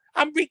 Well,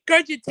 I'm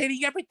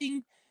regurgitating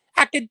everything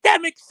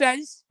academic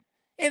says,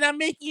 and I'm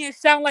making it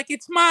sound like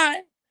it's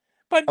mine.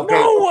 But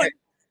no one.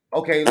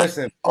 Okay,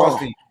 listen,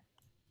 Frosty.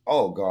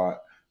 Oh God.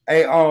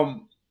 Hey,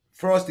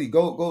 Frosty,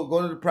 go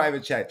to the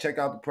private chat. Check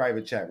out the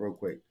private chat real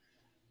quick.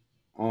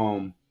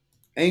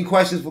 Any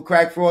questions for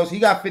Crack Frost? He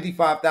got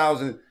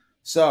 55,000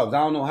 subs. I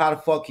don't know how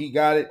the fuck he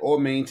got it or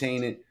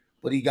maintain it,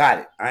 but he got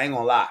it. I ain't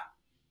gonna lie.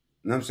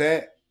 You know what I'm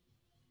saying?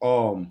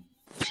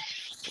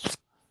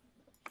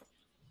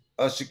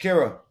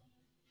 Shakira.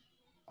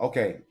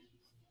 Okay.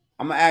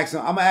 I'm gonna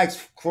ask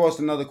Frost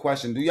another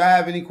question. Do y'all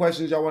have any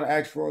questions y'all want to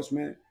ask Frost,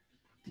 man?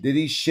 Did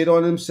he shit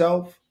on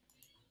himself?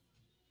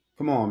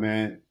 Come on,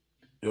 man.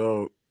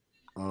 Yo,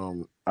 I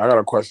got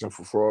a question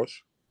for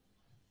Frost.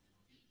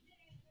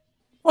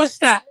 What's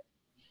that?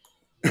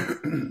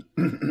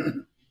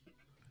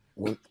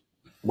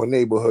 What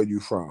neighborhood you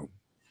from?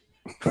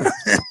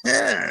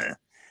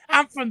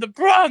 I'm from the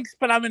Bronx,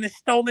 but I'm in a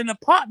stolen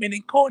apartment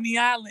in Coney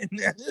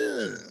Island.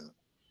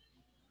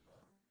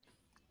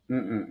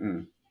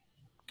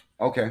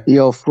 Okay.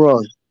 Yo,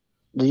 Frost,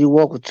 do you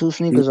walk with 2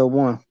 sneakers or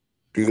 1?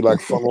 Do you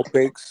like funnel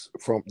cakes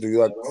from? Do you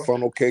like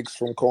funnel cakes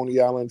from Coney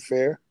Island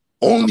Fair?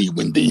 Only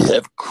when they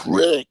have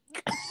crack.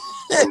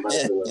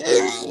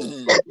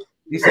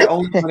 He said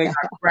only when they got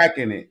crack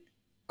in it.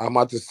 I'm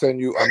about to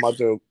send you. I'm about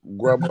to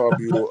Grubhub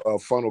you a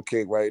funnel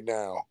cake right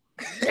now.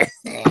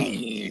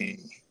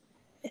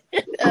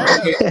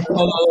 Okay,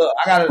 look,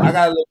 I got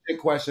a little big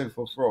question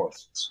for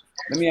Frost.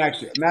 Let me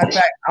ask you. Matter of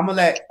fact, I'm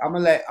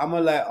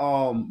gonna let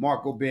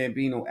Marco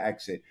Bambino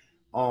ask it.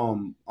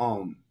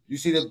 You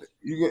see the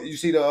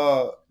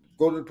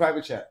go to the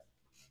private chat.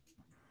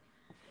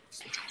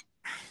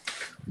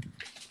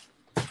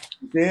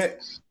 You see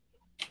it?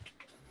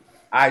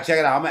 All right, check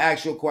it out. I'm gonna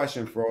ask you a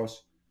question,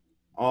 Frost.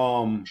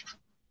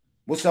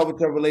 What's up with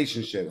your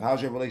relationship?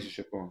 How's your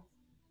relationship going?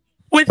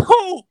 With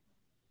who?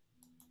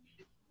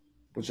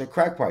 With your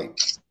crack pipe.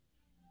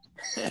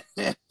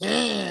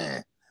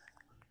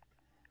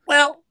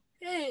 Well,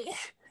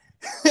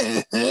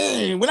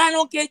 when I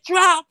don't get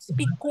drops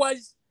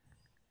because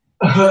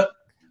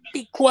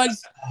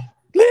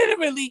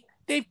literally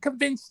they've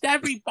convinced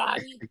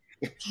everybody,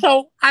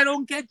 so I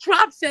don't get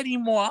drops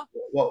anymore.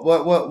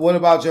 What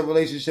about your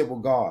relationship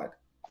with God?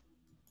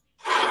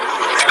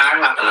 I'm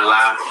not gonna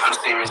lie, I'm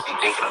seriously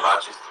thinking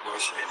about just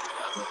worshiping the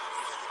devil.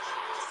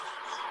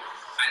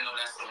 I know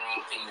that's the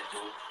wrong thing to do,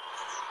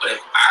 but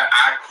if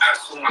I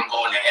assume I'm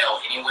going to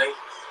hell anyway.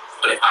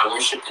 But if I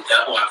worship the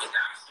devil, I could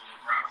die sooner,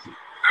 probably.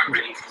 I'm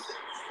really considering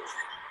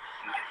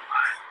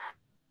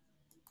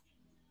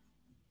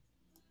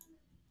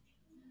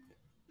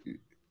it.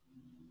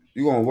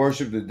 You gonna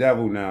worship the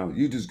devil now?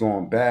 You just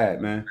going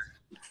bad, man.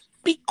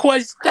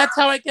 Because that's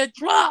how I get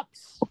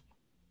drops.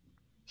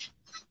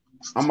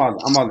 I'm about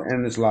to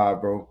end this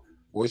live, bro.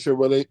 What's your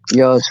relationship?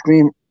 Yo,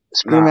 scream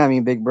at me,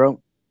 big bro.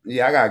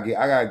 Yeah, I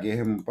gotta get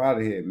him up out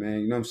of here,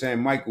 man. You know what I'm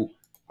saying, Michael?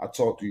 I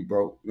talk to you,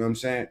 bro. You know what I'm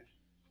saying?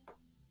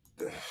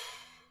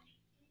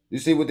 You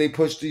see what they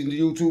push these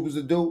YouTubers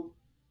to do?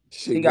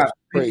 Shit He got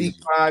crazy.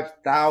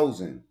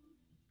 55,000.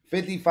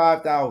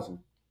 55,000.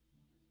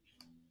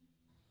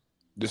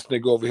 This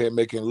nigga over here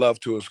making love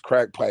to his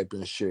crack pipe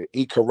and shit.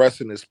 He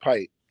caressing his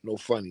pipe. No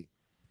funny.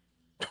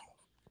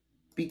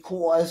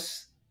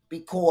 Because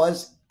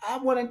I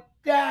wanna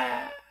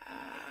die.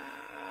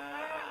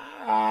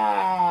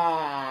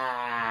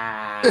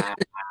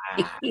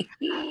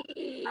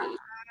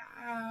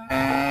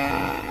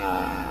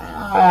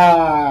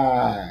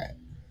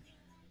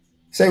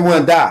 Say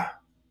one die.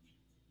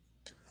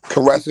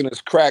 Caressing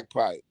his crack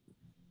pipe.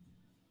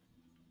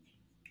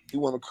 He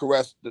want to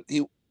caress the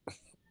he.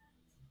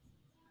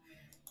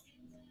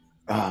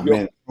 Oh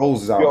man,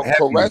 roses out. Yo,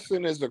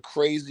 caressing is a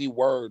crazy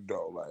word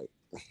though.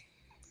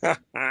 Like,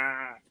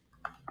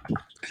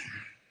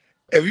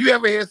 if you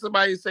ever hear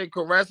somebody say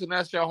caressing,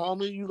 that's your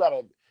homie. You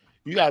gotta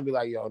be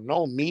like, yo,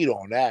 no meat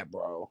on that,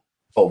 bro.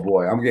 Oh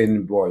boy, I'm getting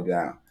the boy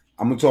down.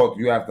 I'm gonna talk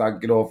to you after I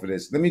get off of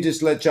this. Let me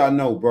just let y'all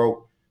know,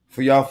 bro.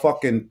 For y'all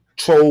fucking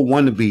troll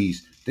wannabes,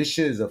 this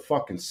shit is a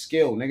fucking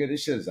skill, nigga.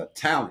 This shit is a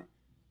talent.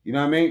 You know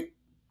what I mean?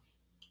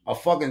 A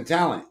fucking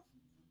talent.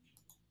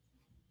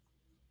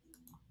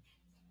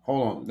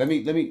 Hold on. Let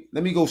me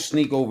go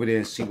sneak over there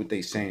and see what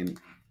they saying.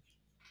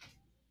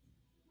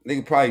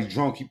 Nigga probably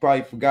drunk. He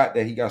probably forgot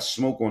that he got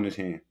smoke on his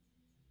hand.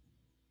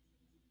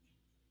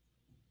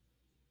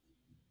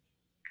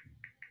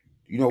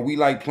 You know, we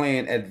like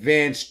playing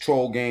advanced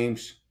troll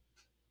games.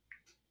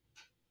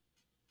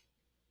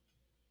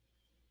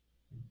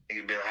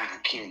 You be like, I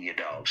can kill your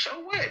dog. So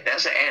what?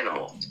 That's an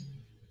animal.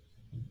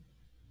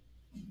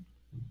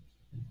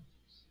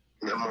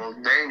 The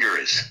most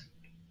dangerous.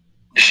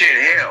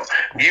 Shit, hell.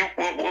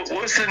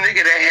 What's the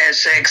nigga that had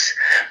sex?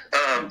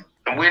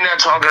 We're not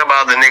talking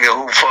about the nigga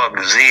who fucked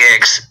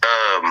ZX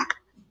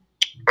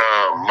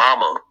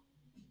mama.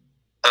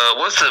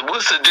 What's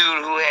the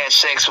dude who had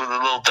sex with a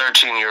little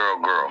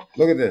 13-year-old girl?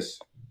 Look at this.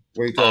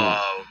 What are you talking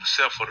about?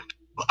 Except for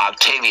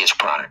Octavius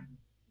Prime.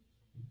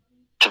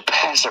 To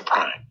Passer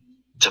Prime.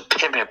 To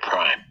Pimpin'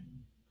 Prime.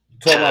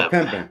 Talking about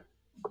pimping.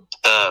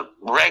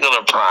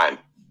 Regular Prime.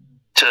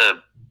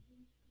 To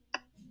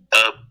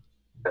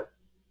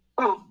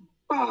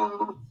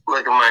look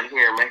at my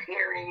hair. My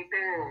hair ain't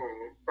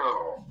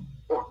done.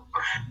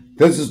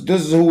 This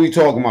is who we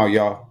talking about,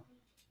 y'all.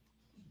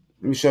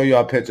 Let me show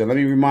y'all a picture. Let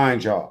me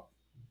remind y'all.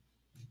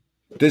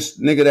 This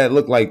nigga that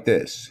look like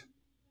this.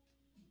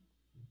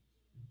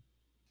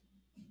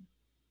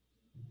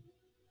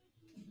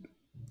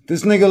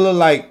 This nigga look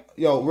like,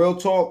 yo, real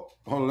talk.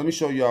 Hold on, let me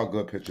show y'all a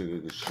good picture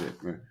of this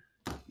shit, man.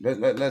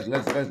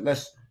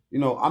 Let's you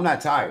know, I'm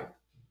not tired.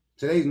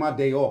 Today's my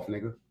day off,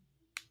 nigga.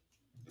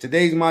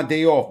 Today's my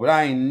day off, but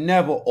I ain't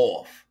never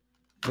off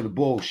for the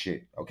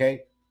bullshit,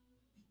 okay?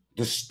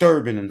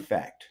 Disturbing, in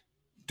fact.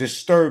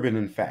 Disturbing,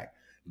 in fact.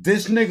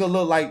 This nigga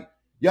look like,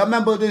 y'all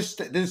remember this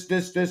sentence?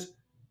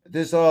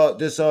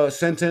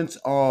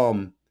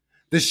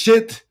 The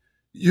shit,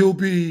 you'll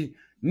be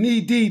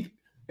knee deep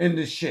in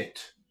the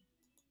shit.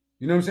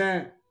 You know what I'm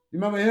saying? You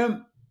remember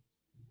him?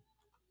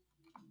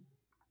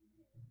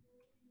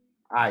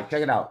 All right,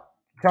 check it out.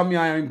 Tell me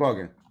I ain't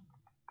bugging.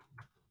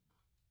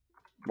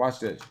 Watch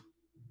this.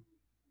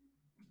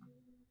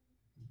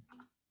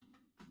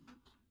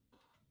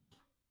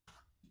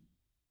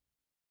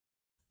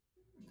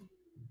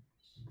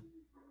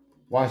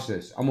 Watch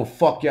this. I'm gonna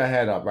fuck your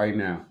head up right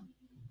now.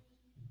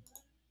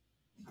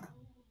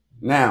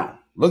 Now,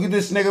 look at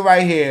this nigga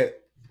right here.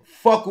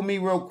 Fuck with me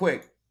real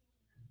quick.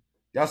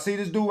 Y'all see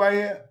this dude right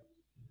here?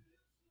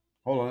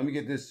 Hold on, let me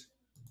get this.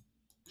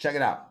 Check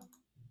it out.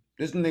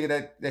 This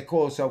nigga that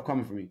called himself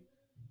coming for me.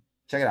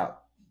 Check it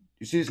out.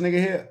 You see this nigga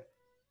here?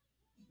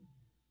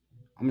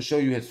 I'm gonna show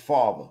you his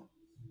father.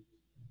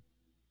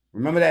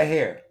 Remember that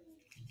hair?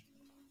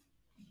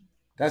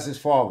 That's his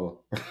father.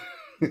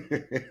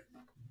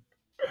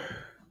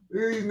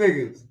 Look at these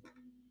niggas.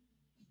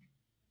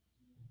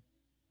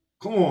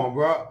 Come on,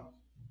 bro.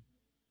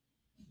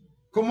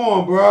 Come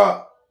on,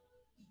 bro.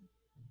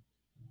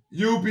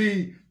 You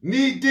be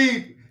knee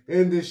deep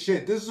in this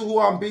shit. This is who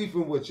I'm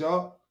beefing with,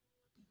 y'all.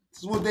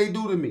 This is what they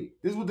do to me.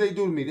 This is what they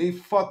do to me. They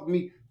fuck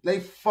me.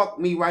 They fuck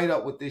me right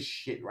up with this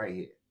shit right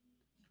here.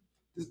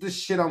 This is the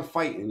shit I'm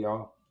fighting,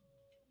 y'all.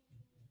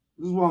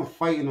 This is what I'm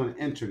fighting on the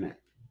internet.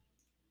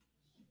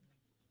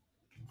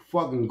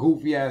 Fucking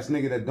goofy ass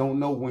nigga that don't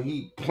know when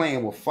he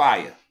playing with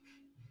fire.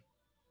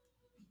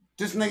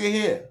 This nigga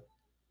here.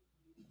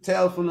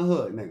 Tale from the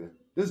hood, nigga.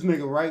 This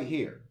nigga right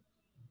here.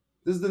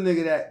 This is the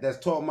nigga that's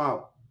talking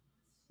about.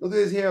 Look at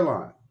his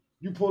hairline.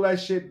 You pull that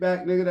shit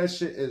back, nigga, that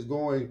shit is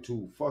going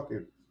to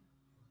fucking.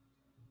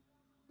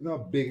 You know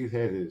how big his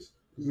head is.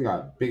 This nigga got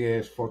a big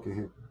ass fucking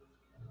head.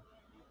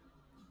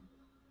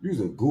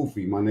 You's a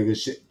goofy, my nigga.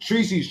 Shit.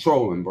 Treecey's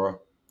trolling, bro.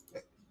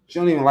 She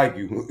don't even like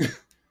you.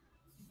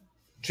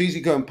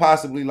 Treecey couldn't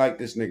possibly like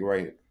this nigga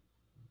right here.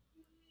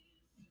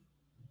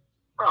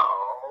 Oh.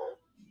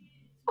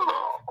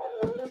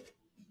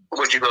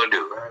 What you gonna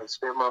do?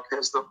 Spin my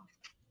pistol?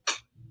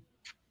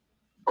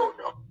 Oh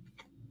no.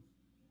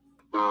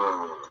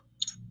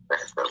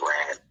 That's the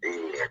last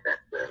thing.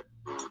 That's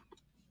the.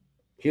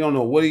 He don't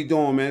know what he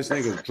doing, man. This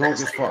nigga's drunk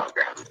as fuck.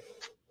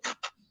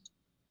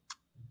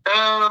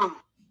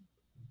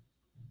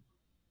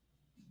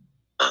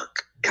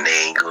 Look, and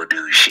they ain't gonna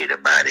do shit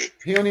about it.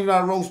 He don't even know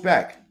how to roast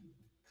back.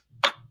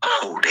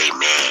 Oh, they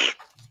mad.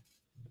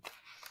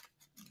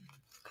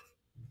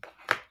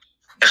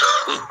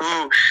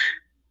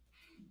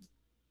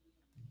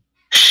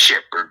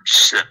 Shepherd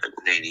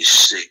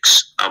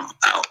 786. I'm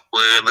out.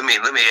 Well, let me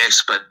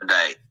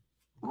expedite.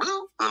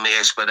 Well, let me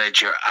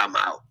expedite your I'm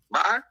out.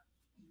 Bye.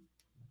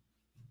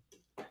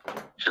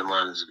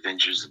 Shalana's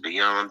Adventures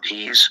Beyond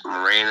Peace,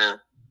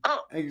 Morena.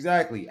 Oh.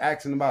 Exactly.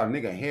 Asking about a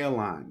nigga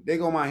hairline. They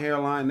go my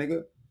hairline,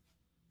 nigga.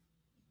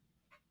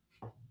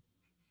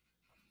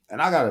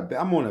 And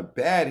I'm on a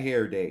bad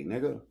hair day,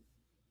 nigga.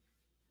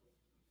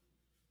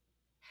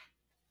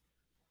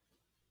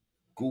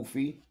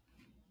 Goofy.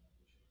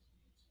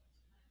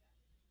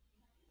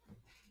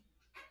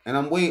 And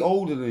I'm way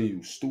older than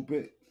you,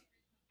 stupid.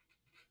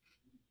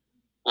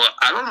 Well,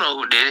 I don't know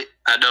who did it.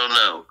 I don't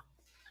know.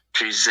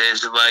 Treecey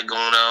says a lot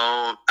going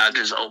on. I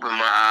just opened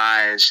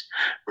my eyes.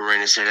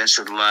 Miranda said that's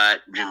a lot.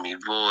 Jimmy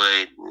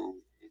Void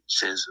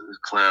says,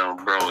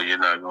 clown, bro, you're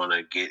not going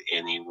to get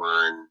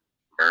anyone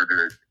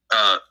murdered.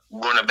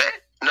 Want to bet?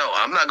 No,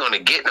 I'm not going to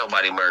get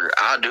nobody murdered.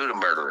 I'll do the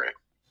murdering.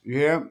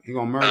 Yeah, he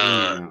going to murder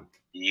me now.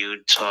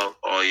 You talk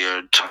all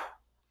your talk.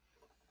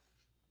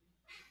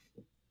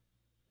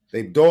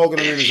 They dogging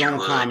him in his If you own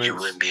would, comments. you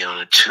wouldn't be on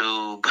a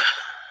tube.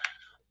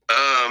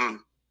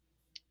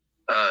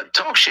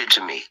 Talk shit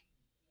to me.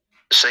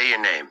 Say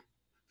your name.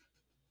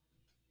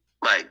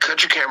 Like,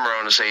 cut your camera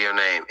on and say your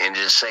name and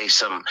just say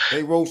something.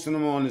 They roasting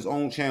him on his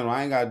own channel.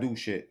 I ain't got to do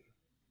shit.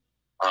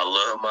 I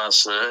love my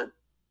son,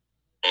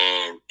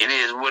 and it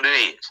is what it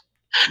is.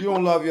 You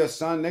don't love your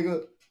son,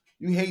 nigga.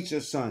 You hate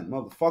your son,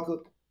 motherfucker.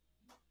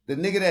 The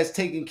nigga that's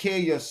taking care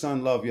of your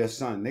son love your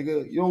son,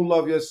 nigga. You don't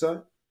love your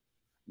son.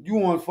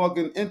 You on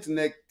fucking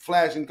internet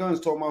flashing guns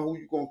talking about who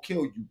you gonna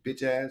kill, you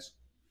bitch ass.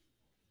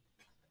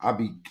 I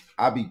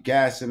be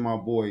gassing my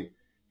boy.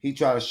 He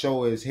try to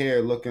show his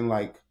hair looking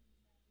like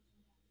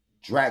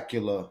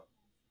Dracula.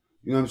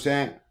 You know what I'm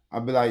saying? I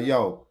be like,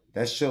 yo,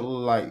 that shit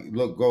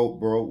look goat,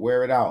 bro.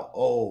 Wear it out.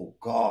 Oh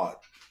God.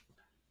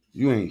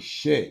 You ain't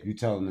shit. You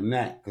telling him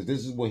that. Because this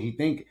is what he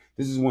think.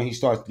 This is when he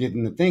starts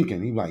getting to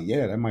thinking. He like,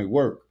 yeah, that might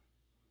work.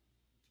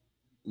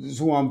 This is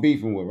who I'm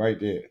beefing with right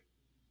there.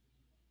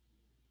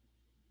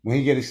 When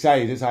he get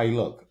excited, this is how he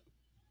look.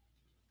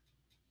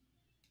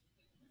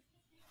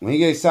 When he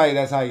get excited,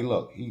 that's how he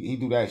look. He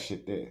do that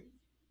shit there.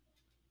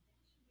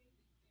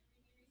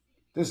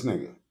 This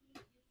nigga.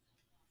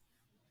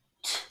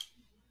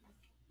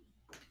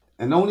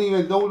 And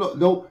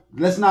don't,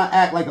 let's not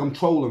act like I'm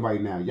trolling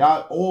right now.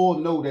 Y'all all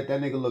know that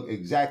nigga look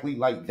exactly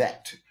like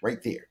that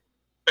right there.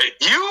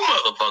 You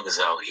motherfuckers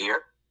out here.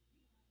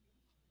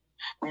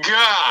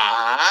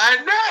 God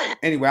damn.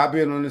 Anyway, I've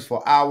been on this for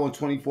an hour and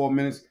 24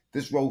 minutes.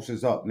 This roast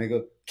is up,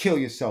 nigga. Kill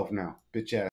yourself now, bitch ass.